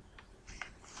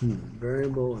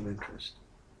 Variable of interest.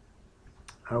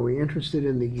 Are we interested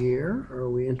in the year or are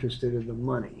we interested in the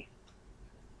money?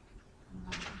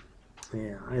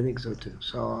 Yeah, I think so too.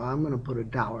 So I'm going to put a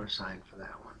dollar sign for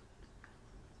that one.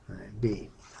 All right, B.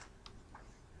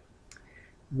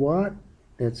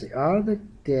 Let's see, are the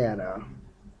data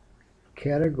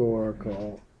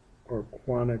categorical or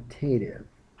quantitative?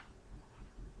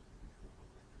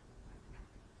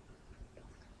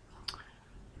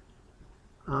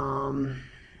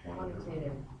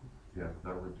 Quantitative, Yeah,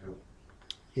 that would too.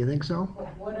 You think so?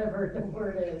 whatever the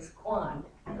word is, quant.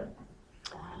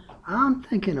 I'm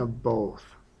thinking of both.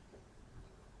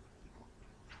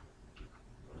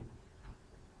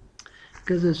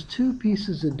 Because there's two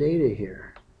pieces of data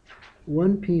here.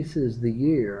 One piece is the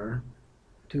year,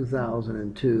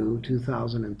 2002,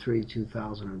 2003,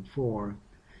 2004,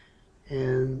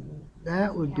 and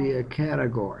that would be a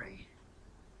category.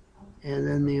 And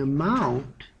then the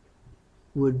amount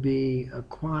would be a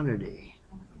quantity.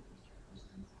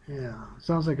 Yeah,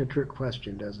 sounds like a trick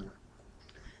question, doesn't it?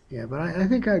 Yeah, but I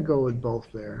think I'd go with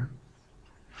both there.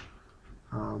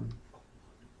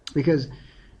 Because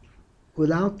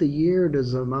without the year,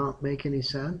 does the amount make any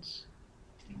sense?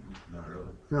 Not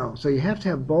really. No, so you have to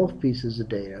have both pieces of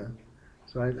data.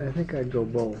 So I think I'd go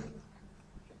both.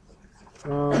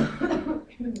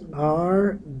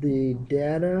 Are the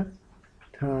data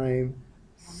time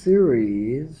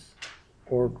series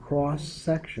or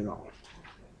cross-sectional?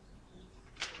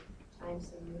 Time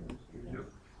series. Yep.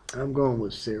 I'm going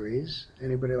with series.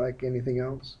 Anybody like anything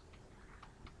else?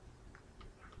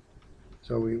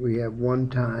 So we have one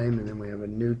time, and then we have a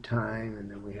new time, and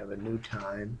then we have a new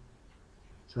time.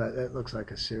 So that looks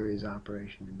like a series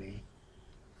operation to me.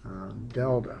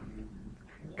 Delta.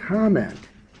 Comment.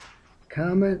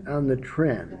 Comment on the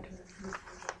trend.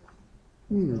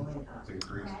 It's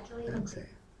increased. Let's see.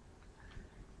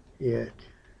 It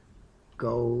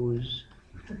goes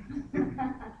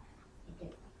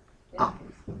up.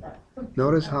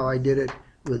 Notice how I did it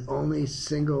with only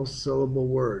single syllable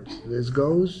words. This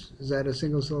goes, is that a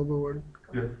single syllable word?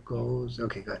 Yeah. Goes,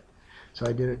 okay, good. So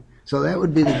I did it. So that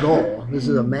would be the goal. This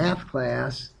is a math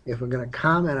class. If we're going to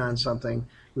comment on something,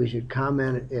 we should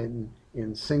comment in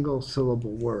single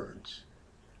syllable words.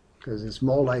 Because it's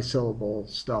multi-syllable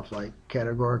stuff like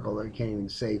categorical that you can't even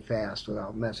say fast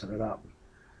without messing it up.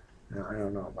 No, I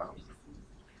don't know about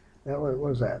that. What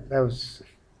was that? That was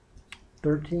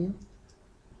 13?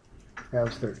 That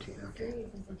was 13, okay. Series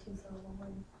is a two-syllable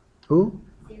word. Who?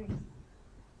 Series.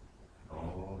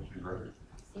 Oh, she's right.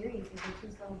 Series is a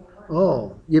two-syllable word.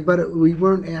 Oh, yeah, but we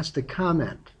weren't asked to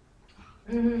comment.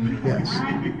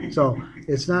 Yes. So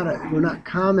it's not we're not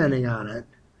commenting on it.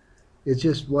 It's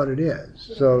just what it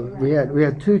is. So we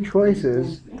had two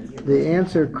choices. The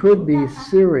answer could be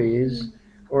series,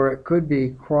 or it could be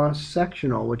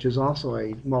cross-sectional, which is also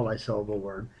a multi-syllable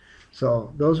word.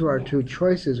 So those were our two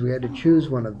choices. We had to choose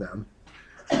one of them.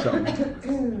 So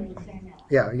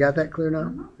yeah, you got that clear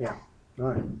now? Yeah. All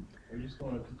right. Are you just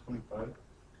going up to 25?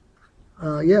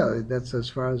 Yeah, that's as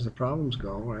far as the problems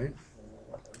go, right?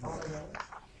 I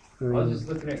was just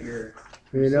looking at your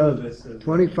You know, syllabus.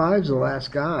 25 is the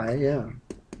last guy, yeah.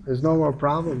 There's no more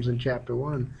problems in chapter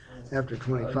 1 after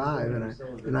 25,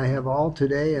 and I have all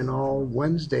today and all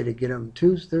Wednesday to get them,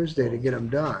 Thursday to get them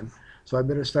done. So I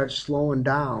better start slowing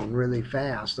down really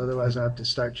fast, otherwise I have to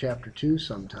start chapter 2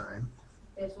 sometime.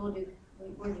 Yes, we're to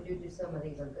do some of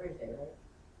these on Thursday, right?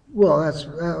 Well,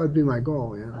 that would be my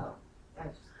goal, yeah. Oh, gotcha.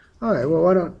 All right,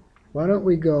 well, why don't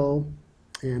we go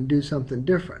and do something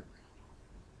different?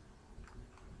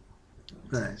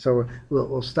 All right, so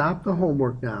we'll stop the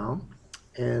homework now,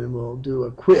 and we'll do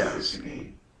a quiz.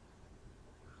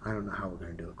 I don't know how we're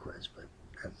going to do a quiz, but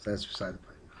that's beside the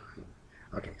point.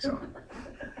 Okay, so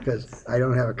because I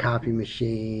don't have a copy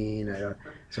machine,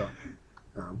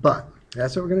 but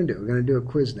that's what we're going to do. We're going to do a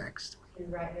quiz next. You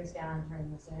write this down, turn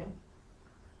this in.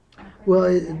 Well,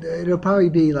 it'll probably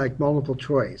be like multiple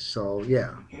choice. So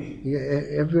yeah,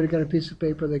 everybody got a piece of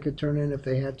paper they could turn in if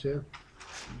they had to.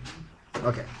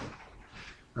 Okay.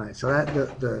 All right. So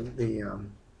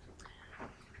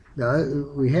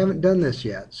we haven't done this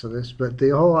yet. But the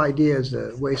whole idea is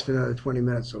to waste another 20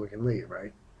 minutes so we can leave,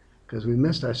 right? Because we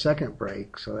missed our second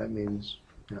break, so that means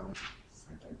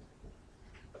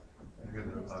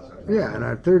yeah, and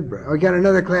our third break. We got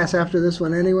another class after this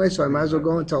one anyway, so I might as well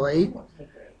go until 8.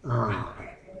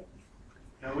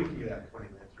 And we can get out 20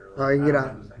 minutes early. Oh, you can get I don't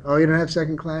out. have a second. Oh, you don't have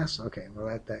second class? Okay, well,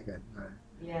 that good. All right.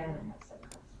 Yeah, I don't have second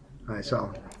class. All right, so,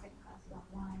 My second class about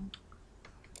 1.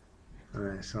 all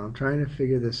right, so I'm trying to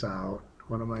figure this out.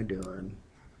 What am I doing?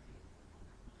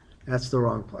 That's the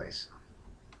wrong place.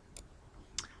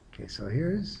 Okay, so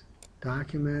here's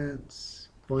documents,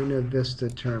 Buena Vista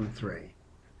Term 3.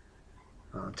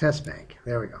 Test bank,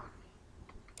 there we go.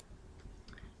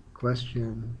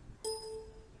 Question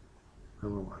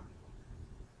number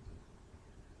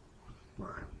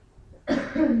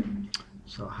 1.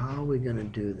 So how are we going to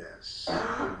do this?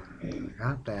 I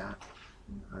got that.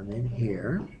 I'm in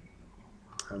here.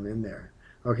 I'm in there.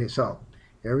 Okay, so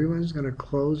everyone's going to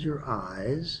close your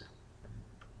eyes,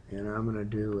 and I'm going to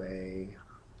do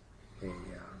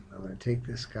I'm going to take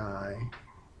this guy,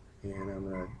 and I'm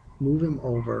going to move him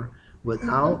over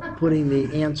without putting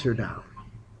the answer down.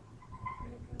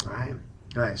 All right.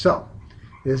 All right. So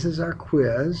this is our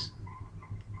quiz,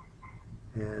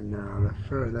 and the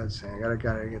first. Let's see. I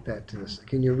gotta get that to this.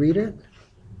 Can you read it?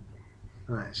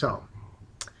 All right. So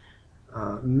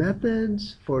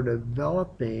methods for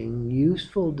developing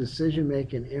useful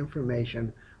decision-making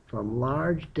information from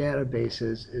large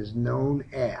databases is known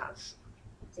as.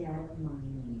 Data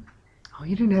mining. Oh,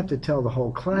 you didn't have to tell the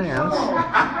whole class.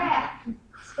 Crap.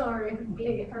 Sorry, I'm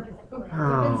being Perfect.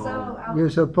 Oh, you're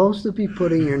supposed to be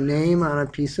putting your name on a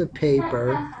piece of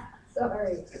paper.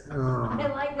 sorry. I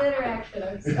Oh, like the interaction,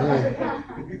 I'm sorry.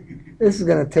 this is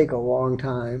going to take a long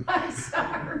time. I'm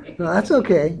sorry. No, that's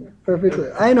okay. Perfectly.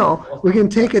 I know. We can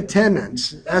take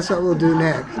attendance. That's what we'll do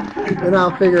next. Then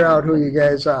I'll figure out who you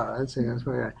guys are. Let's see. That's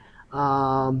what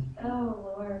Oh,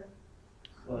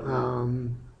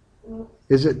 Lord.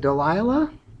 is it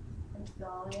Delilah? It's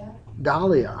Dahlia.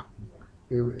 Dahlia.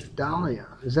 Dahlia.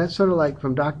 Is that sort of like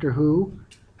from Doctor Who?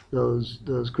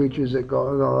 Those creatures that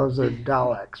go, those are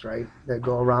Daleks, right? That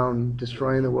go around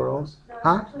destroying the world? No, it's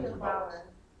Huh? actually a flower.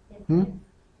 Hmm?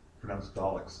 Pronounced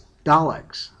Daleks.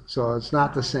 Daleks. So it's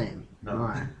not the same. No. All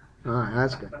right. All right,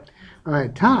 that's good. All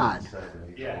right, Todd.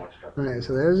 Yeah. All right,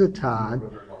 so there's a Todd.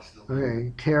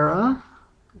 Okay, Tara.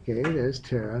 Okay, there's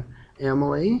Tara.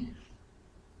 Emily.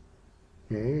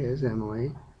 Okay, there's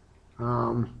Emily.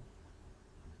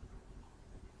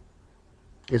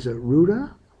 Is it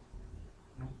Ruda?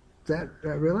 Is that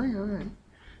really? All right.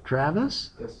 Travis.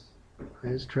 Yes.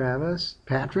 There's Travis.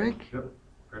 Patrick. Right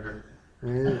here.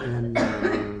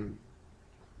 And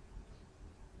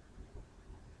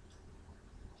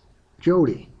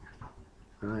Jody.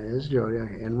 All right, there's Jody.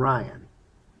 Okay, and Ryan.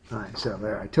 All right, so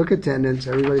there. I took attendance.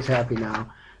 Everybody's happy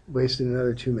now. Wasted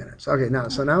another 2 minutes. Okay,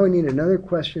 now we need another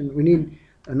question. We need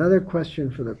another question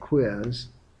for the quiz.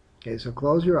 Okay, so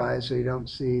close your eyes so you don't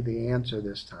see the answer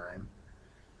this time.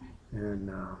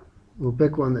 And we'll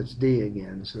pick one that's D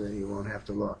again so that you won't have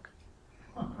to look.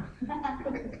 All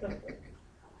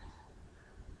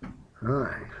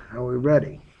right, are we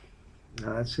ready?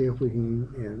 Now let's see if we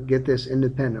can get this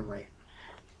independently.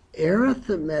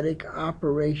 Arithmetic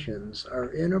operations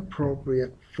are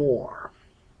inappropriate for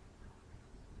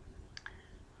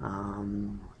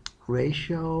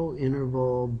ratio,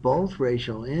 interval, both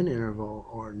ratio and interval,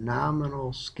 or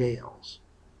nominal scales.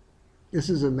 This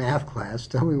is a math class.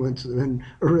 Tell me when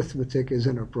arithmetic is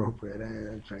inappropriate.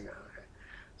 Okay.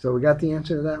 So we got the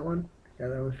answer to that one? Got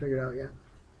that one figured out yet?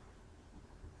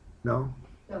 No?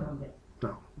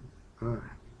 No. All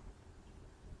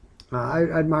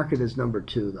right. I'd mark it as number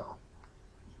 2, though.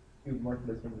 You would mark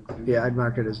it as number 2? Yeah, I'd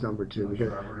mark it as number 2 I'm because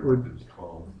sure I've already worked it as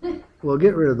 12. we'll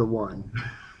get rid of the 1.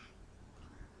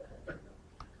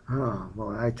 Oh,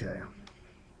 boy, I tell you.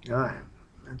 All right.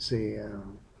 Let's see.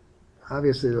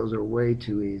 Obviously, those are way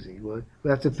too easy. We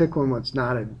have to pick one that's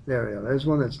not a. There we go. There's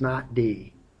one that's not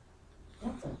D.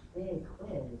 That's a big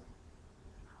quiz.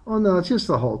 Oh, no, it's just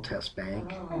the whole test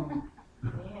bank. Oh,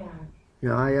 man. You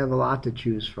know, I have a lot to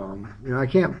choose from. You know, I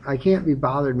can't be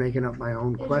bothered making up my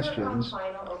own Is your questions.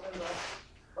 final open book?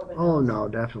 Open Oh, notes? no,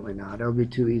 definitely not. It'll be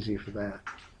too easy for that.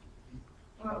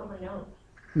 Or open notes?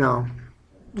 No.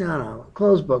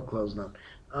 Closed book, closed note.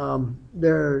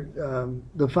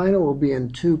 The final will be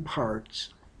in 2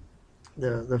 parts.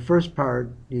 The first part,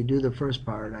 you do the first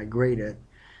part, I grade it,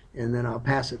 and then I'll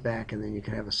pass it back, and then you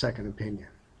can have a second opinion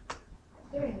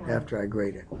Very nice. after I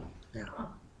grade it. Yeah.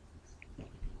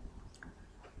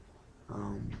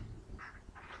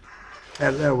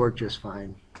 That'll work just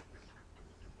fine.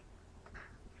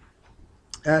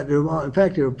 In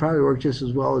fact, it would probably work just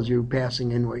as well as you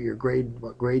passing in what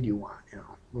grade you want,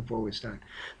 before we start.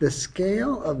 The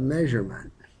scale of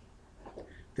measurement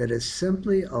that is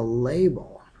simply a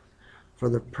label for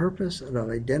the purpose of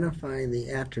identifying the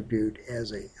attribute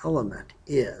as an element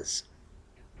is.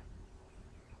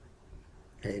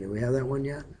 Okay, do we have that one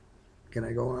yet? Can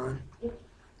I go on? Yep.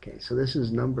 Okay, so this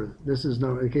is number,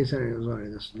 in case anyone was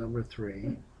wondering, this is number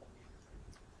 3.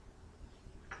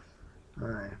 All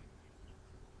right.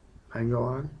 I can go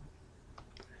on?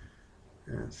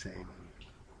 Let's see.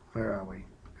 Where are we?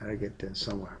 Gotta get to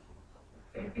somewhere.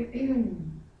 All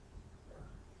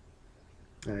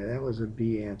right, that was a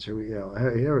B answer.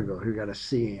 Here we go. We got a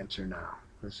C answer now.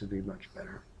 This would be much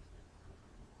better.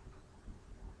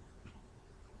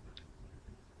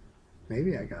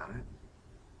 Maybe I got it.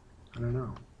 I don't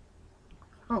know.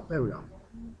 Oh, there we go.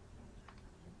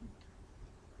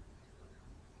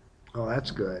 Oh,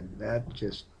 that's good. That's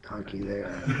just hunky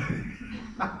there.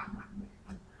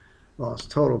 Lost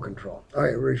total control. All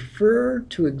right, refer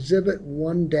to Exhibit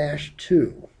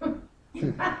 1-2.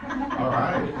 All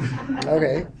right.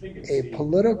 Okay, a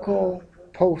political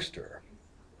poster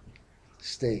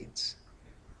states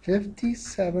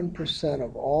 57%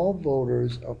 of all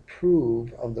voters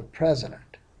approve of the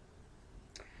president.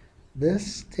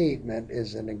 This statement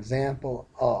is an example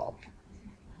of.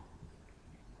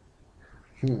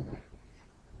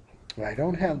 I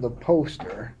don't have the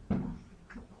poster,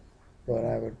 but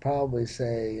I would probably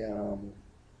say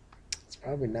it's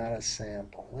probably not a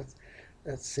sample.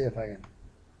 Let's see if I can.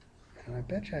 And I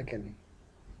bet you I can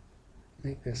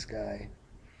make this guy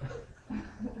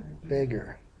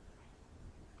bigger.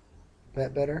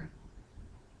 That better?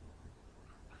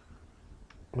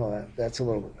 Well, that's a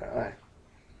little bit better. All right.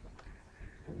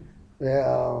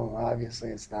 Well, obviously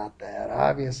it's not that.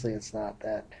 Obviously it's not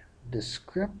that.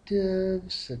 Descriptive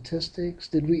statistics.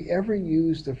 Did we ever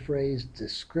use the phrase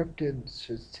descriptive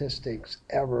statistics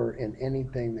ever in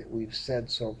anything that we've said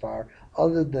so far,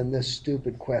 other than this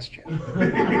stupid question?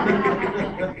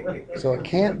 So it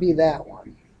can't be that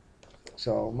one.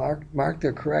 So mark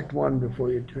the correct one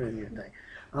before you turn in your thing.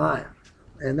 All right.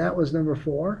 And that was number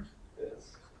 4?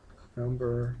 Yes.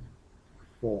 Number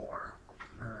 4.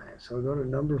 All right. So we'll go to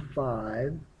number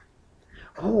 5.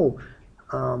 Oh,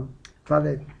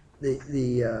 Father,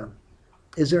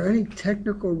 is there any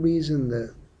technical reason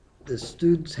that the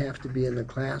students have to be in the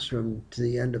classroom to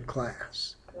the end of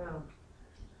class? No.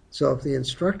 So if the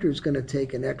instructor is going to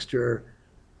take an extra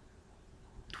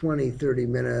 20, 30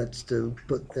 minutes to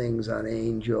put things on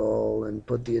Angel and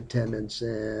put the attendance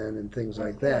in and things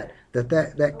like that,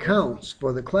 that counts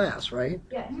for the class, right?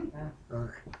 Yes. All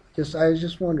right. I was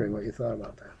just wondering what you thought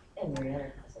about that. And your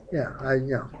other class.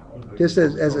 Yeah, just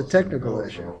as a technical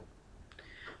issue.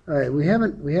 All right, we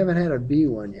haven't had a B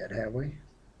one yet, have we?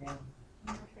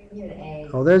 You had an A.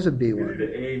 Oh, there's a B We one. did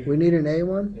an A. We need an A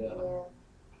one? Yeah.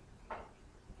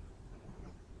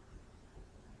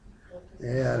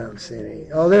 Yeah, I don't see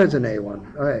any. Oh, there's an A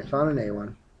one. All right, found an A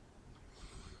one.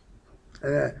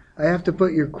 I have to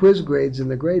put your quiz grades in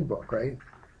the grade book, right?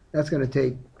 That's going to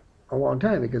take a long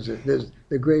time because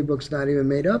the grade book's not even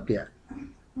made up yet.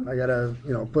 I gotta,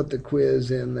 put the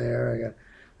quiz in there.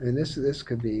 This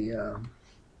could be.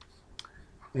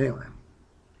 Anyway,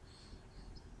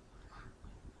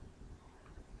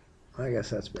 I guess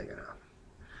that's big enough.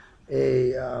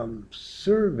 A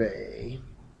survey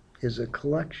is a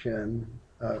collection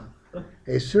of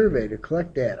a survey to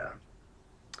collect data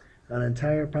on an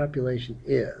entire population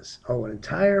is. Oh, an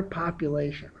entire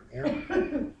population. Yeah.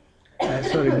 That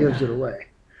sort of gives it away.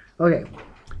 Okay,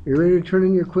 you ready to turn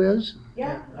in your quiz?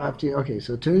 Yeah. Okay,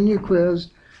 so turn in your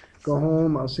quiz. Go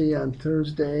home. I'll see you on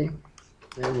Thursday.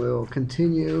 And we'll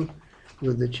continue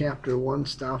with the chapter 1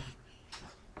 stuff.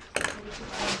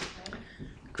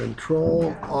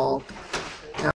 Control, Alt,